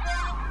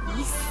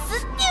你死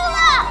定了！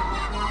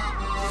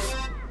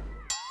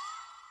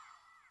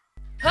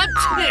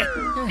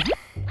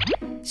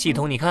系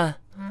统，你看，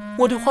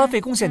我对花费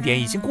贡献点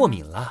已经过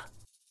敏了，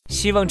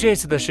希望这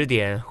次的10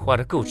点花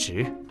得够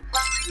值。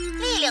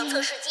力量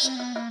测试机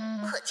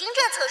可精准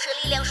测试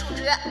力量数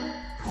值，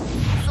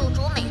宿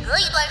主每隔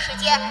一段时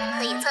间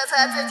可以测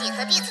测自己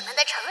和弟子们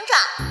的成长。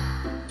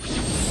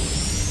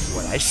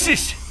我来试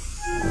试。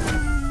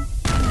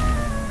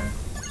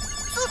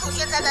宿主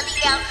现在的力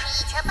量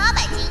是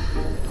1800斤，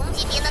同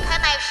级别的开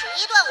麦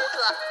11段武者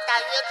大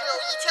约只有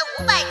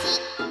1500斤。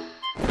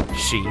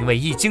是因为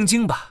易筋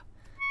经吧？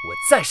我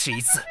再试一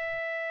次。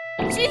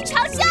君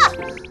常笑，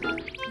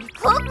你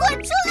给我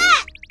滚出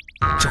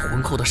来！这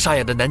浑厚的沙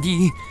哑的男低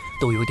音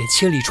都有点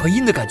千里传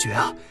音的感觉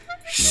啊，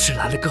是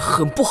来了个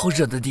很不好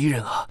惹的敌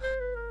人啊！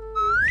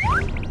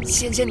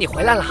仙仙，你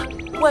回来了，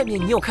外面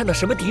你有看到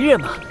什么敌人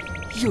吗？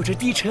有着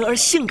低沉而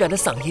性感的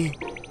嗓音。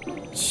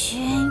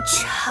君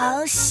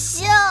常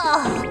笑，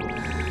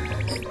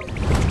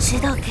知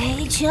道给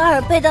一群耳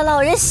背的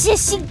老人写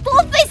信多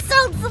费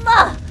嗓子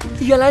吗？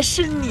原来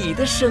是你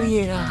的声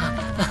音啊！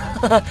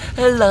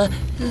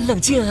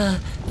冷静啊！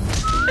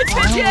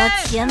还我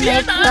甜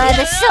美可爱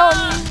的少女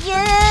音！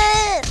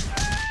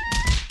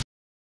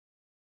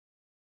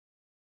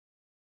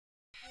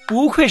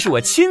不愧是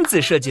我亲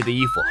自设计的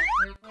衣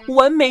服，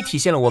完美体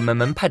现了我们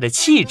门派的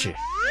气质。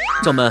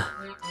掌门，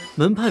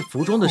门派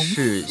服装的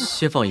事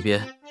先放一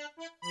边。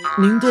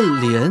您的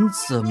脸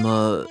怎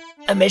么……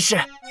没事，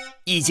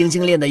易筋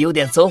经练得有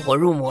点走火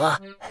入魔。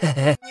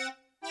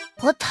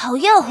我讨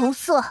厌红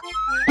色。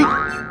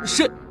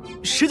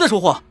谁在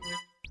说话？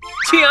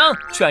青阳，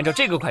去按照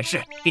这个款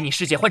式给你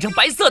师姐换成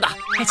白色的。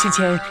芊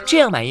芊，这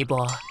样满意不？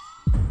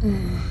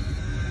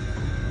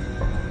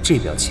这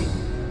表情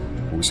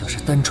不像是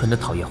单纯的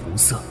讨厌红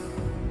色，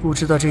不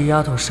知道这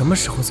丫头什么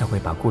时候才会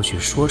把过去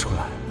说出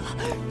来。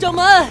掌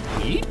门，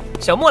咦，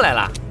小莫来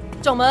了。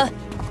掌门，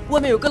外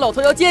面有个老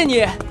头要见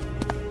你。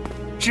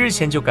之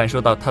前就感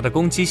受到他的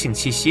攻击性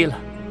气息了，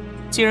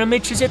竟然没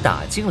直接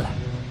打进来，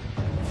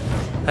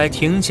还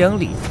挺讲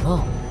礼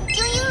貌。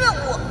精英任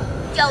务，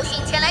教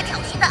训前来挑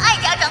衅的艾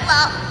家长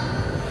老。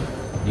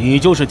你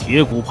就是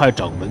铁骨派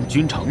掌门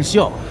君常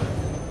笑，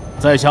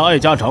在下艾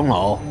家长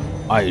老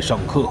艾上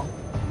客。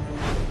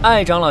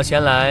艾长老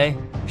前来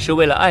是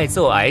为了挨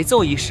揍挨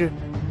揍一事？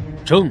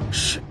正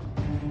是。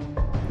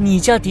你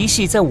家嫡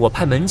系在我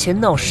派门前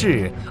闹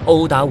事，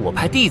殴打我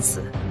派弟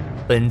子，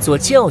本座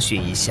教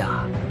训一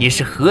下也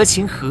是合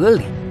情合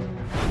理。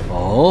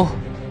哦，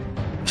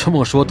这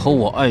么说，偷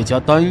我艾家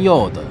丹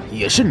药的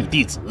也是你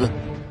弟子？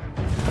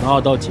那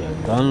倒简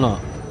单了。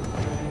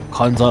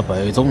看在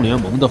百宗联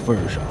盟的份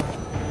上，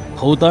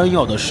偷丹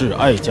药的事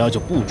艾家就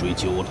不追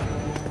究了，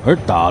而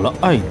打了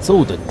艾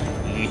奏的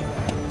你，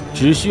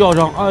只需要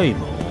让艾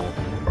某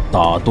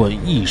打断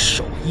一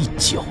手一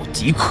脚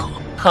即可。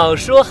好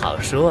说好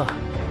说，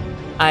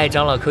艾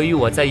长老可与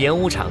我在演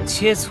武场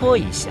切磋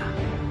一下，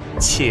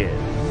切。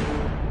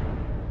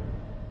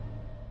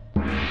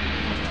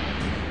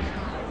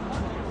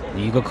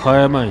你个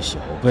开曼小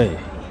辈，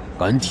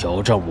敢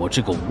挑战我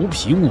这个五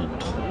品武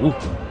徒，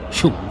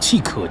勇气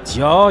可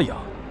嘉呀！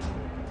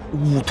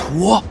武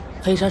徒？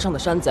黑山上的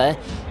山贼，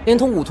连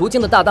同五途境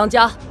的大当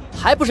家，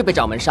还不是被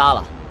掌门杀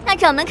了？那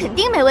掌门肯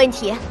定没问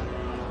题。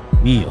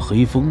灭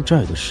黑风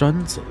寨的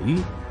山贼，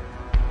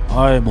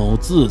艾某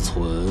自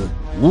忖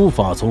无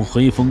法从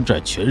黑风寨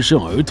全身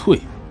而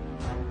退。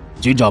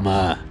军长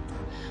们，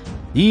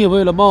你也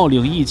为了冒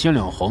领1000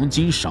两黄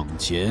金赏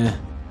钱，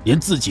连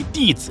自己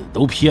弟子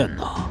都骗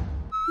呐！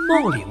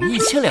冒领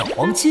1000两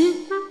黄金，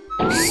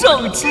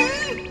赏金？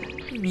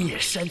灭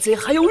山贼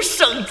还有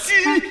赏金？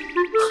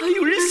还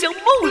有人想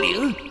冒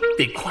领？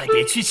得快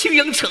点去青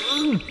阳城！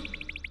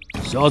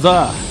小子，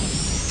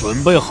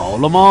准备好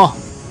了吗？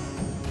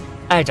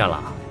艾长老，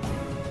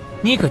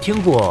你可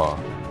听过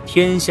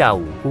天下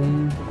武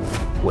功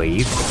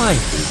唯快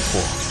不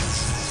破？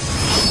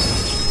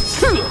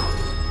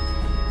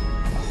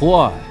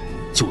快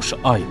就是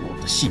艾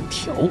某的信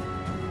条。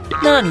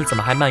那你怎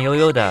么还慢悠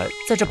悠的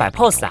在这摆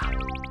pose 啊？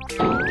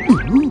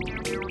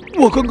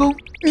我刚刚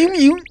明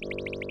明，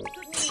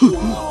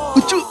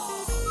这，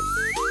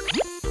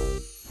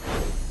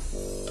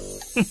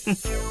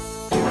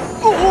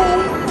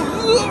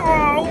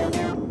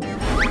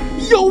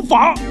妖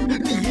法，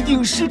你一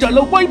定施展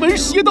了歪门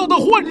邪道的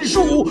幻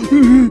术。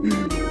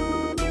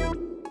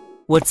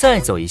我再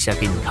走一下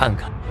给你看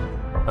看，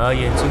把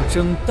眼睛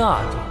睁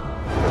大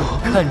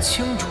点，看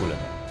清楚了没？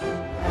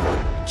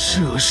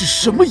这是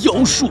什么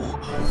妖术？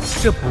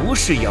这不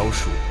是妖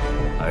术，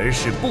而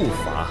是步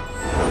伐。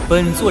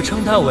本座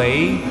称它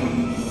为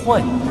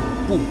幻影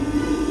步。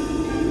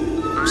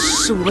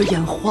是我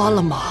眼花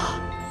了吗？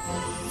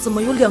怎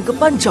么有2个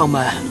半掌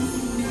门？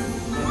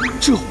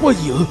这幻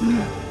影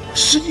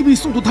是因为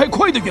速度太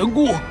快的缘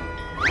故。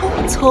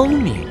聪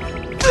明。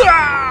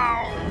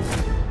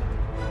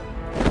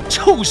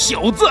臭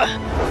小子！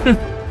哼！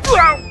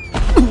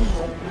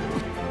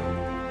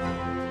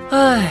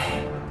唉，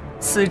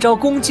此招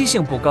攻击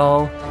性不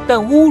高，但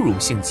侮辱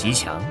性极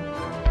强，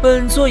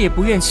本座也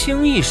不愿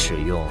轻易使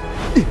用。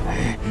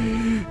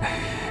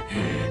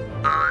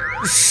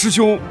师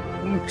兄，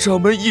掌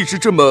门一直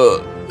这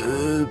么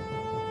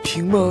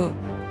平吗？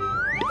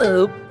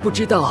不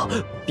知道，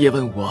别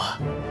问我。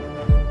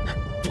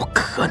不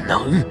可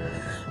能，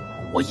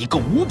我一个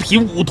5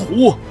品武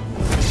徒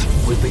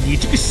会被你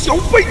这个小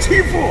辈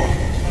欺负？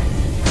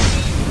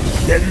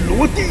天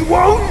罗地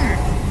网！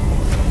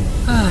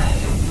唉，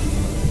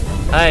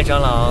艾长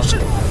老，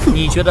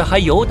你觉得还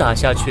有打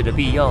下去的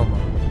必要吗？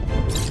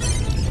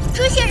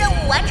支线任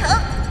务完成，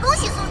恭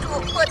喜宿主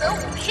获得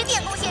50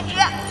点贡献值。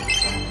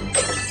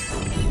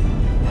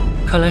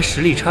看来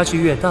实力差距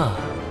越大，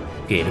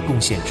给的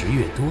贡献值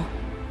越多。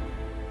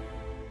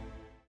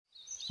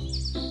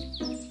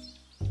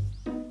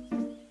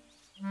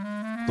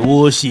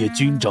多谢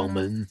军长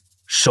们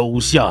手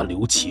下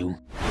留情。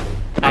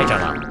艾长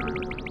老，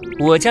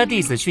我家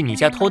弟子去你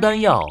家偷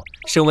丹药，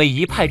身为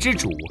一派之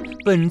主，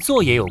本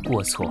座也有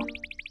过错。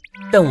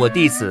但我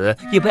弟子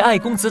也被艾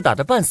公子打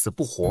得半死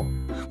不活，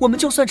我们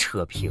就算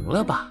扯平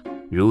了吧？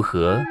如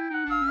何？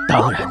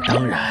当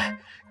然，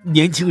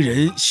年轻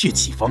人血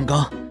气方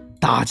刚，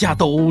打架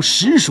斗殴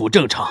实属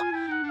正常，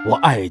我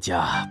艾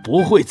家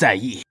不会在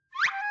意。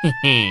嘿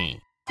嘿。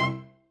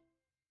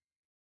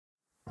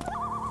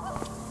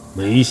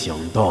没想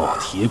到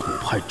铁骨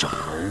派掌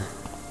门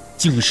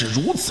竟是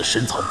如此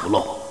深藏不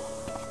露，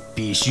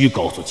必须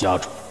告诉家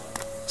主，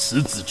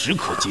此子只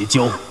可结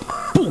交，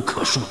不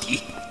可树敌。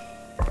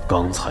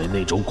刚才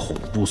那种恐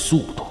怖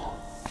速度，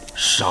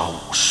杀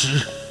武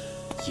师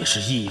也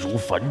是易如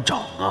反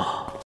掌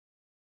啊！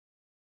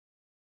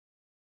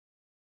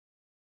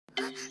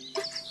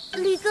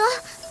吕哥，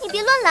你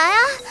别乱来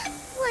啊，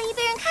万一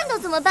被人看到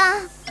怎么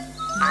办？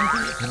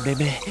妹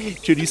妹，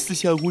这里四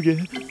下无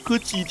人，可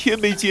几天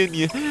没见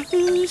你，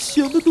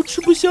想的都吃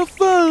不下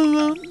饭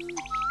了。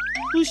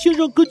先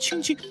让哥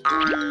亲亲。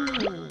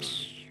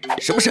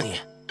什么声音？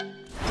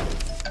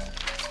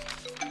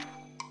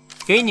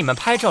给你们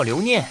拍照留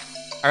念，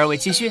二位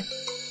继续。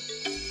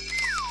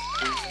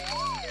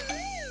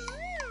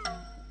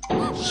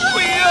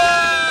水呀！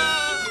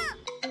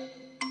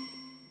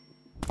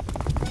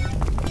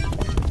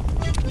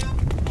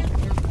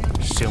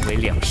身为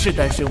2世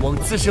单身王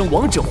资深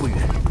王者会员，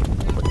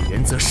我的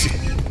原则是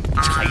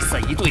拆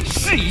散一队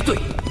是一队。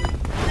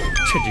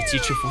趁着鸡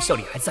翅服效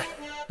力还在，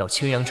到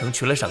青阳城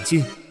取了赏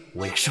金，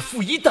我也是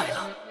富1代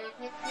了。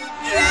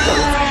老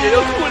子也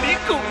要脱离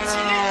狗急。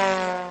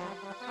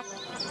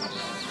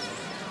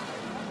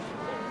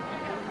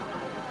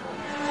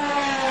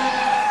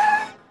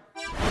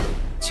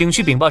请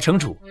去禀报城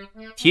主，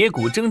铁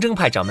骨铮铮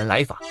派掌门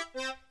来访，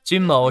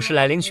君某是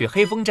来领取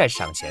黑风寨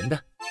赏钱的。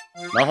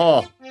然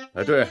后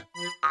排队。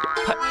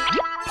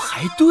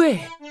排队？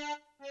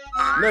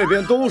那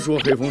边都说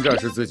黑风寨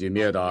是自己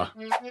灭的。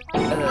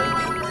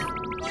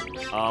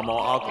阿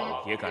猫阿狗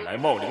也敢来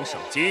冒领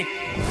赏金？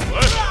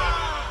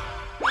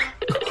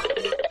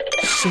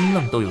声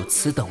浪都有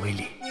此等威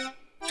力，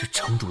这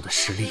城主的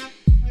实力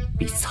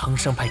比苍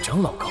山派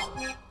长老高，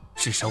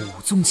至少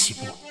5宗起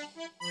步。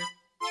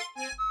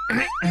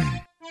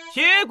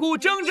铁骨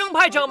铮铮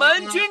派掌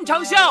门君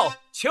常笑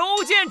求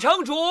见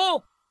城主。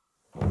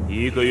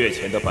1个月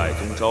前的百宗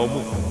招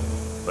募，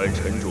本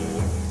城主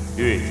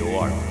略有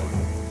耳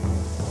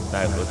闻，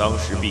奈何当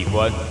时闭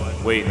关，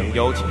未能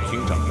邀请军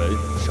掌门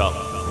上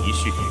府一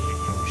叙，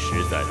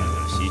实在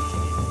可惜。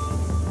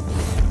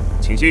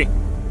请进。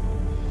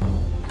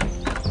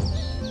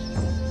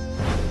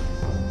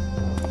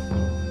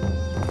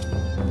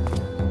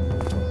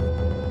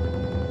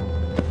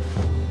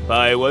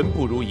百闻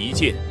不如一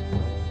见，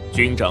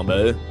军掌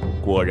门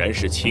果然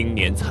是青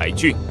年才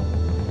俊。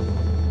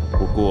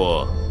不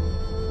过，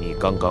你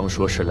刚刚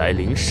说是来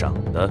领赏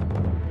的？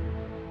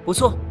不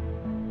错，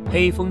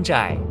黑风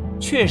寨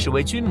确实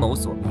为君某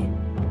所灭。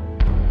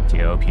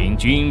就凭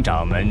军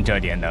掌门这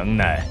点能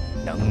耐，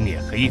能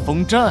灭黑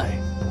风寨？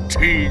痴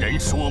人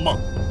说梦！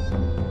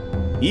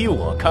依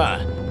我看，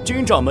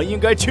军掌门应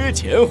该缺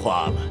钱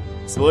花了，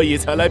所以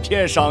才来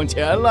骗赏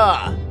钱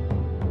了。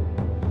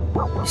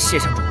谢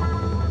城主，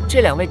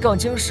这2位杠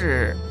精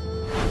是？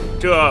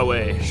这2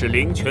位是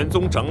灵泉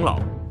宗长老，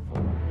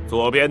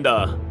左边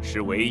的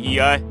是韦一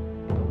哀，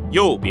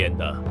右边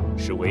的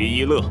是韦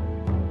一乐。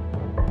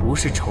不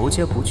是仇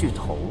家不聚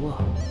头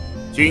啊！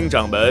军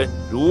掌门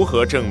如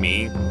何证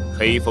明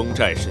黑风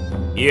寨是你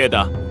灭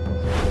的？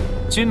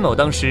君某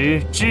当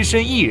时只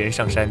身1人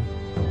上山，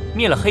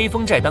灭了黑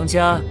风寨当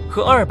家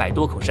和200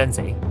多口山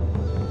贼，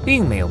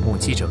并没有目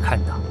击者看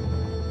到。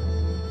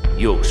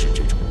又是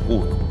这种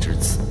糊弄之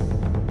词。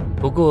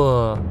不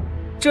过，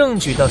证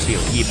据倒是有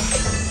1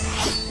把。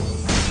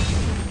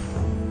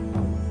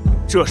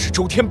这是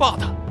周天霸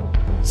的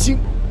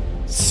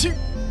青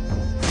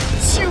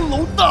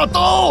龙大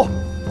刀。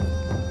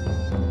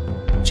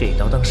这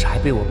刀当时还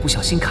被我不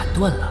小心砍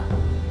断了，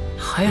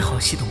还好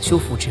系统修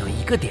复只有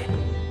1个点。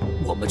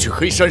我们去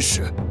黑山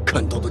时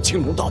看到的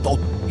青龙大刀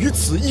与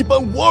此一般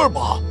无二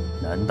吧？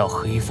难道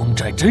黑风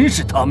寨真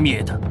是他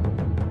灭的？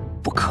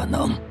不可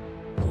能，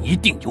一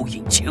定有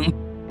隐情。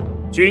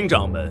军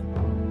掌门，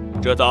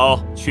这刀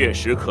确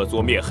实可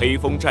作灭黑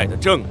风寨的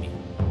证明，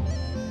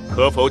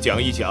可否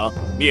讲一讲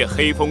灭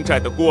黑风寨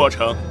的过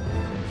程？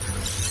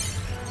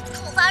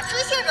触发支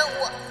线任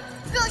务，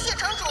让谢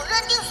城主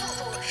认定宿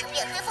主是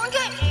灭黑风寨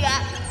之人。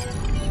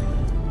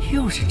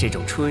又是这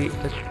种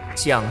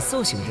讲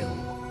授型任务，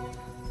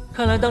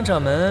看来当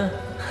掌门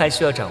还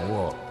需要掌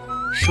握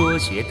说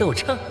学逗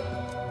唱。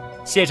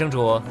谢城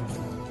主，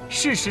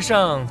事实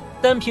上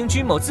单凭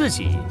君某自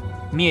己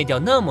灭掉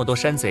那么多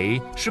山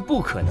贼是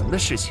不可能的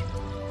事情。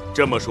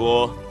这么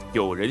说，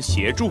有人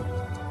协助？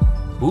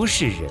不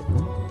是人，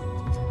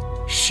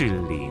是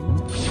灵。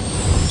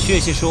确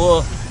切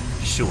说，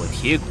是我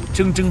铁骨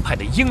铮铮派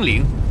的英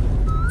灵。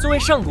作为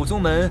上古宗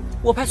门，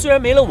我派虽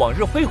然没了往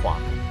日辉煌，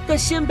但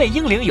先辈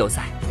英灵犹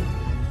在，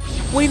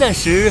危难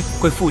时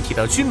会附体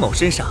到君某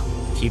身上，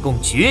提供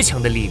绝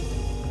强的力量。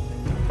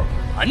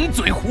满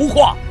嘴胡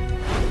话！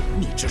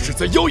你这是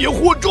在妖言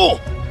惑众！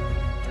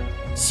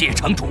谢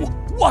城主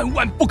万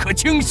万不可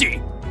轻信！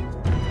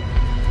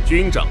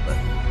军掌门，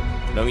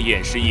能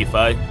演示一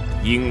番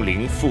英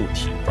灵附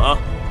体吗？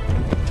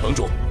城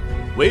主，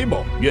韦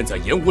某愿在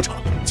演武场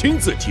亲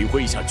自体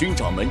会一下军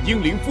掌门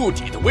英灵附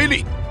体的威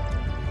力。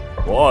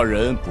我2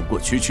人不过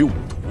区区5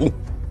徒，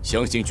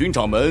相信军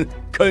掌门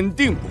肯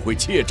定不会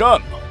怯战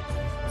吧？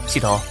系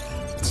统，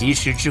及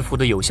时制服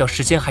的有效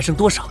时间还剩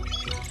多少？20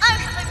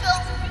分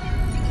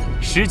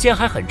钟。时间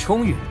还很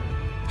充裕，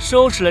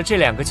收拾了这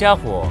2个家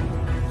伙，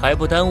还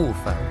不耽误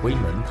返回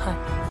门派。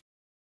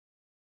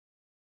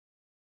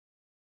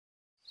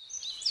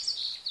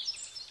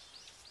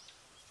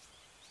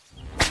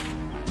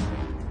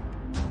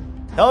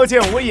刀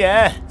剑无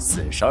眼，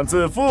死伤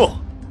自负。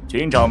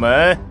军掌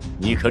门，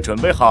你可准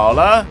备好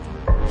了？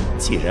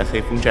既然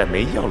黑风寨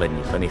没要了你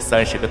和那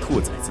30个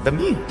兔崽子的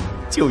命，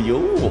就由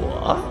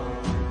我。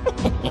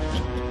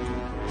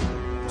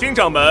军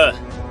掌门，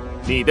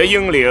你的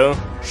英灵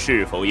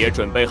是否也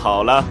准备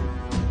好了？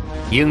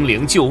英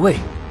灵就位，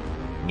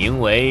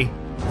名为……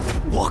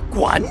我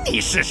管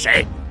你是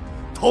谁，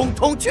统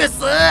统去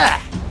死！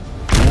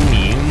无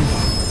名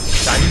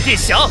闪电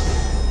侠，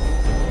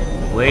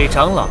韦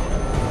长老，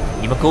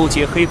你们勾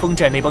结黑风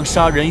寨那帮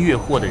杀人越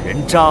货的人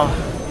渣，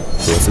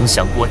可曾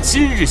想过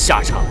今日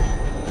下场？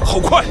好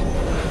快！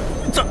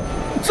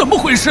怎么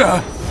回事？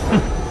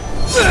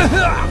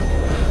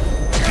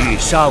欲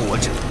杀我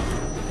者，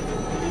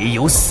必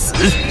有死！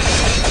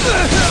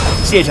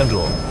谢城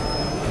主，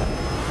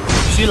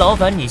需劳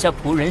烦你家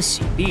仆人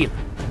洗地了。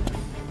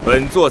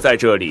本座在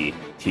这里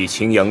替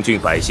青阳郡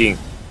百姓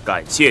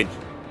感谢你，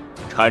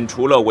铲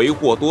除了为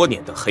祸多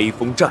年的黑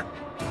风寨。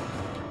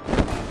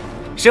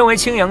身为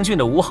青阳郡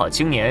的五好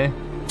青年，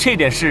这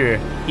点事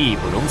义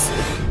不容辞。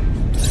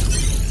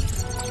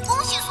恭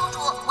喜宿主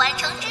完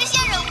成支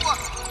线任务，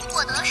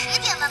获得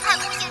10点门派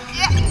贡献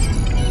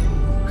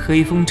值。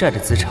黑风寨的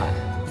资产，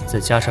再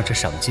加上这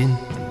赏金，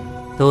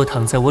都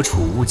躺在我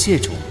储物戒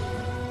中，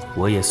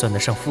我也算得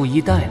上富一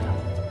代了。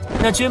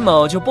那君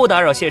某就不打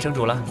扰谢城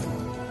主了。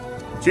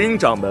军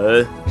掌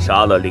门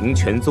杀了灵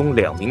泉宗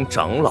2名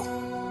长老，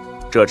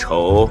这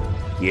仇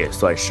也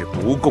算是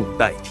不共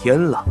戴天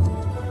了。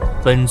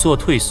本座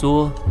退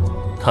缩，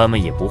他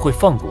们也不会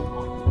放过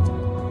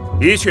我。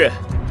的确，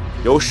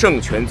由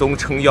圣泉宗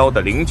撑腰的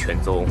灵泉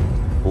宗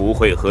不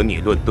会和你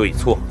论对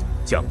错、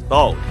讲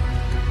道理。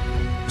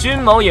君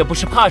某也不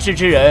是怕事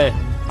之人，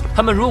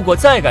他们如果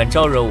再敢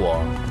招惹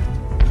我，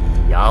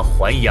牙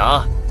还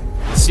牙，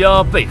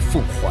加倍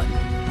奉还。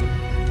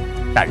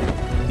大人，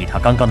以他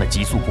刚刚的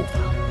急速步伐，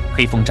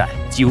黑风寨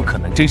极有可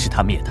能真是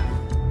他灭的。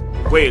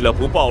为了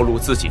不暴露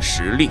自己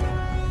实力，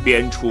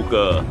编出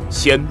个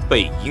先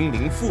辈英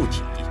灵附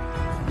体，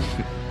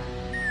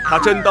他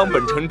真当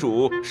本城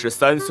主是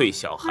3岁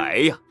小孩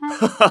呀！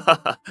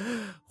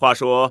话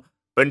说，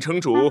本城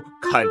主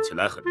看起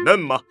来很嫩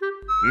吗？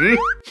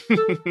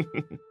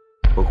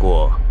不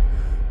过，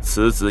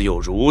此子有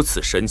如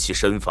此神奇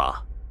身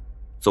法，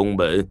宗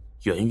门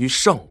源于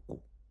上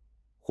古，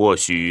或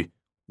许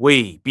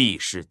未必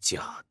是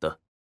假的。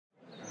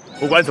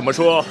不管怎么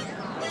说，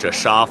这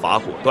杀伐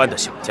果断的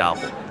小家伙，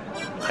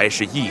还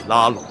是易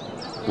拉拢，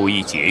不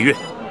易结怨。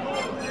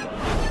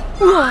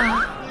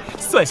哇，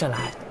算下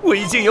来我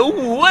已经有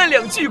5万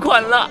两巨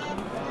款了。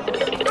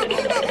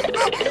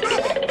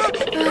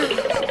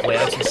我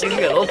要去星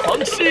月楼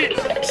狂吃，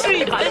吃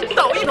一盘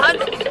倒一盘。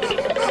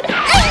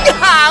哎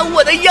呀，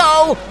我的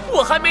腰，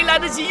我还没来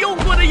得及用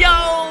过的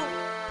腰。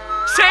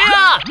谁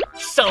啊？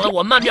伤了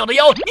我曼妙的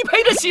腰，你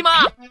赔得起吗？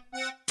好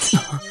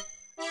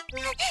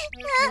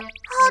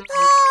痛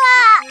啊！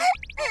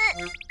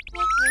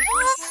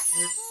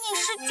你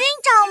是军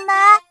掌门？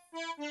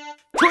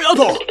臭丫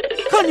头，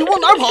看你往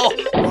哪儿跑！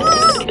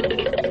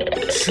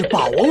吃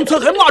霸王餐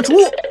还骂猪！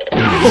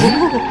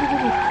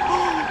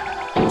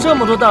这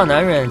么多大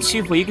男人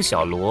欺负一个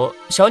小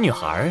女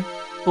孩，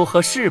不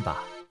合适吧？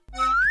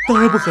当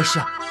然不合适，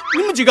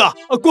你们几个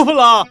过分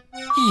了！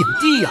影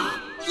帝呀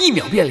，1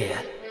秒变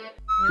脸。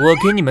我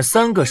给你们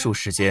3个数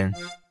时间，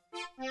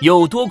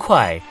有多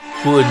快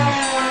滚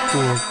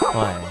多快。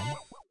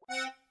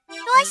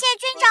多谢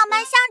军掌门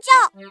相救。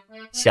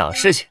小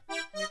事情，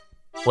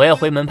我要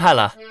回门派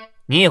了，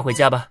你也回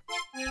家吧。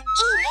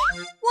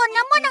我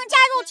能不能加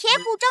入铁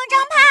骨铮铮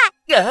派？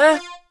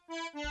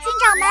军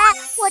掌门，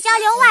我叫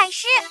刘婉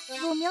诗，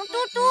乳名嘟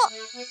嘟，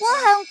我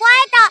很乖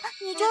的，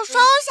你就收下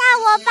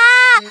我吧。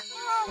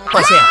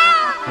抱歉，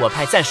我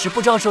派暂时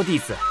不招收弟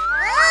子。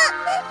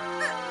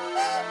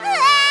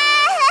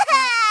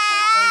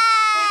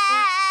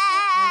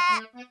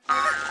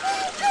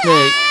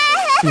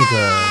那个，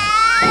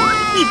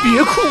你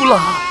别哭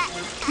了，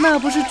那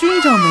不是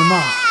军掌门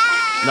吗？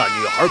那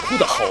女孩哭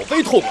得好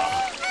悲痛啊，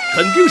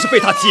肯定是被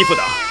他欺负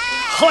的，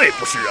太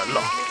不是人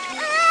了。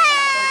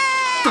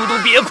嘟嘟，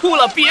别哭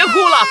了，别哭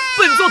了，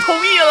本座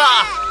同意了。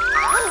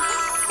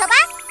走吧。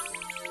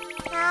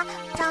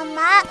掌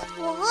门，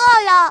我饿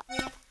了，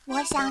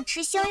我想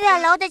吃星月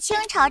楼的清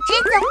炒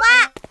栀子花、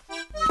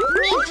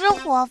蜜汁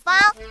火方、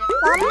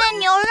黄焖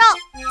牛肉、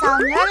枣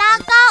泥拉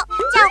糕、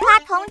酱花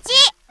童鸡。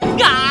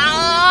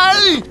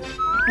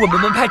我们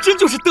门派真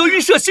就是德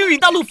云社星陨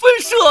大陆分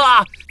社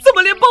啊，怎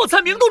么连报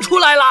菜名都出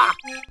来了？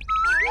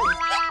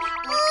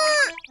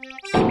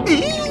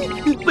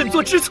本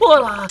座知错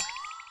了。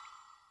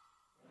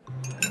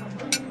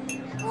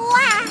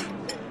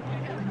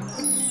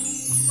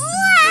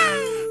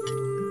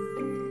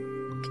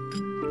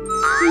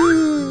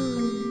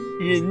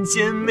人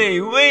间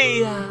美味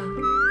呀！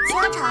清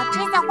炒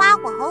栀子花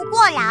火候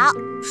过老，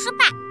失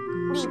败；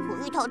荔浦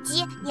芋头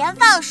鸡盐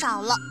放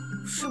少了，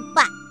失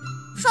败；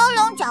双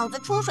龙饺子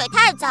出水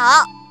太早，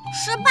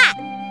失败。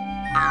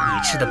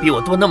你吃的比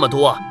我多那么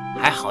多，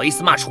还好意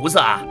思骂厨子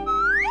啊？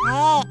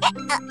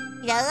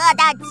人饿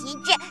到极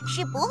致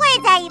是不会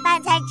在意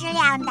饭菜质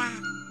量的。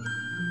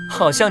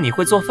好像你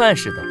会做饭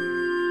似的。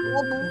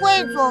我不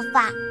会做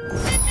饭，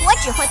我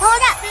只会烹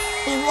饪，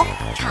比如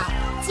炒、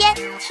煎、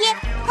贴、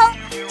烹、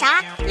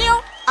炸、溜、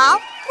熬、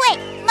烩、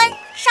焖、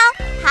烧、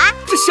扒。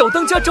这小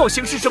当家造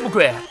型是什么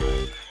鬼？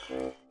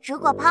如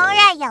果烹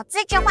饪有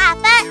资质划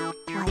分，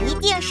我一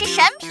定是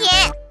神品。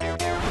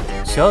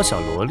小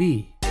小萝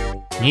莉，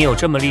你有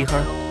这么厉害？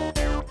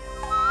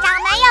掌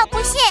门要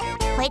不信，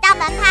回到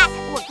门派，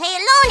我可以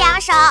露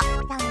2手，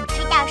让你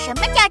知道什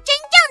么叫真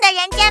正的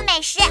人间美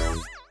食。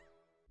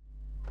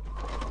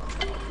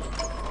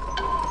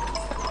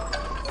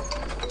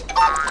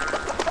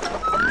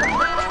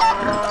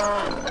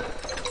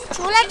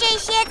除了这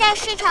些在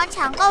市场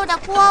抢购的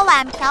锅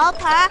碗瓢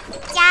盆、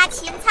家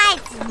禽菜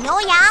籽牛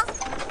羊，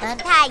门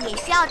派也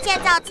需要建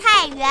造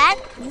菜园、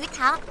鱼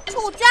塘、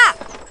畜圈。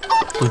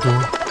多多，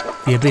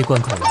别被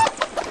灌口了，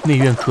内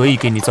院可以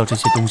给你造这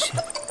些东西。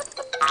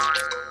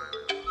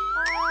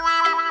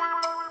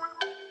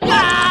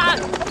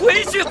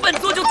回去本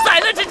座就宰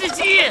了这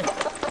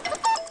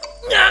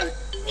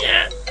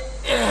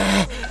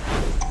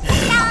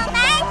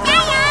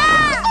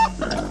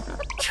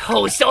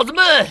臭小子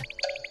们，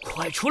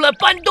快出来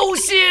搬东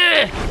西！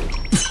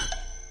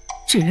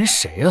这人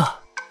谁啊？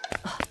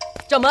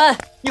掌门，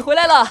你回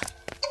来了。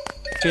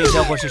这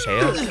家伙是谁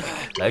啊？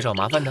来找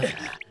麻烦的？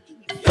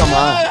掌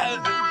门，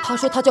他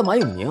说他叫马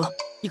永宁，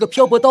一个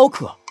漂泊刀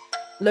客，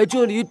来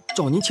这里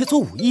找您切磋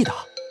武艺的。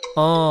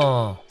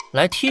哦，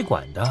来踢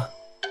馆的。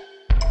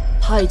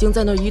他已经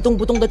在那儿一动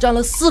不动地站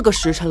了4个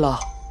时辰了。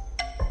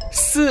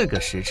4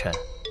个时辰，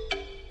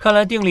看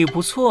来定力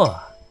不错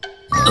啊。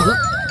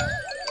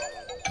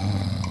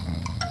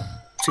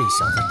这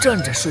小子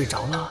站着睡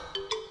着了。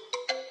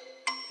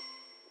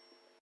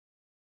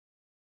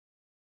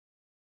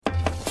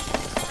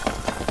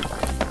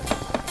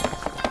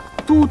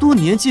嘟嘟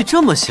年纪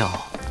这么小，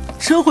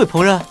真会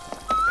烹饪。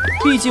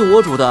毕竟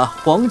我煮的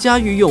皇家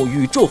御用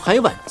宇宙海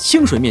碗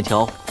清水面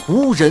条，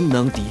无人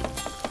能敌。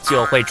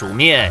就会煮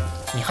面，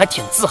你还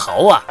挺自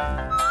豪啊？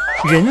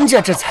人家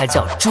这才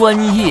叫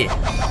专业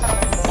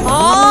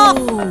啊！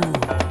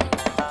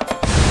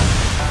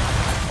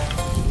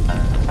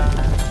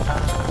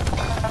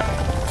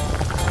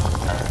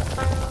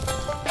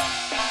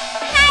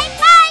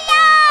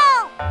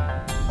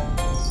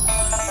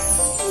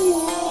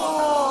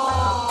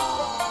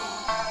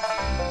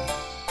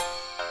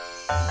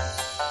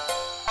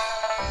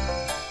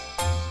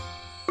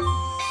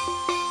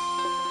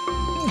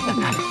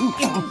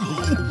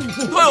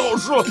太好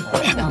吃了！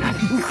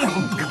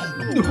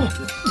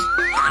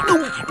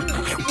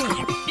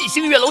比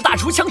星月楼大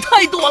厨强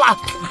太多了，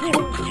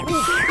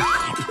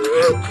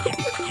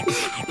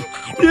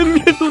连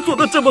面都做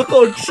得这么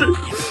好吃。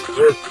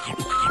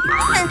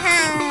哼哼，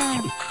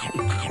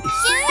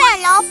星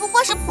月楼不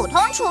过是普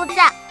通厨子，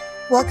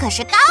我可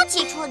是高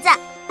级厨子，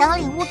等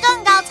领悟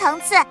更高层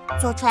次，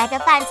做出来的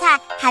饭菜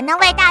还能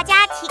为大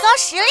家提高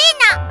实力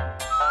呢。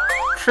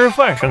吃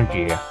饭升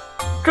级，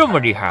这么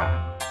厉害？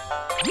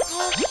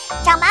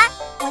掌门，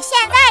我现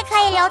在可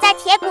以留在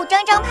铁骨铮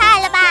铮派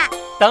了吧？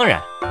当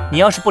然，你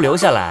要是不留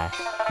下来，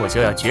我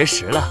就要绝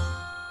食了。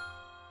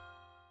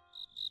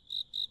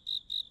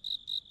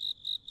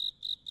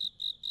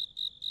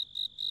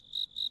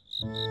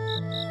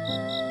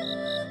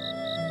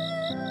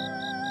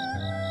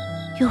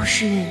又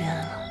是月圆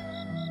了，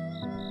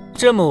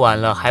这么晚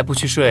了还不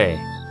去睡，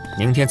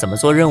明天怎么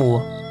做任务？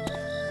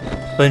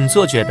本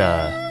座觉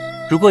得，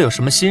如果有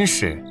什么心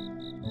事，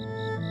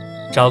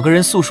找个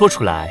人诉说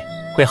出来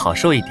会好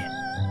受一点。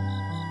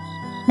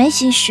没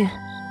心事，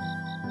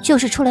就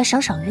是出来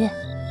赏赏月。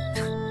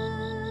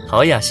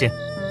好雅兴。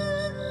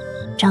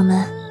掌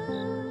门，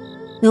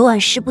刘婉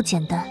师不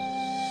简单。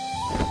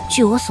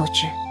据我所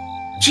知，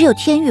只有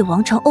天域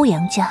王朝欧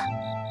阳家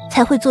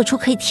才会做出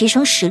可以提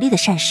升实力的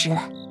膳食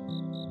来。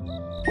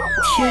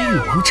天域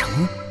王城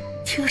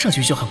听上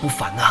去就很不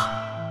凡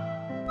啊，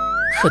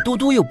可嘟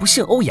嘟又不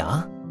姓欧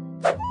阳。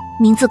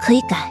名字可以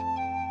改，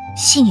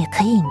姓也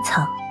可以隐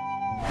藏，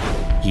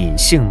隐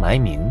姓埋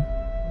名，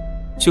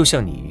就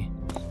像你。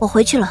我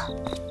回去了。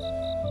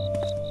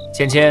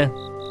芊芊，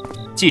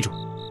记住，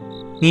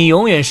你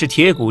永远是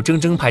铁骨铮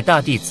铮派大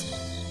弟子。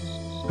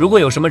如果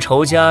有什么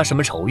仇家、什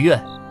么仇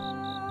怨，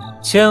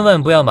千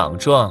万不要莽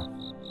撞，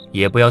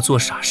也不要做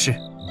傻事。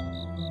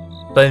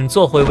本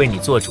座会为你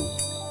做主。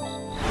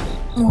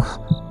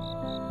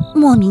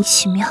莫名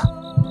其妙。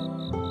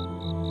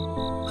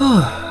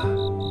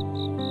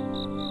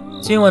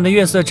今晚的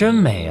月色真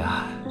美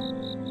啊。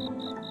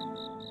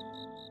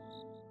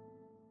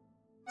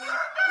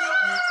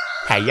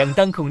太阳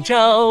当空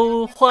照，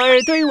花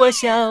儿对我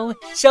笑，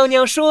小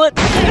鸟说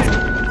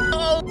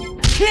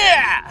切！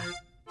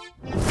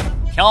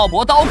漂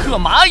泊刀客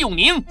马永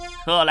宁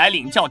特来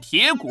领教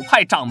铁骨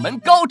派掌门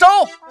高招。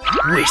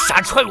为啥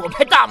踹我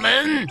派大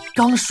门？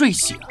刚睡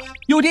醒，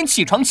有点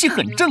起床气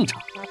很正常。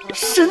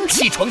生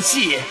起床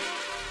气？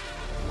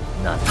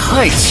那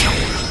太巧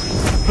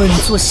了，本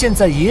座现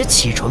在也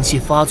起床气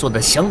发作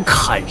的想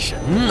砍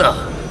人呢。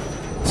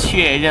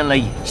确认了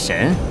眼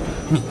神，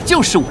你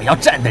就是我要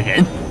战的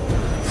人。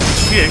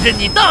确认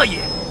你大爷！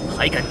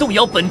还敢动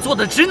摇本座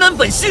的直男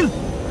本性？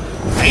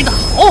来得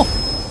好！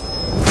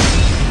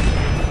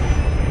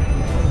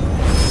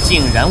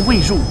竟然未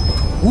入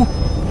五途，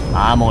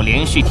阿某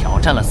连续挑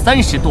战了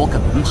30多个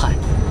门派，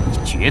你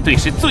绝对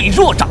是最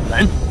弱掌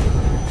门。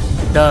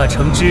大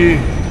成之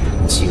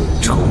九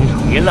重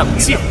叠浪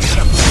剑，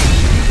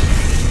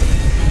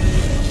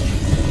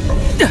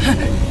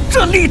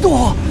这力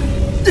度，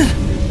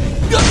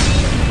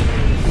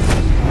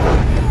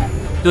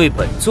对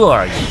本座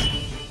而言，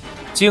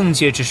境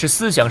界只是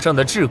思想上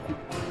的桎梏，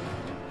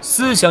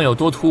思想有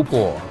多突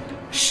破，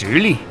实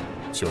力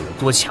就有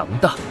多强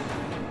大。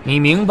你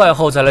明白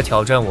后再来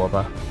挑战我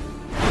吧。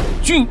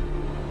君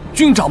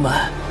掌门。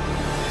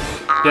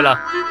对了，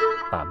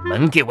把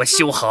门给我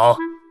修好，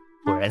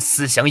不然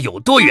思想有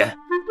多远，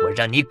我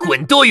让你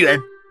滚多远。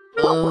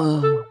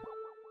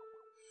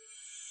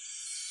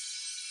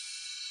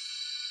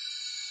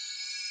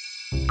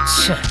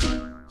切，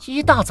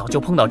一大早就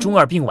碰到中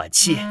二病晚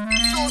期。宿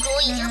主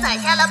已经攒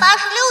下了86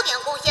点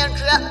贡献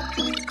值，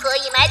可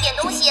以买点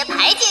东西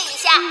排解一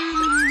下。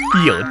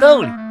有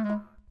道理，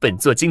本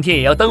座今天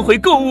也要当回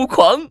购物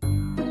狂。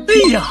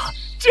哎呀，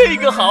这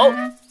个好，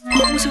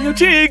我想要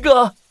这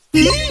个。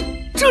咦，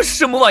这是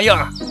什么玩意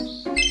儿？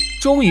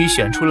终于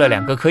选出了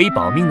2个可以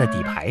保命的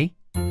底牌。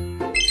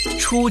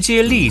初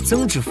阶力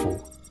增之符，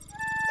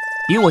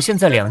以我现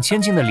在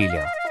2000斤的力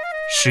量，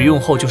使用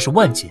后就是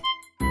10000斤，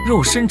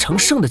肉身成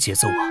圣的节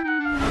奏啊！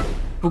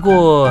不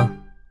过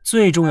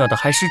最重要的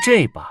还是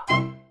这把。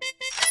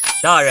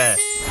大人，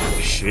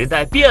时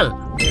代变了。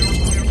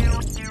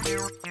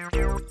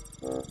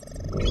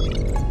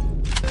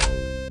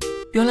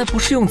原来不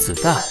是用子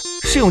弹，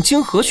是用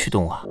晶核驱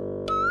动啊！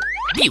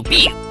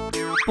 biu。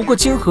不过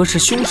晶核是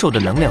凶兽的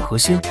能量核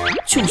心，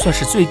就算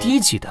是最低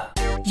级的，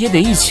也得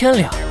1000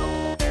两。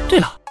对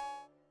了，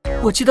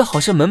我记得好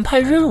像门派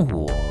任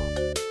务，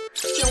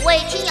请为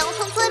青阳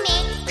村村民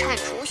铲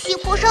除西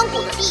坡山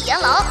谷的地阎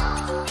狼。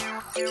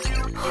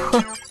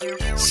哼，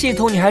系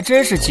统你还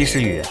真是及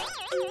时雨，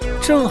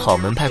正好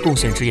门派贡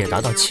献值也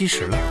达到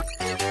70了，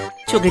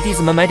就给弟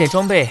子们买点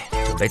装备，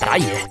准备打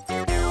野。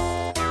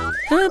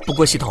不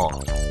过系统，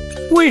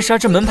为啥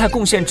这门派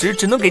贡献值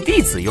只能给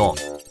弟子用，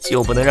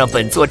就不能让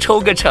本座抽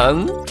个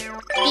成？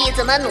弟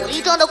子们努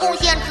力挣的贡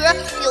献值，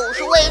又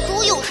是喂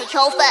猪又是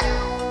挑粪。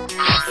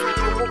宿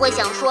主不会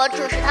想说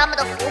这是他们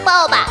的福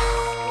报吧？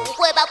不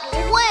会吧，不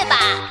会吧？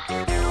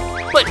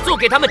本座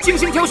给他们精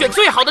心挑选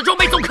最好的装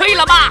备总可以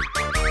了吧？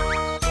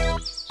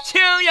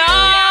青阳，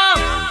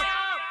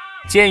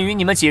鉴于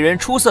你们几人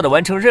出色的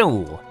完成任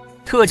务，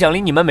特奖励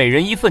你们每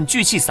人1份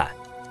聚气散。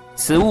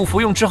此物服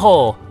用之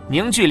后，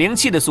凝聚灵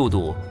气的速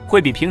度会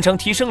比平常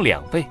提升2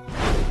倍，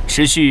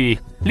持续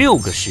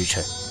6个时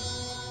辰。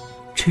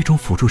这种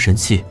辅助神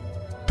器，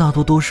大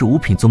多都是5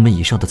品宗门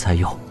以上的才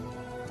有，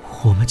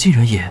我们竟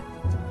然也……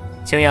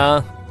青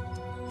阳，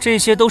这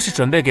些都是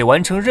准备给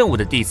完成任务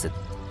的弟子，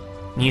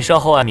你稍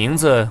后按名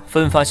字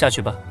分发下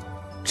去吧。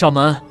掌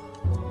门，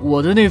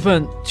我的那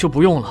份就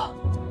不用了。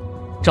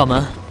掌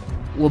门，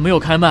我没有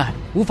开麦，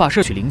无法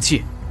摄取灵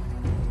气，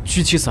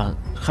聚气散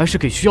还是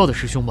给需要的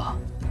师兄吧。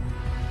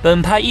本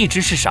派一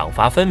直是赏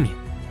罚分明，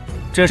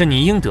这是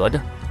你应得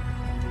的。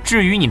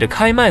至于你的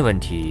开麦问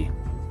题，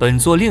本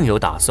座另有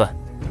打算。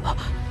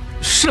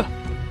是。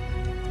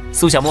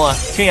苏小沫、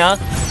青阳，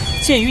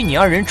鉴于你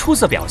2人出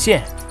色表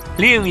现，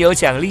另有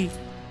奖励。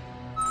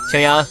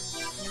青阳，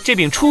这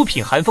柄出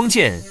品寒风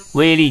剑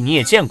威力你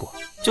也见过，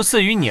就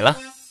赐予你了。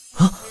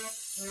啊，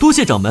多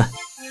谢掌门。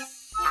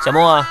小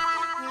沫，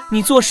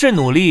你做事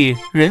努力，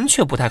人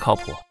却不太靠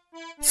谱，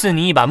赐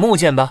你一把木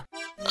剑吧。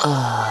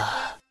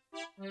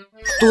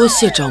多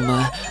谢掌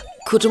门，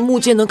可这木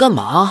剑能干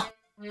嘛？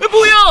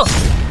不要！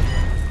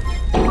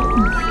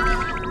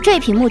这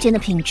品木剑的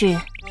品质，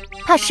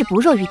怕是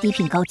不弱于低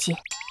品高阶。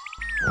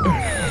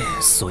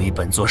所以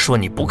本座说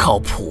你不靠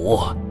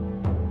谱。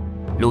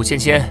陆芊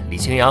芊、李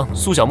青阳、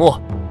苏小沫，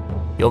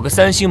有个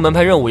3星门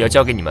派任务要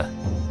交给你们。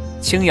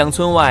青阳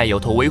村外有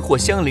头为祸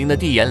相邻的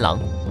地阎狼，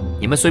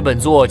你们随本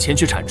座前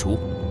去铲除。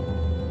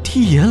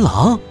地阎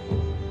狼，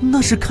那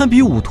是堪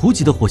比5图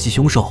级的火系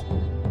凶手，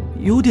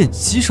有点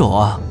棘手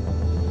啊。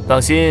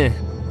放心，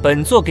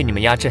本座给你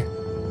们压阵。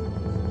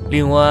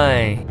另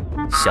外，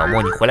小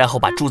沫，你回来后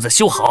把柱子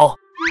修好，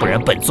不然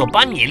本座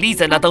把你立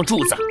在那当柱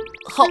子。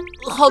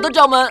好的，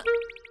掌门。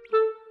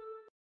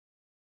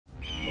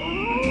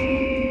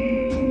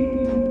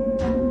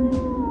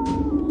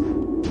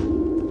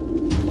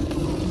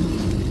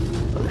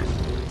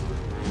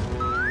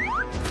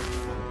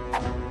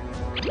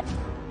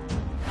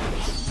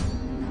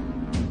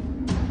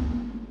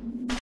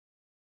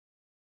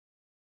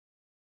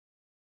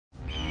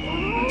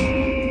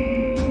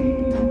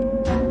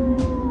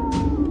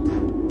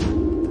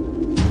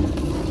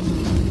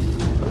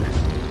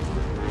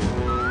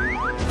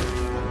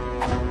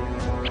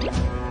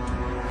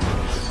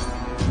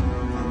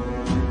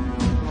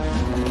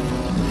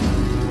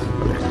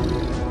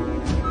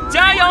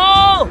加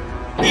油！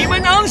你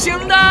们能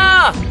行的！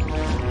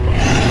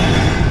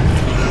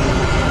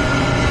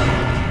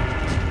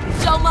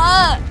掌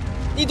门，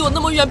你躲那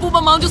么远不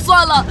帮忙就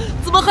算了，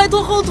怎么还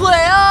拖后腿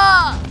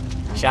啊？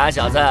傻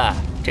小子，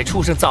这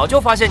畜生早就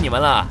发现你们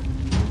了，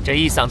这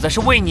一嗓子是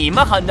为你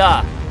们喊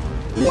的。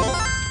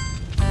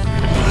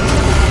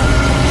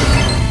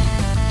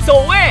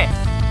走位，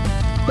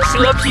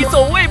蛇皮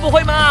走位不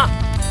会吗？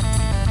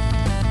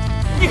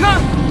你看，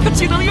他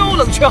技能又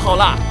冷却好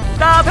了，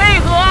打配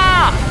合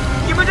啊！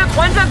你们这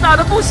团战打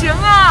得不行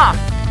啊！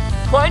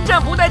团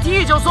战不带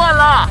T 就算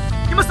了，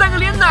你们3个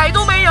连奶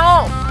都没有，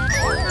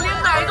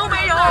连奶都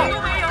没有。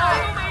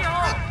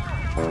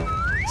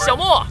小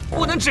沫，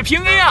不能只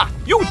凭 A 啊，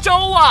用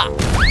招啊！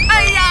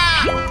哎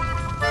呀，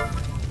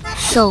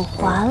手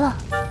滑了。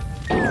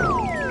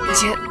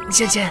芊，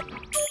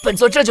本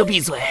座这就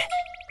闭嘴。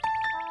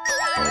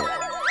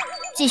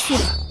继续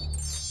吧。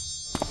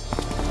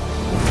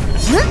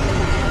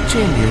这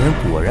女人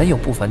果然有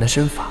不凡的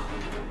身法，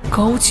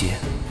高阶，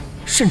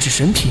甚至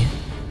神品。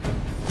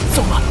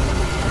走了。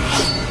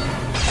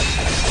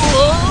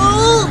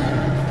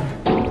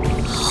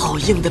好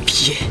硬的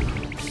皮。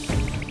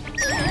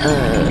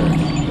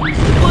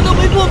我都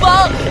没破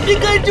防，别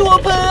跟着我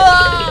喷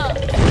啊！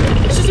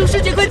师兄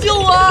师姐，快救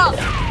我！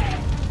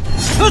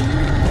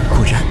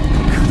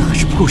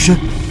够深。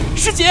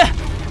师姐，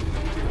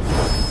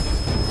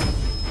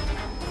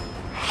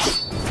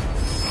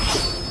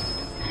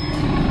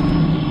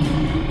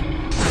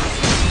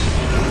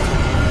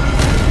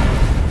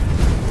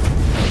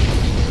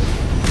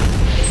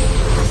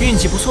运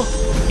气不错，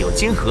有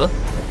金盒。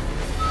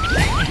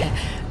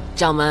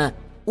掌门，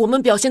我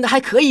们表现的还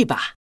可以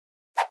吧？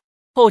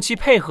后期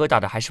配合打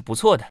的还是不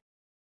错的。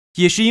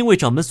也是因为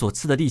掌门所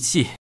赐的利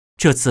器，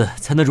这次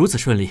才能如此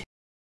顺利。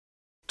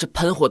这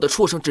喷火的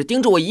畜生只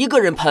盯着我一个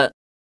人喷，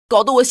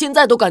搞得我现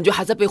在都感觉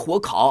还在被火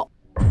烤。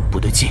不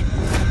对劲，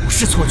不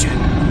是错觉。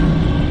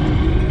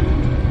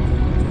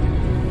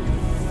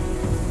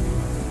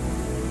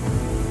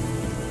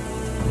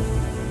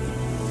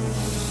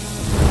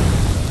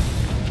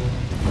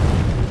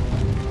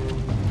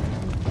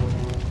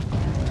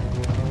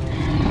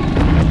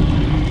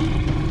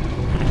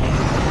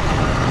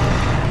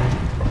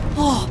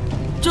哦，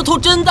这头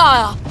真大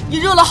呀，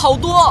也热了好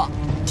多。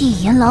地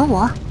阎老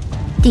我，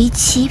第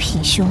7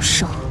品凶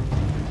兽，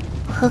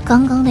和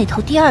刚刚那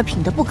头第2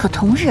品的不可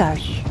同日而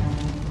语，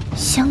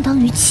相当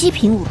于7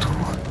品武徒。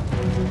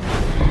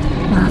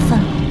麻烦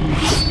了，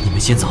你们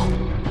先走，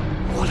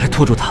我来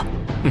拖住他。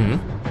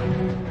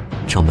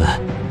掌门，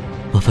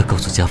麻烦告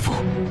诉家父，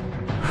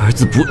儿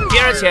子不。第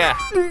二切，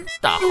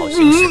大好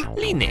形势，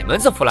立哪门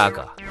子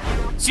flag？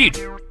记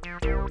住，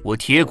我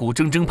铁骨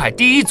铮铮派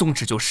第一宗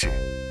旨就是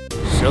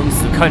生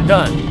死看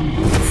淡，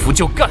不服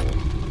就干。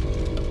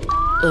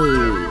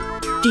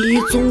第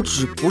一宗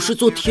旨不是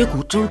做铁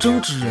骨铮铮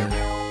之人？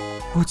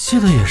我记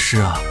得也是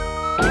啊。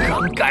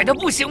刚改的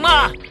不行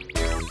吗？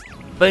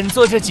本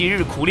座这几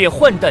日苦练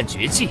换弹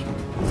绝技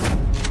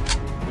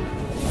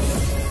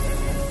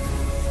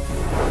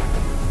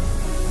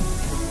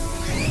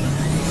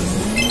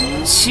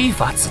，7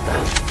发子弹，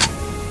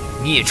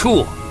孽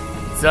畜，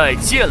再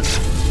见了。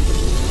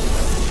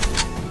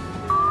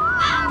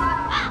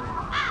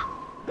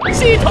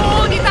系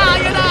统，你大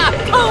爷的！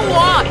坑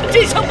我！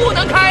这枪不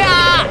能开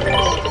啊！不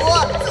足，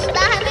子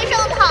弹还没上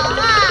膛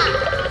啊！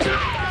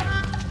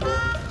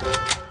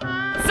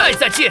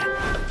再见！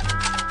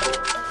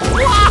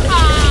哇！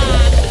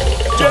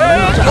掌门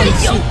拿着暗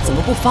器怎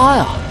么不发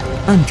呀？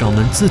按掌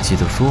门自己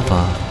的说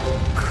法，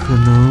可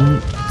能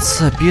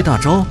在憋大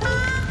招。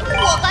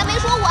我还没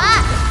说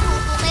完，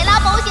叔叔没拉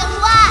保险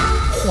栓。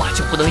话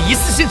就不能一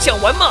次性讲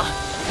完吗？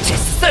这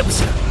次再不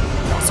行，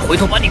老子回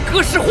头把你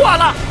格式化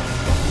了！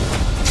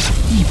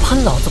你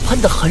喷老子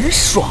喷得很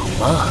爽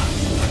嘛！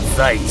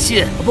再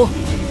见，不，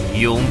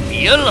永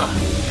别了！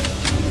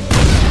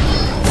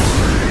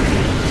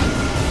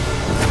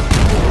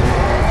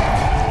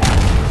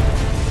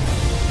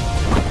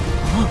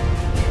啊！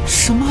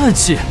什么暗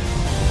器？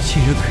竟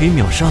然可以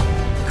秒杀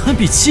堪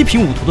比7品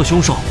武徒的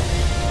凶手？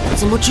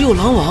怎么只有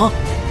狼王？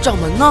掌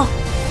门呢？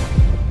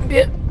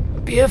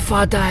别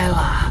发呆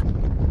了！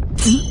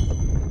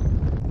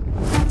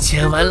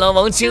捡完狼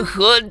王金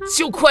盒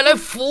就快来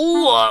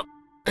扶我！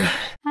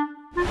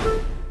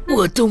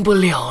我动不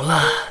了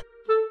了，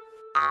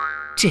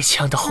这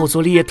枪的后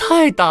坐力也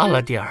太大了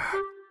点儿，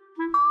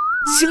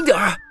轻点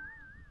儿。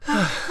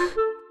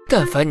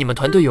但凡你们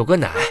团队有个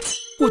奶，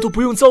我都不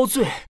用遭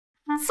罪，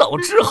早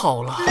治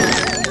好了。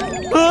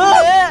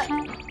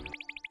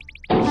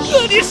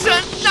我的神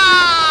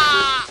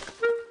呐！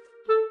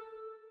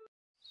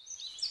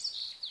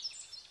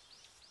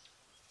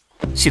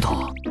系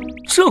统，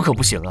这可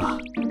不行啊！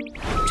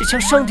这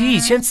枪伤敌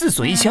1000，自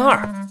损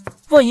1200，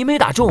万一没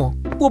打中，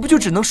我不就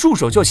只能束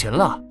手就擒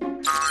了？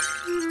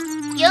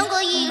严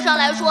格意义上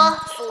来说，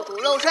宿主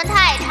肉身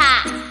太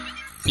差。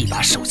一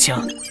把手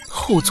枪，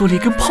后坐力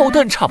跟炮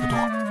弹差不多，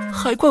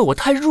还怪我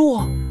太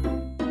弱。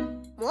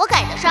魔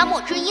改的沙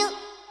漠之鹰，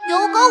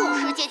有高武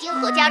世界金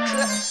盒加持，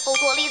后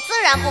坐力自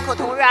然不可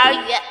同日而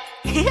语。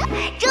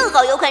正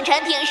好有款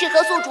产品适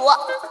合宿主。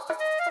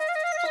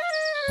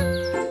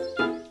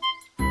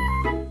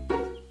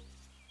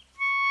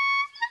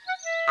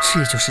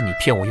这就是你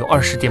骗我用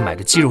20点买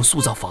的肌肉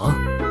塑造房，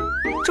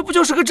这不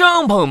就是个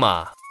帐篷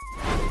吗？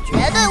绝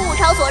对物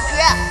超所值，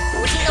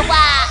不信的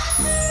话，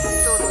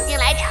宿主进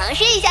来尝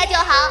试一下就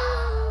好。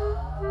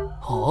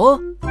哦，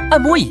按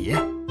摩椅，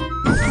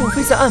莫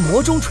非在按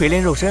摩中锤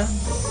炼肉身？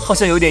好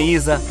像有点意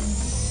思。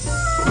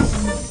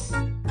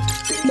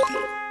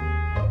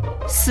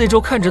四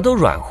周看着都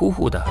软乎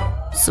乎的，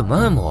怎么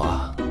按摩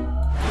啊？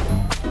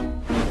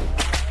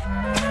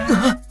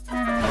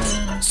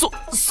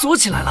锁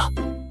起来了。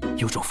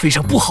有种非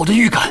常不好的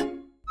预感。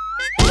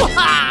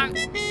哇！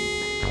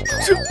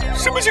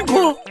什么情况？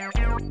肉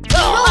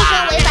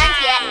身为反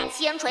铁，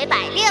先锤百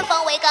炼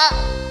方为根，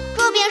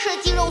这便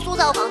是肌肉塑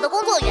造房的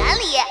工作原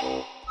理。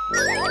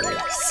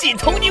系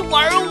统，你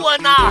玩我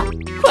呢？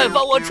快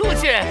放我出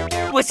去！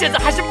我现在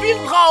还是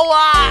病号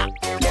啊！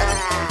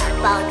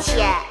抱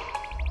歉，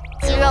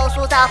肌肉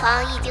塑造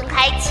房已经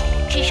开启，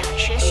至少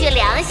持续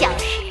2小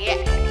时。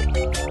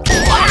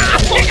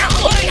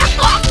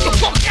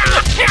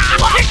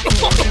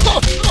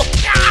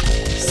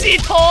系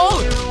统，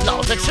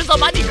老子迟早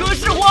把你格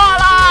式化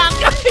了！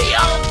哎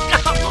呀，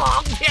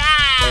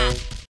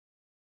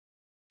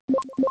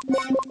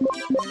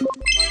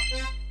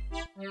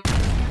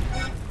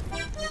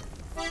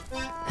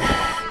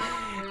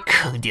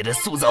爹的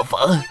塑造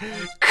房，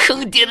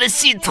坑爹的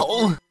系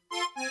统。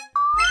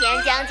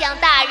天将降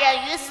大任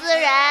于斯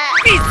人。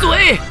闭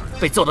嘴！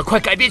被揍得快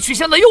改变取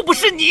向的又不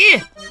是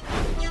你。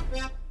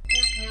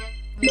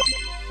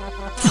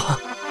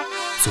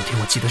昨天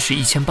我记得是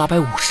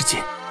1850斤，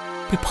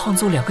被胖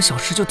揍2个小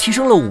时就提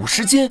升了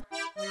50斤，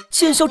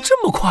见效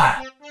这么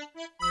快。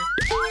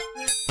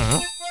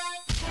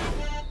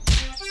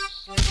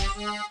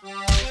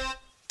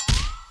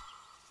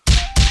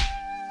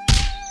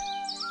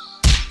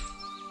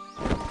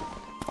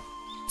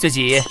自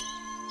己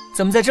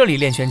怎么在这里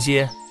练拳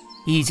击？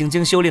易筋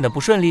经修炼的不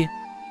顺利？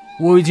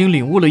我已经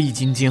领悟了易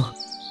筋经，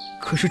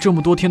可是这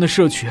么多天的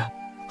摄取，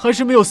还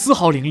是没有丝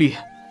毫灵力，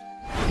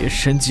连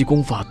神级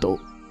功法都……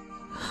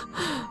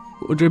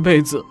我这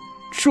辈子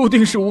注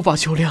定是无法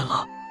修炼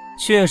了。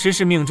确实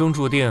是命中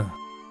注定。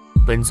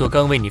本座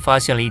刚为你发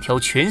现了一条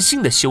全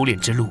新的修炼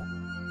之路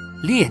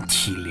——炼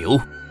体流。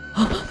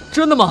啊，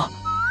真的吗？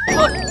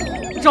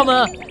掌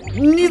门，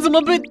你怎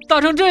么被打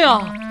成这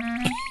样？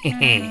嘿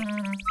嘿，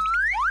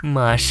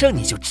马上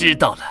你就知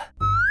道了。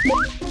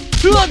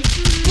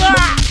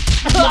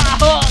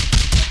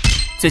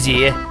自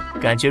己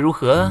感觉如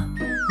何？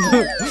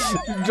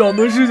掌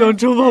门是想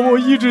惩罚我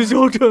意志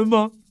消沉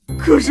吗？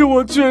可是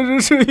我确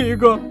实是一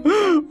个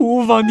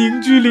无法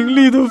凝聚灵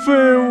力的废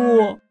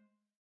物。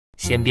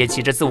先别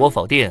急着自我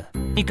否定，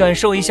你感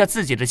受一下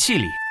自己的气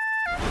力。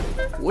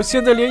我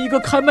现在连一个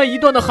开麦一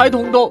段的孩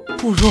童都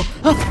不如。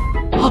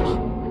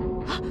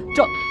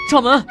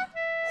掌门，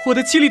我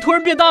的气力突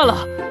然变大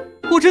了，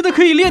我真的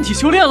可以炼体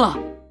修炼了。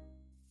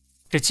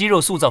这肌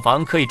肉塑造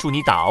房可以助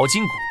你打熬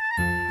筋骨，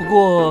不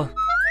过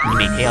你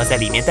每天要在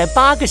里面待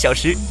8个小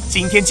时。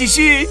今天继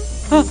续。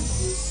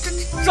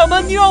掌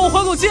门，你让我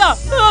缓口气啊！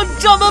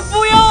掌门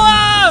不要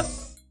啊！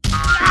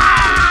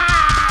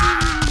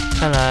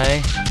看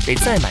来得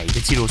再买一个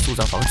肌肉塑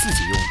造房自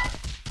己用了。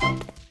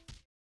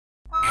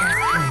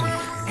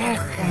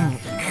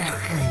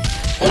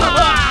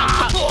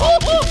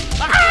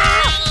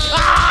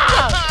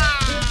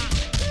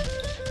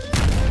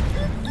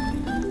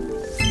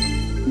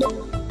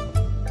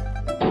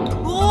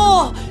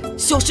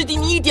小师弟，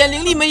你一点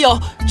灵力没有，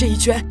这一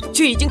拳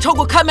却已经超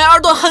过开麦2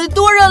段很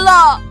多人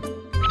了。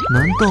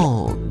难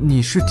道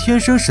你是天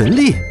生神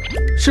力？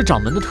是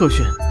掌门的特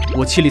训，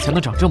我气力才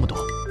能长这么多。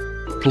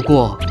不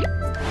过，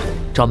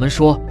掌门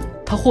说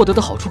他获得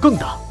的好处更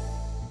大。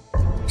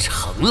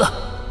成了！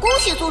恭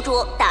喜宿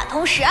主打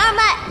通12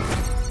脉，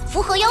符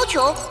合要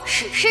求，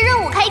史诗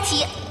任务开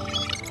启。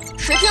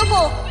10天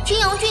后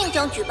，ChangXiao Jun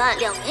将举办2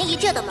年1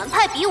届的门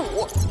派比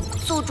武。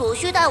宿主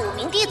需带5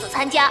名弟子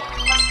参加，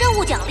任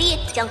务奖励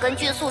将根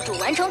据宿主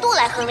完成度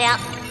来衡量。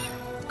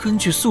根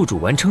据宿主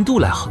完成度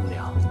来衡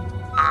量，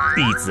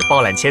弟子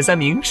包揽前3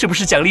名，是不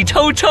是奖励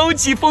超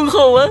级丰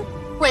厚啊？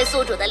为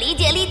宿主的理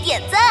解力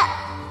点赞。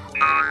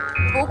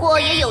不过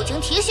也友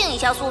情提醒一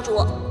下宿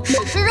主，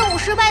史诗任务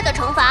失败的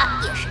惩罚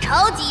也是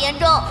超级严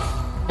重。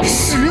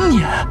10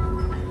年，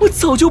我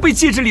早就被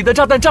戒指里的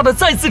炸弹炸得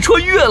再次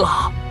穿越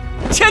了。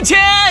芊芊、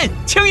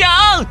青阳、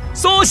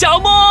苏小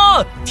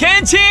沫、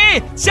田七、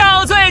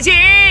小醉己，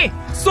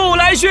速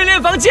来训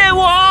练房见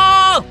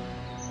我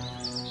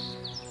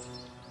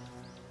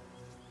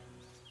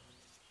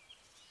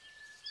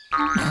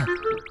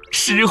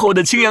！10后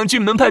的青阳郡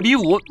门派比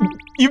武，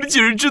你们几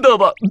人知道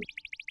吧？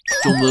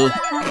掌门，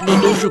那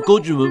都是高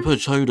级门派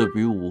参与的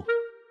比武，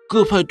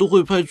各派都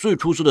会派最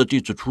出色的弟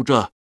子出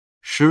战，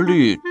实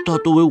力大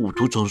多为5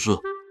图层次。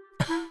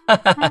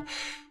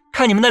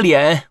看你们的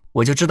脸，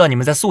我就知道你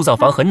们在塑造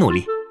房很努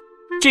力。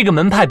这个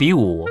门派比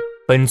武，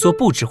本座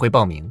不只会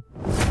报名，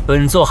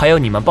本座还要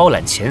你们包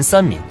揽前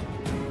3名。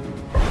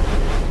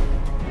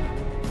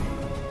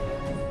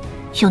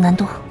有难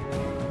度，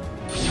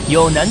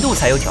有难度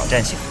才有挑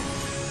战性。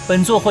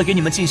本座会给你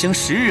们进行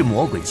10日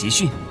魔鬼集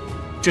训，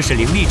这是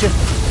灵力阵，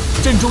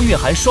阵中蕴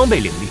含双倍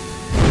灵力。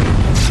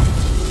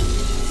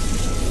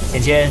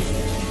芊芊，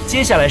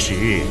接下来10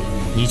日，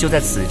你就在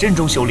此阵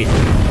中修炼。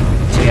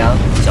青阳、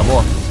小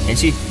沫、田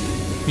七，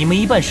你们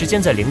一半时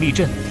间在灵力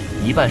阵，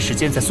一半时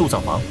间在塑造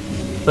房。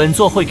本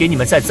座会给你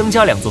们再增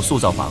加2座塑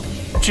造房。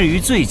至于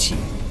醉己，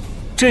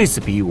这次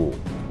比武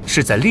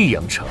是在溧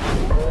阳城，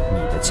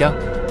你的家，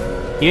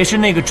也是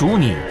那个主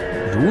你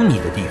辱你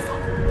的地方。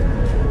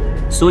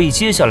所以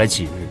接下来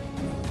几日，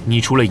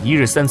你除了1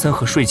日3餐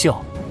和睡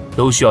觉，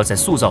都需要在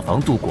塑造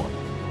房度过。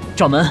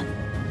掌门，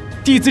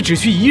弟子只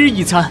需1日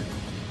1餐，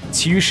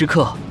其余时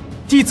刻，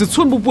弟子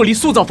寸步不离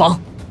塑造房。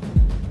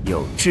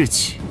有志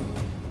气。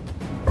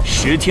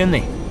10天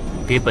内，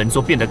给本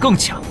座变得更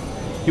强，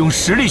用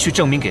实力去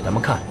证明给他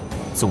们看，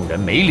纵然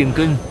没灵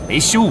根、没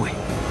修为，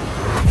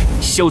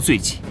萧醉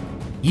己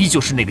依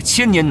旧是那个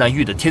千年难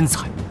遇的天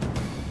才。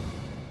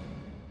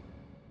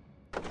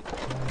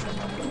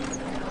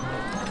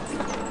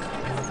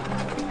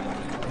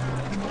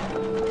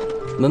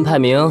门派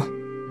名：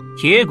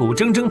铁骨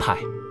铮铮派。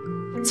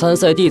参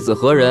赛弟子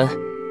何人？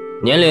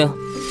年龄：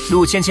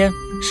陆芊芊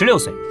16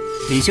岁，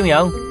李青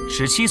阳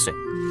17岁，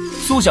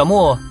苏小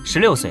沫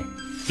16岁，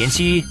田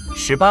七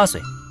18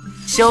岁，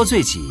萧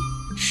醉己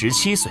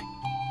17岁。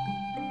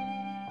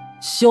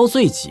萧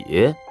醉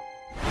己？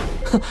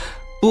哼，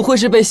不会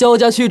是被萧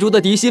家驱逐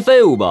的嫡系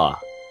废物吧？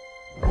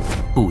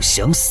不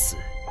想死，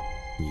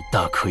你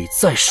大可以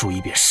再说一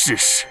遍试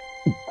试。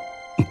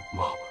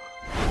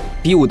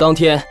比武当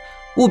天，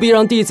务必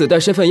让弟子带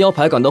身份腰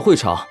牌赶到会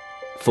场，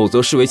否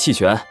则视为弃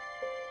权。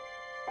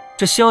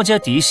这萧家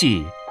嫡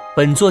系，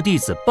本座弟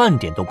子半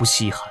点都不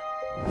稀罕。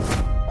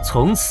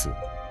从此，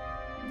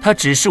他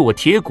只是我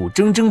铁骨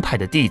铮铮派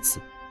的弟子。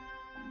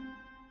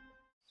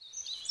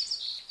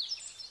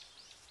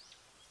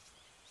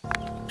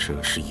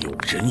这是有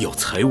人要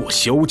踩我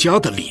萧家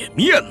的脸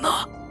面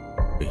呐！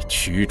被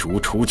驱逐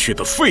出去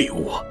的废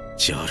物，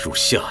加入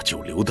下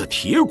九流的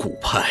铁骨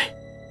派，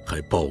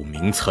还报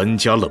名参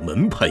加了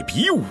门派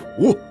比武。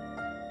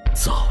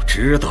早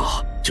知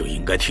道就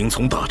应该听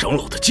从大长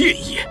老的建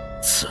议，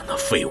赐那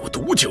废物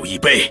毒酒一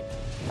杯，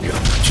让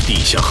他去地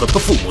下和他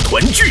父母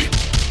团聚。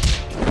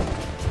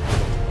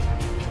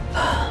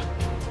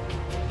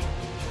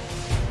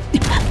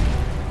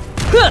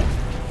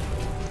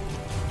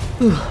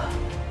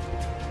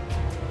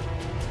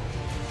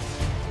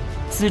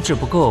资质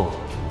不够，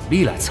武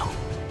力来凑。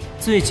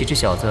醉己这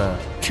小子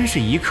真是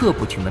一刻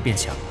不停的变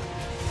强了，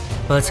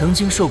把曾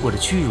经受过的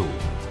屈辱，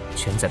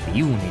全在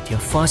比武那天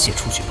发泄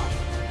出去吧。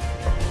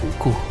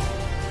不过，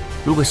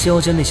如果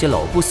萧家那些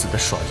老不死的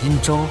耍阴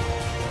招，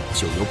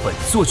就由本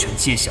座权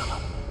接下了。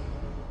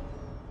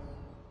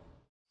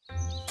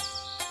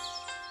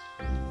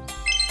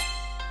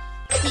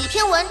李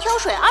天文挑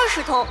水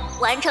20桶，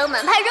完成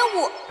门派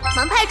任务，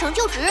门派成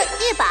就值100，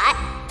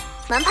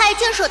门派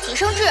建设提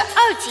升至2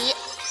级。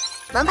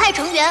门派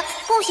成员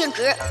贡献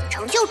值、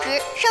成就值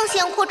上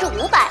限扩至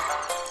500，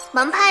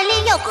门派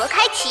炼药阁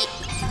开启。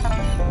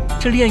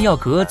这炼药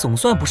阁总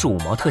算不是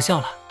5毛特效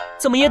了，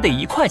怎么也得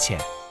1块钱。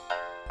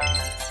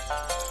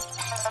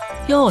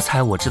药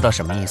材我知道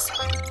什么意思，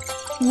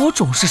火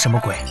种是什么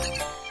鬼？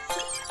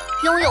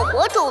拥有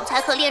火种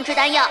才可炼制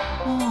丹药。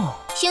哦，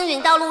星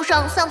陨道路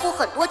上散布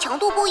很多强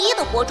度不一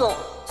的火种，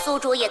宿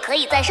主也可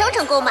以在商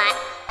城购买。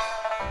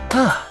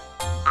啊，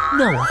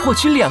那我获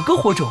取2个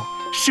火种。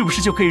是不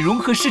是就可以融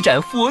合施展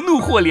佛怒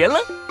火莲了？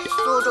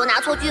宿主拿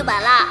错剧本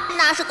了，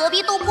那是隔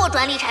壁斗破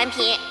专利产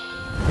品。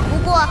不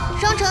过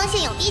商城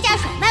现有低价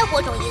甩卖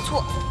火种一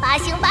簇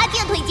，8星8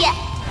件推荐。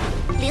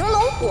玲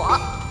珑火，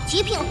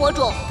极品火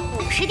种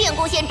，50点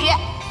贡献值。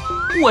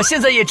我现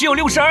在也只有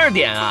62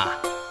点啊，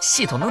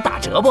系统能打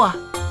折不？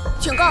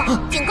警告！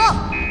警告！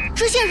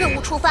支线任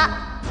务触发，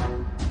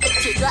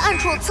解决暗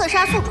处刺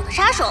杀宿主的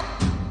杀手。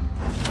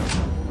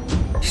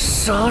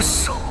杀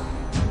手。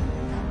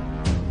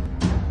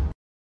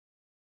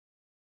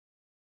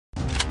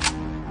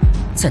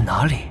在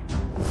哪里？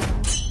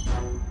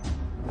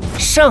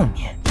上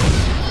面。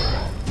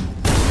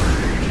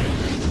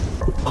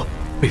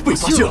被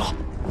发现了！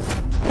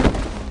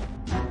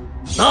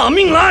拿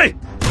命来！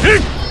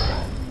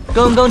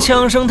刚刚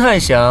枪声太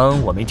响，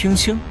我没听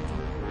清。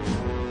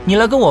你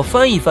来跟我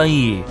翻译翻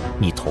译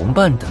你同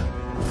伴的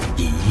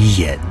遗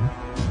言。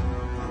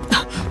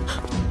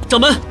掌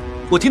门，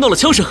我听到了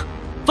枪声，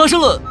发生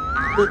了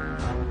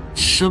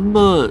什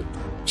么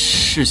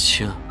事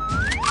情？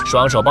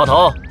双手抱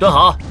头，蹲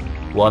好。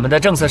我们的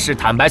政策是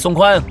坦白从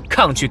宽，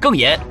抗拒更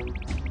严。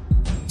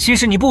其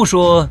实你不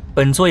说，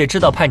本座也知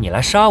道派你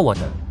来杀我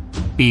的，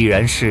必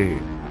然是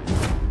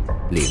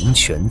灵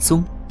泉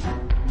宗。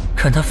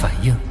看他反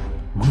应，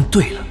蒙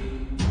对了，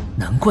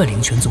难怪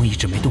灵泉宗一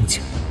直没动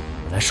静，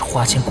原来是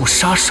花钱雇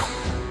杀手。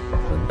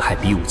门派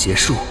比武结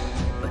束，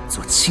本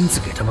座亲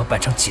自给他们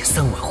办场解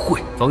散晚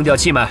会。封掉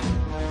气脉，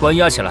关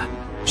押起来。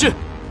是。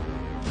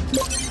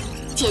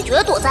解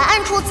决躲在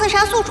暗处刺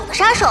杀宿主的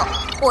杀手，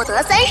获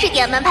得30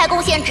点门派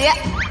贡献值。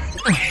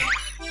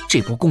这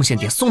波贡献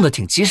点送的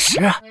挺及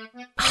时啊！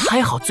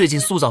还好最近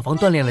苏澡房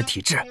锻炼了体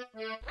质，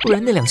不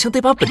然那2枪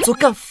得把本座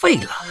干废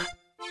了。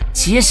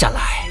接下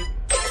来，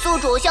宿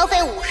主消费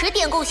50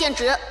点贡献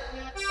值，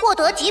获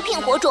得极品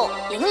火种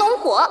玲珑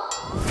火。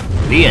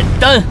炼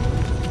丹，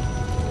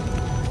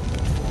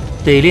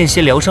得炼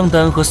些疗伤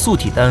丹和素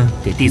体丹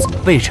给弟子们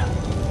备着。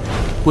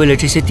为了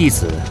这些弟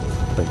子，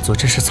本座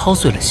真是操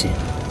碎了心。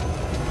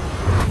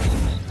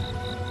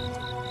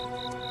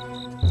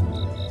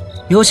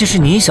尤其是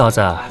你小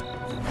子，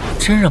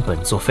真让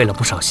本座费了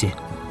不少心。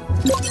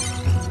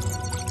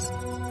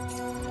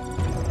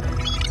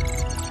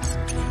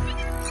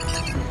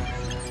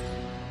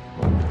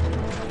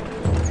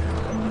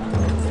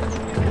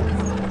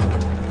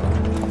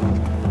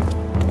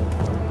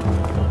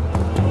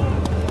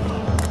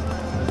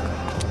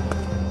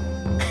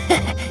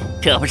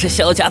这不是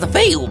萧家的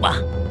废物吗？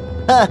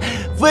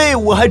废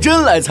物还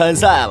真来参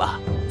赛了，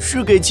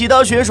是给其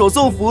他选手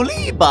送福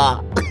利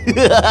吧？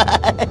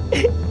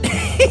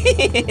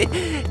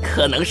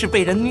可能是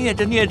被人虐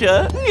着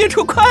虐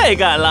出快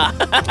感了。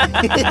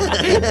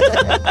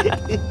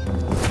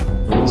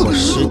我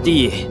师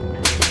弟，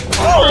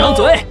张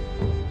嘴！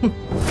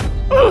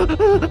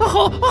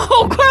好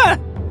快，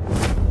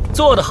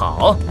做得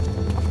好！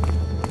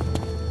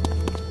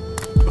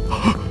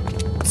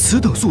此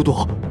等速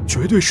度，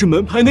绝对是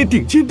门派内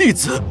顶尖弟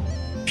子，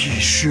必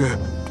是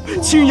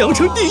青阳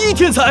城第一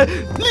天才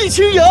李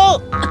青阳。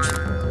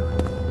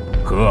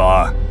呵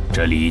儿，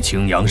这李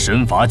青阳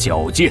身法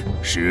矫健，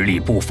实力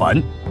不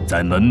凡，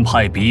在门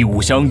派比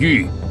武相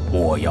遇，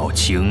莫要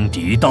轻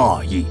敌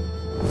大意。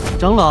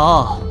长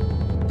老，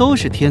都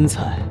是天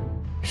才，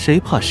谁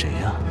怕谁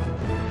啊？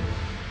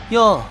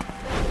哟，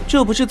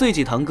这不是罪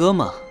己堂哥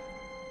吗？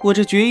我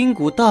这绝阴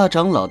谷大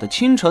长老的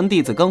亲传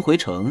弟子刚回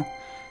城，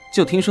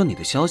就听说你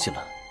的消息了。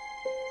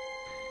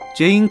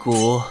绝阴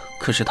谷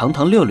可是堂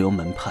堂6流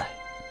门派，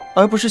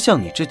而不是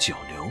像你这9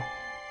流。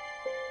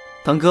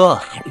堂哥，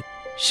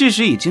事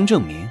实已经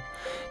证明，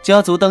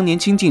家族当年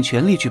倾尽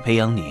全力去培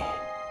养你，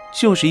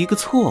就是一个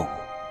错误。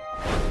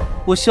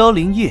我萧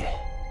灵叶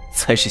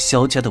才是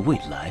萧家的未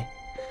来。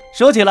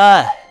说起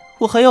来，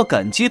我还要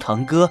感激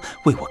堂哥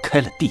为我开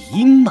了第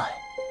一脉。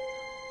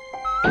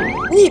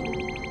你，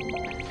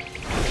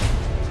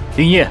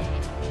灵叶，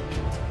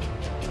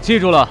记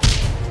住了，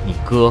你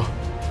哥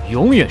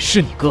永远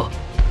是你哥。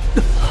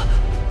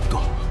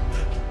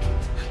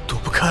躲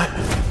不开，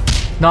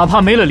哪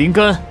怕没了灵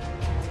根，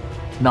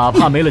哪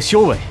怕没了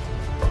修为，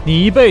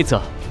你一辈子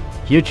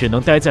也只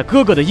能待在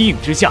哥哥的阴影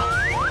之下。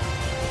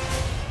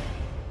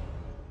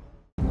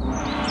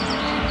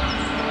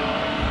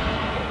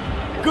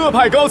各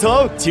派高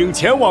层请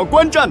前往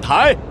观战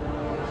台，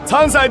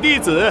参赛弟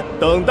子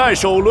等待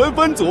首轮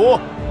分组。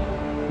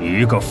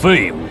一个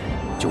废物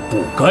就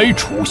不该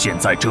出现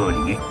在这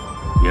里，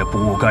也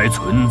不该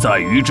存在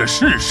于这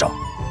世上，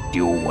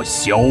丢我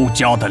萧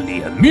家的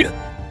脸面。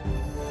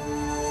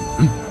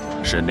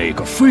是那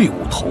个废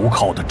物投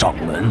靠的掌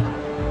门。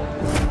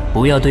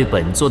不要对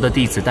本座的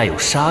弟子带有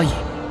杀意，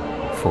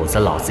否则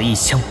老子一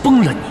枪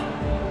崩了你。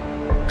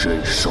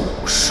这首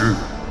诗，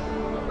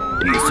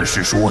意思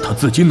是说他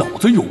自己脑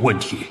子有问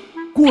题，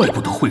怪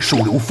不得会收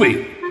留废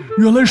物，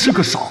原来是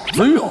个傻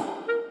子呀。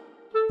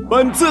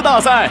本次大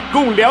赛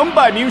共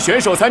200名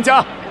选手参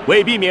加，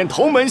为避免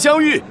同门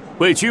相遇，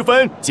会区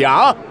分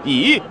甲、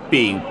乙、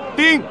丙、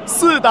丁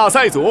4大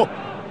赛组。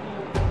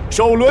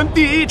首轮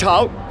第1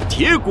场，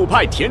铁骨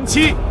派田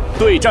七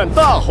对战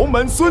大红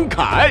门孙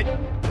凯。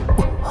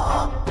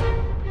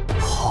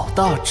好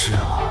大只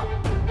啊！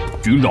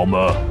军长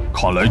们，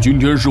看来今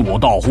天是我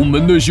大红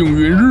门的幸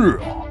运日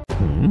啊。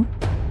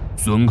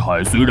孙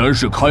凯虽然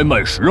是开麦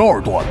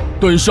12段，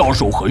但下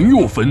手很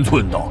有分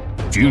寸的，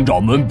军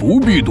长们不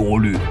必多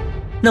虑。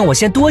那我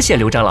先多谢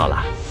刘长老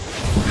了。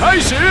开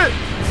始！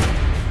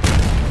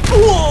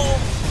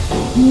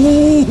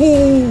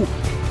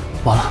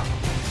完了，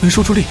没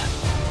收住力。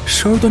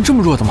12段这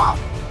么弱的吗？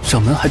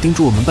掌门还盯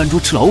住我们半桌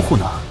吃老虎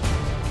呢。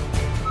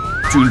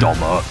军长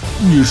们，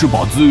你是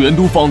把资源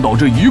都放到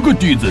这一个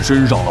弟子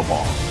身上了吧？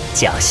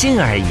侥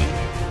幸而已。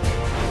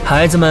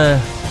孩子们，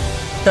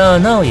大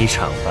闹一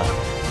场吧。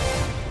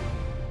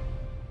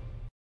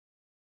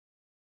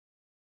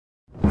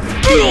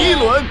第1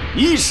轮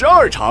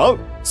12场，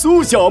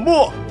苏小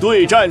沫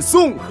对战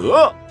宋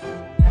河。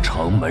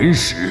城门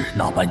时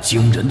那般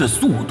惊人的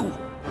速度，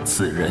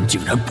此人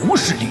竟然不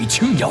是李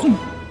青阳。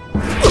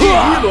第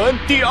1轮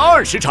第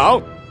20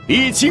场，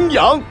李青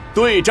阳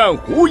对战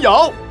胡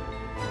瑶。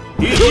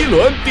第1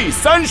轮第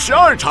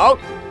32场，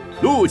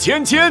陆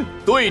芊芊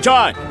对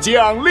战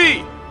蒋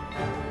丽。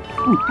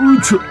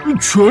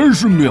全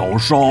是秒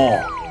杀！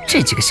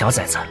这几个小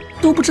崽子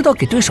都不知道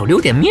给对手留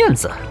点面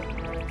子。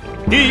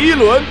第1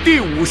轮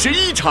第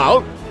51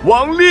场，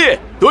王烈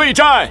对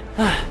战。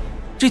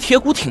这铁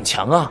骨挺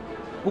强啊，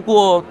不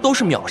过都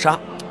是秒杀，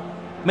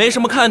没什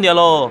么看点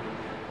喽。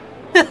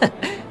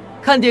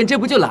看点这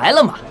不就来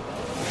了吗？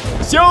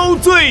萧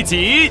醉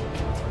己，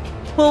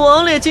我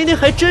王烈今天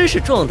还真是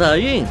撞大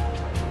运，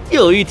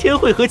有一天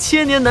会和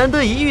千年难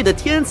得一遇的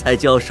天才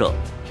交手。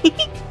嘿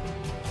嘿，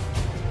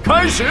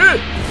开始，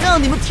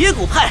让你们铁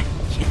骨派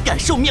也感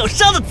受秒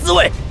杀的滋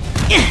味。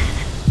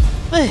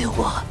废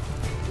物，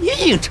你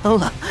硬撑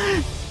了，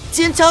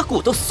肩胛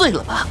骨都碎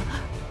了吧？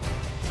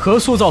和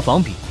塑造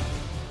房比，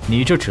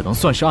你这只能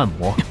算是按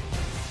摩。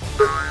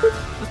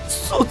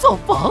塑造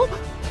房？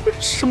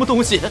什么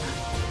东西？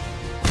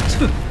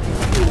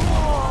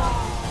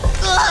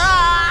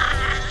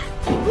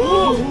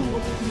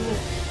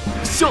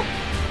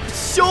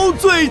萧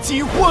醉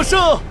己获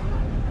胜。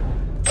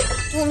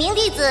 5名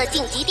弟子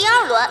晋级第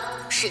2轮，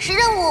史诗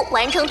任务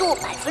完成度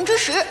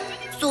10%，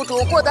宿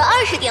主获得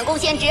20点贡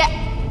献值。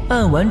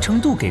按完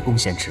成度给贡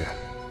献值，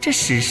这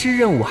史诗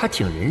任务还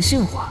挺人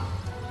性化。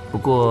不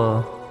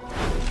过，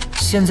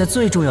现在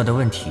最重要的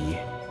问题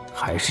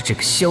还是这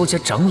个萧家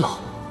长老。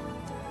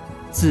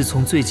自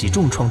从醉己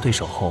重创对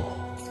手后，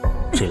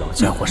这老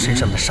家伙身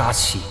上的杀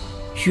气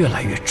越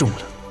来越重了。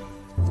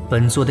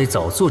本座得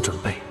早做准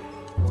备。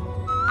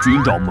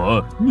 军长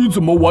们，你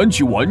怎么玩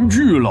起玩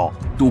具了？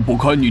都不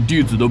看你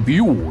弟子的比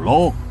武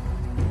了？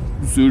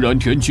虽然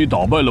田七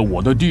打败了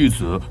我的弟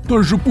子，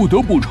但是不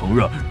得不承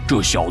认，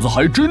这小子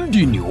还真的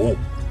牛，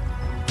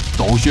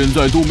到现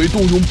在都没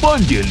动用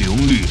半点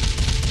灵力。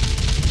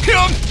停！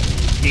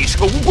你是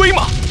个乌龟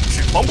吗？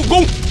只防不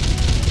攻。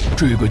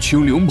这个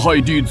青灵派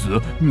弟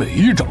子每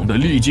一掌的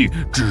力劲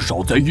至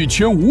少在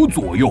1500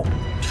左右，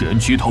田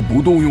七他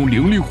不动用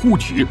灵力护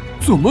体，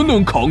怎么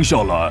能扛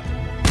下来？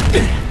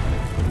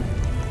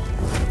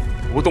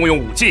不动用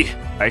武技，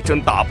还真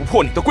打不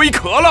破你的龟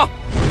壳了。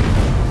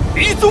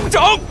离宗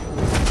掌，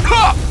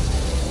哈！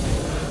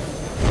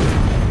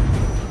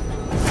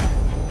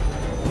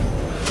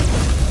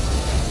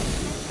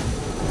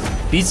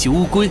比起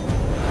乌龟，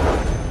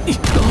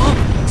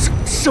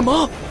什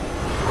么？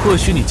或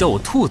许你叫我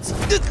兔子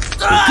会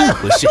更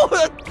合适。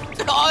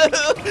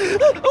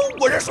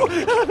我认输，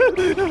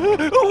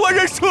我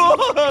认输。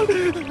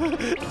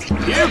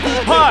铁骨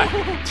派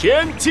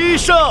田七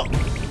胜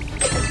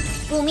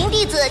5名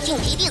弟子晋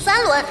级第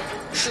3轮，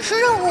史诗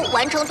任务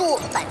完成度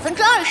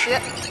20%，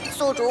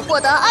宿主获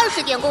得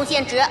20点贡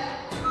献值。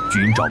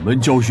军长们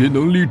教学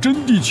能力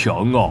真的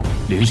强啊，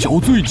连小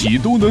醉己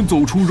都能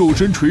走出肉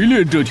身锤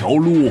炼这条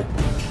路。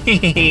嘿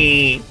嘿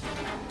嘿，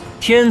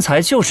天才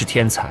就是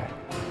天才，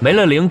没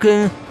了灵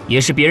根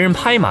也是别人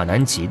拍马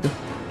难及的。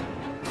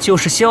就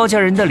是萧家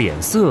人的脸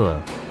色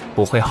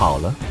不会好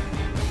了。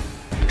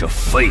这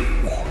废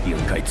物应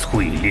该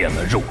淬炼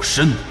了肉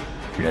身，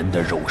人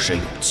的肉身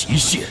有极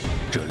限，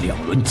这2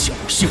轮侥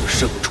幸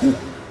胜出。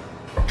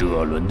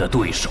这轮的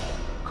对手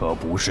可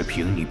不是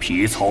凭你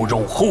皮糙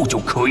肉厚就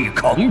可以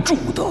扛住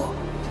的。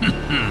哼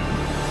哼。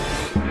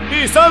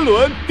第3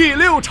轮第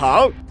6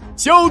场，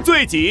萧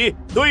醉己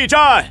对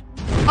战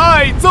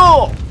爱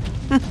奏。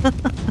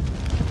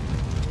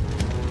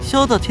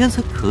萧大天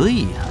才可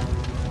以呀，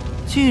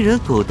竟然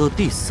苟到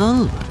第3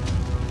轮。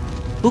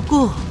不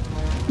过，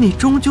你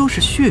终究是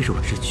血肉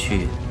之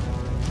躯，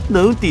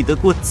能抵得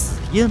过紫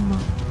焰吗？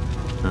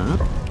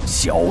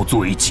小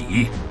醉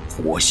己，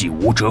火系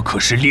武者可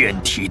是炼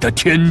体的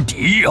天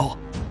敌呀！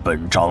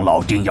本长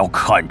老定要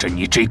看着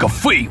你这个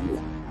废物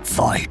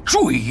再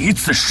坠一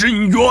次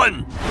深渊。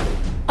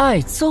爱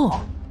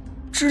奏，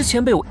之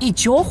前被我一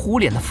脚虎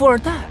脸的富二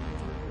代。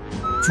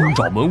军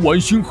长们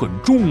玩心很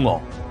重啊，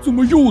怎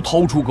么又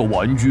掏出个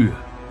玩具？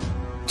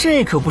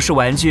这可不是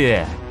玩具，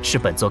是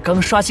本作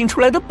刚刷新出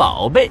来的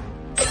宝贝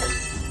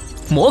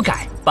——魔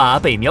改8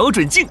倍瞄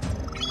准镜。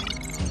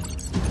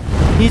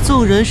你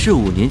纵然是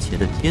5年前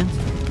的天才，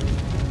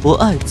我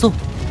爱奏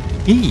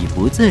也已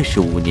不再是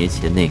5年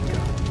前那个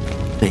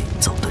被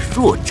揍的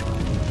弱者。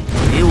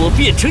给我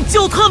变成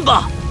焦炭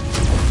吧！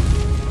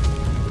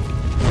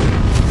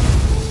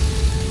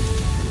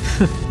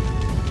哼！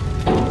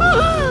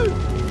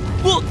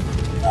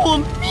我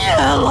灭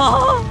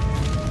了！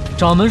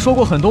掌门说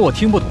过很多我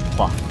听不懂的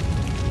话，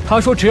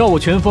他说只要我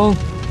拳风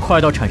快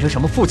到产生什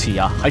么负气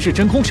压还是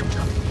真空什么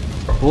的，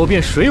我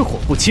便水火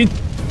不侵。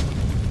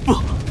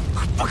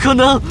不可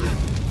能！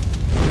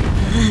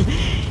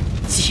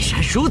既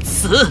然如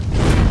此，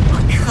我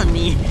看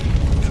你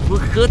如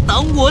何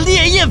挡我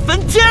烈焰焚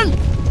天！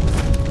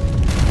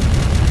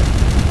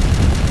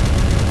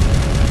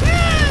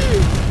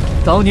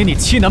当年你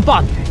欺男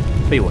霸女，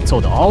被我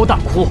揍得嗷嗷大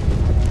哭，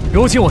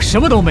如今我什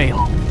么都没有，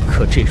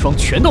可这双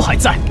拳都还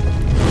在。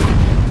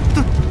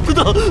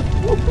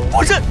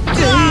不是，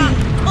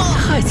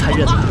太残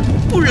忍了，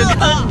不忍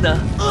看的。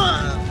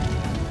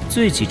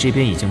醉己这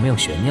边已经没有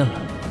悬念了。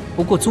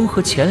不过综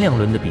合前2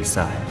轮的比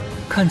赛，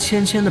看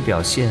芊芊的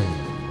表现，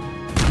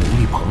能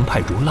力澎湃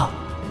如浪，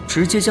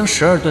直接将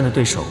12段的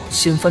对手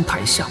掀翻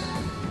台下，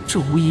这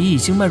无疑已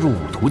经迈入5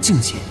图境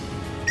界。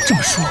这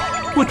么说，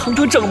我堂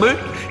堂掌门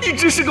一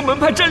直是个门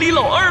派战力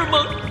老2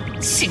吗？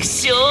请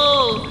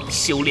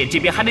修炼这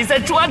边还得再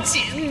抓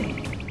紧。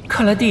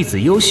看来弟子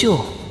优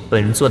秀，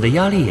本作的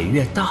压力也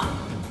越大。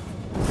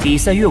比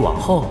赛越往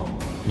后，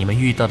你们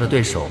遇到的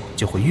对手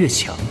就会越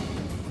强。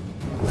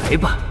来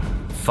吧，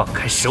放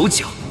开手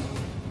脚，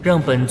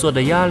让本作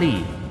的压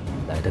力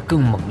来得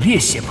更猛烈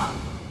些吧。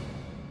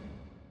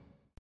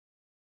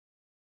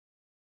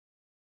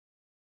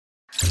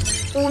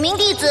5名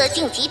弟子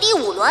晋级第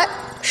5轮，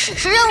史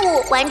诗任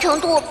务完成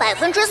度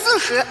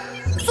40%，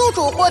宿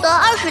主获得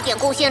20点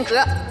贡献值。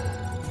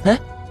哎，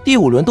第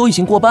5轮都已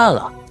经过半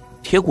了，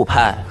铁骨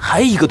派还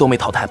一个都没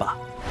淘汰吧？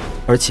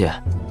而且，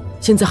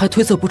现在还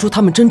推测不出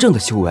他们真正的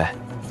修为，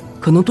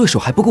可能对手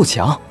还不够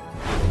强。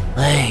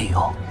哎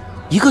呦，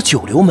一个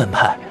9流门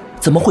派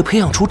怎么会培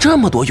养出这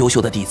么多优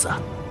秀的弟子？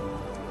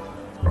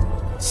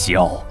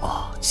笑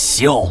吧，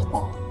笑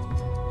吧！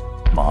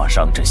马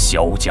上这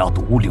萧家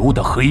毒瘤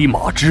的黑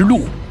马之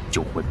路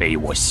就会被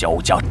我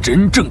萧家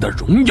真正的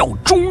荣耀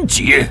终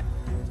结。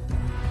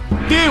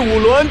第5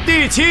轮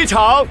第7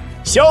场，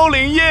萧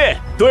林烨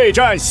对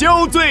战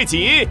萧醉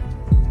己。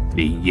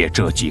林烨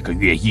这几个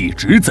月一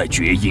直在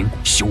绝阴谷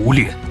修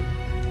炼，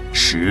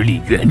实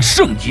力远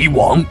胜以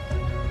往。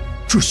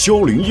这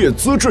萧林烨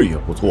资质也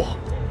不错，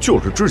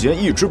就是之前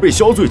一直被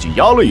萧醉己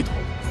压了一头。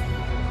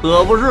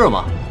可不是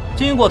嘛！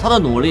经过他的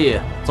努力，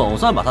总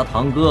算把他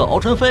堂哥熬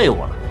成废物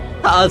了，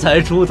他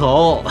才出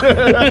头。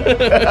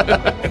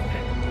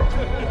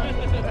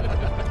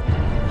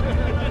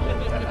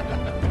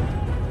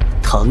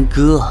堂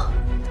哥，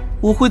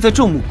我会在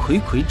众目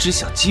睽睽之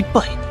下击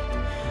败你，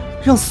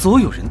让所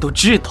有人都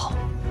知道，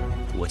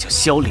我叫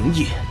萧林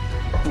烨，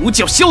不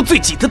叫萧罪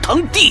己的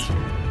堂弟。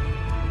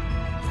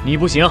你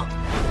不行，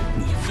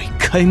你未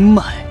开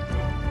麦，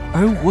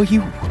而我已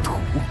五徒，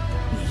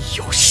你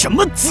有什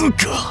么资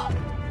格？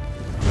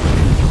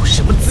你有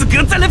什么资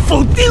格再来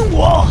否定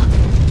我？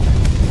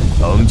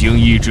曾经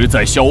一直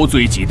在萧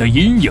罪己的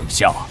阴影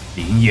下，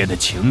林业的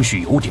情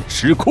绪有点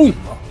失控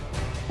了。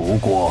不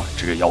过，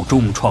只要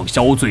重创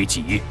萧罪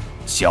己，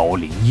萧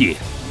林业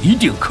一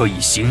定可以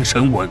形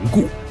神稳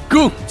固，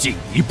更进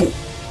一步。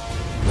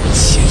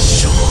牵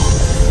手，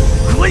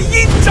观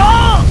音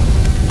掌！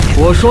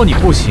我说你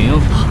不行，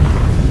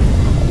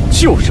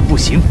就是不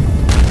行。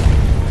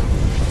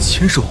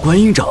千手观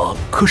音掌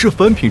可是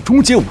凡品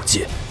中阶武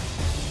技，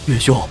岳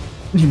兄，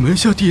你门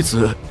下弟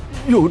子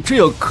有这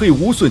样可以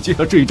无损接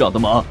下这一掌的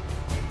吗？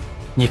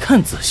你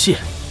看仔细，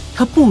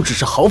他不只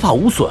是毫发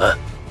无损，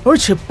而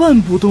且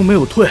半步都没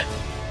有退。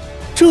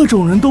这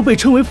种人都被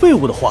称为废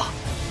物的话，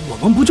我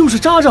们不就是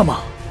渣渣吗？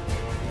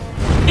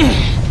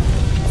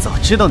早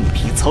知道你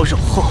皮糙肉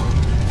厚，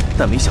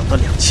但没想到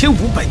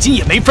2500斤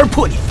也没法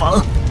破你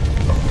防。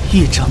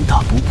一掌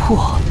打不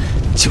破，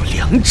就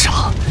2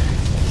掌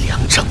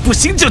，2掌不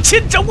行就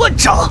千掌万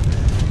掌，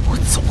我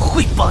总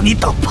会把你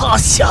打趴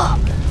下。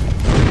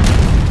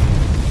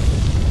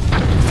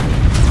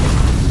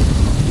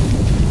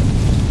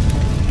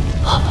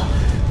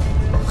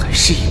还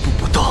是一步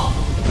不动。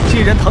既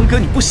然堂哥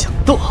你不想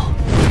动，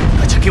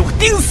那就给我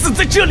钉死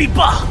在这里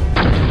吧！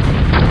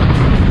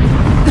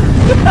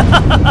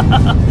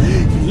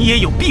你也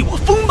有避我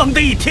锋芒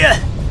的一天。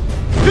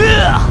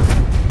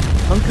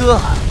堂哥，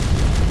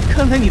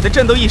看来你的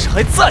战斗意识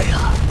还在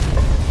啊。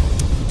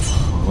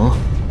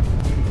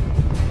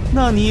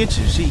那你也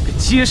只是一个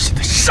结实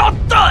的沙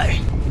袋。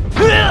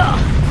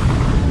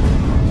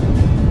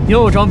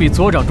右掌比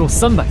左掌重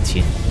300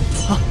斤。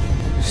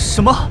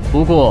什么？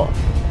不过，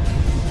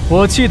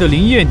我记得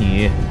林业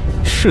你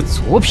是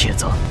左撇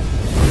子。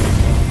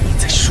你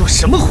在说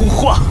什么胡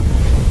话？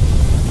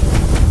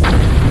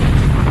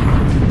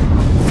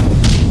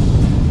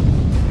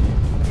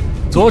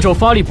左手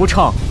发力不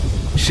畅，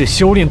是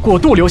修炼过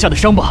度留下的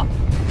伤疤。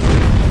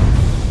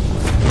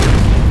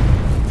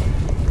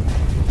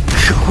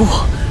可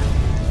恶！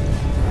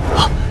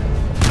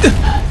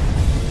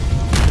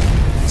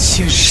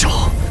牵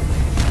手，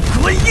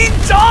观音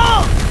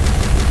掌！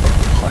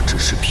他只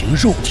是凭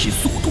肉体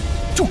速度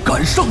就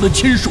赶上了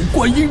千手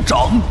观音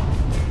掌。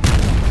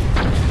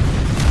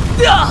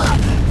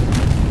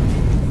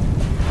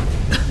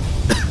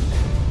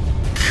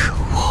可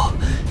恶！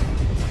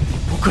你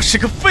不过是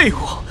个废物，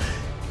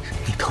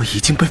你都已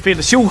经被废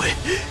了修为，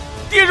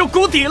跌入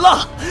谷底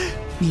了。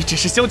你只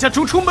是萧家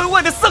逐出门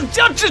外的丧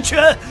家之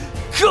犬，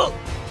可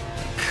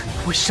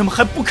为什么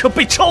还不可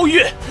被超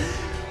越？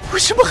为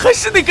什么还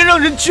是那个让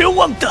人绝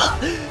望的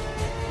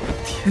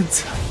天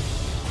才？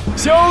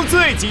萧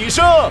罪己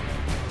胜！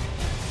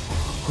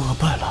我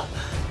败了，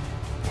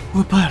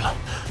我败了。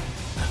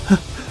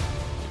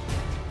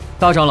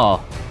大长老，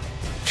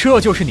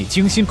这就是你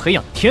精心培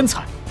养的天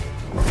才。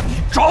你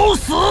找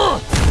死！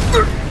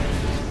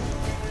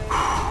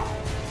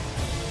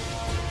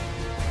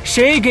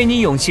谁给你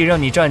勇气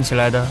让你站起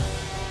来的？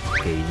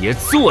给爷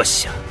坐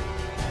下，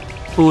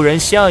不然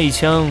下一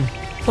枪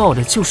爆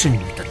的就是你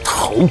的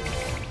头。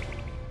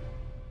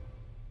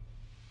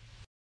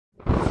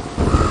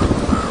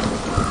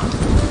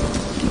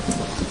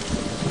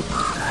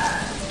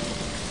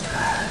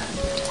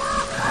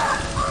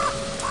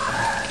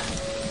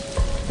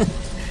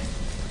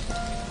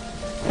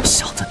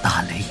小子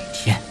大雷雨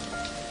天，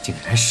竟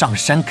然上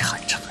山砍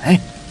柴，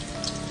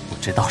不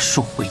知道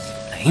树会引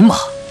雷吗？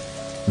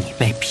你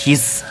被劈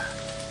死，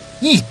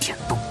一点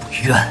都不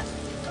冤。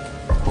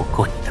不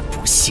过你的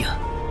不幸，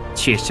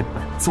却是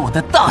本座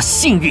的大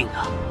幸运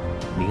啊！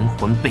灵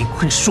魂被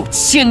困数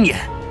千年，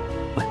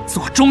本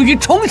座终于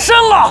重生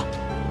了。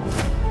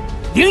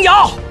灵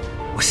瑶，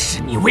我视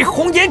你为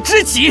红颜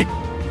知己，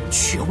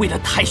却为了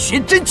太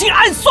玄真经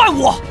暗算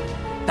我。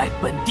待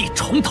本地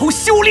重头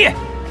修炼，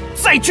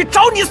再去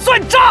找你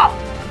算账。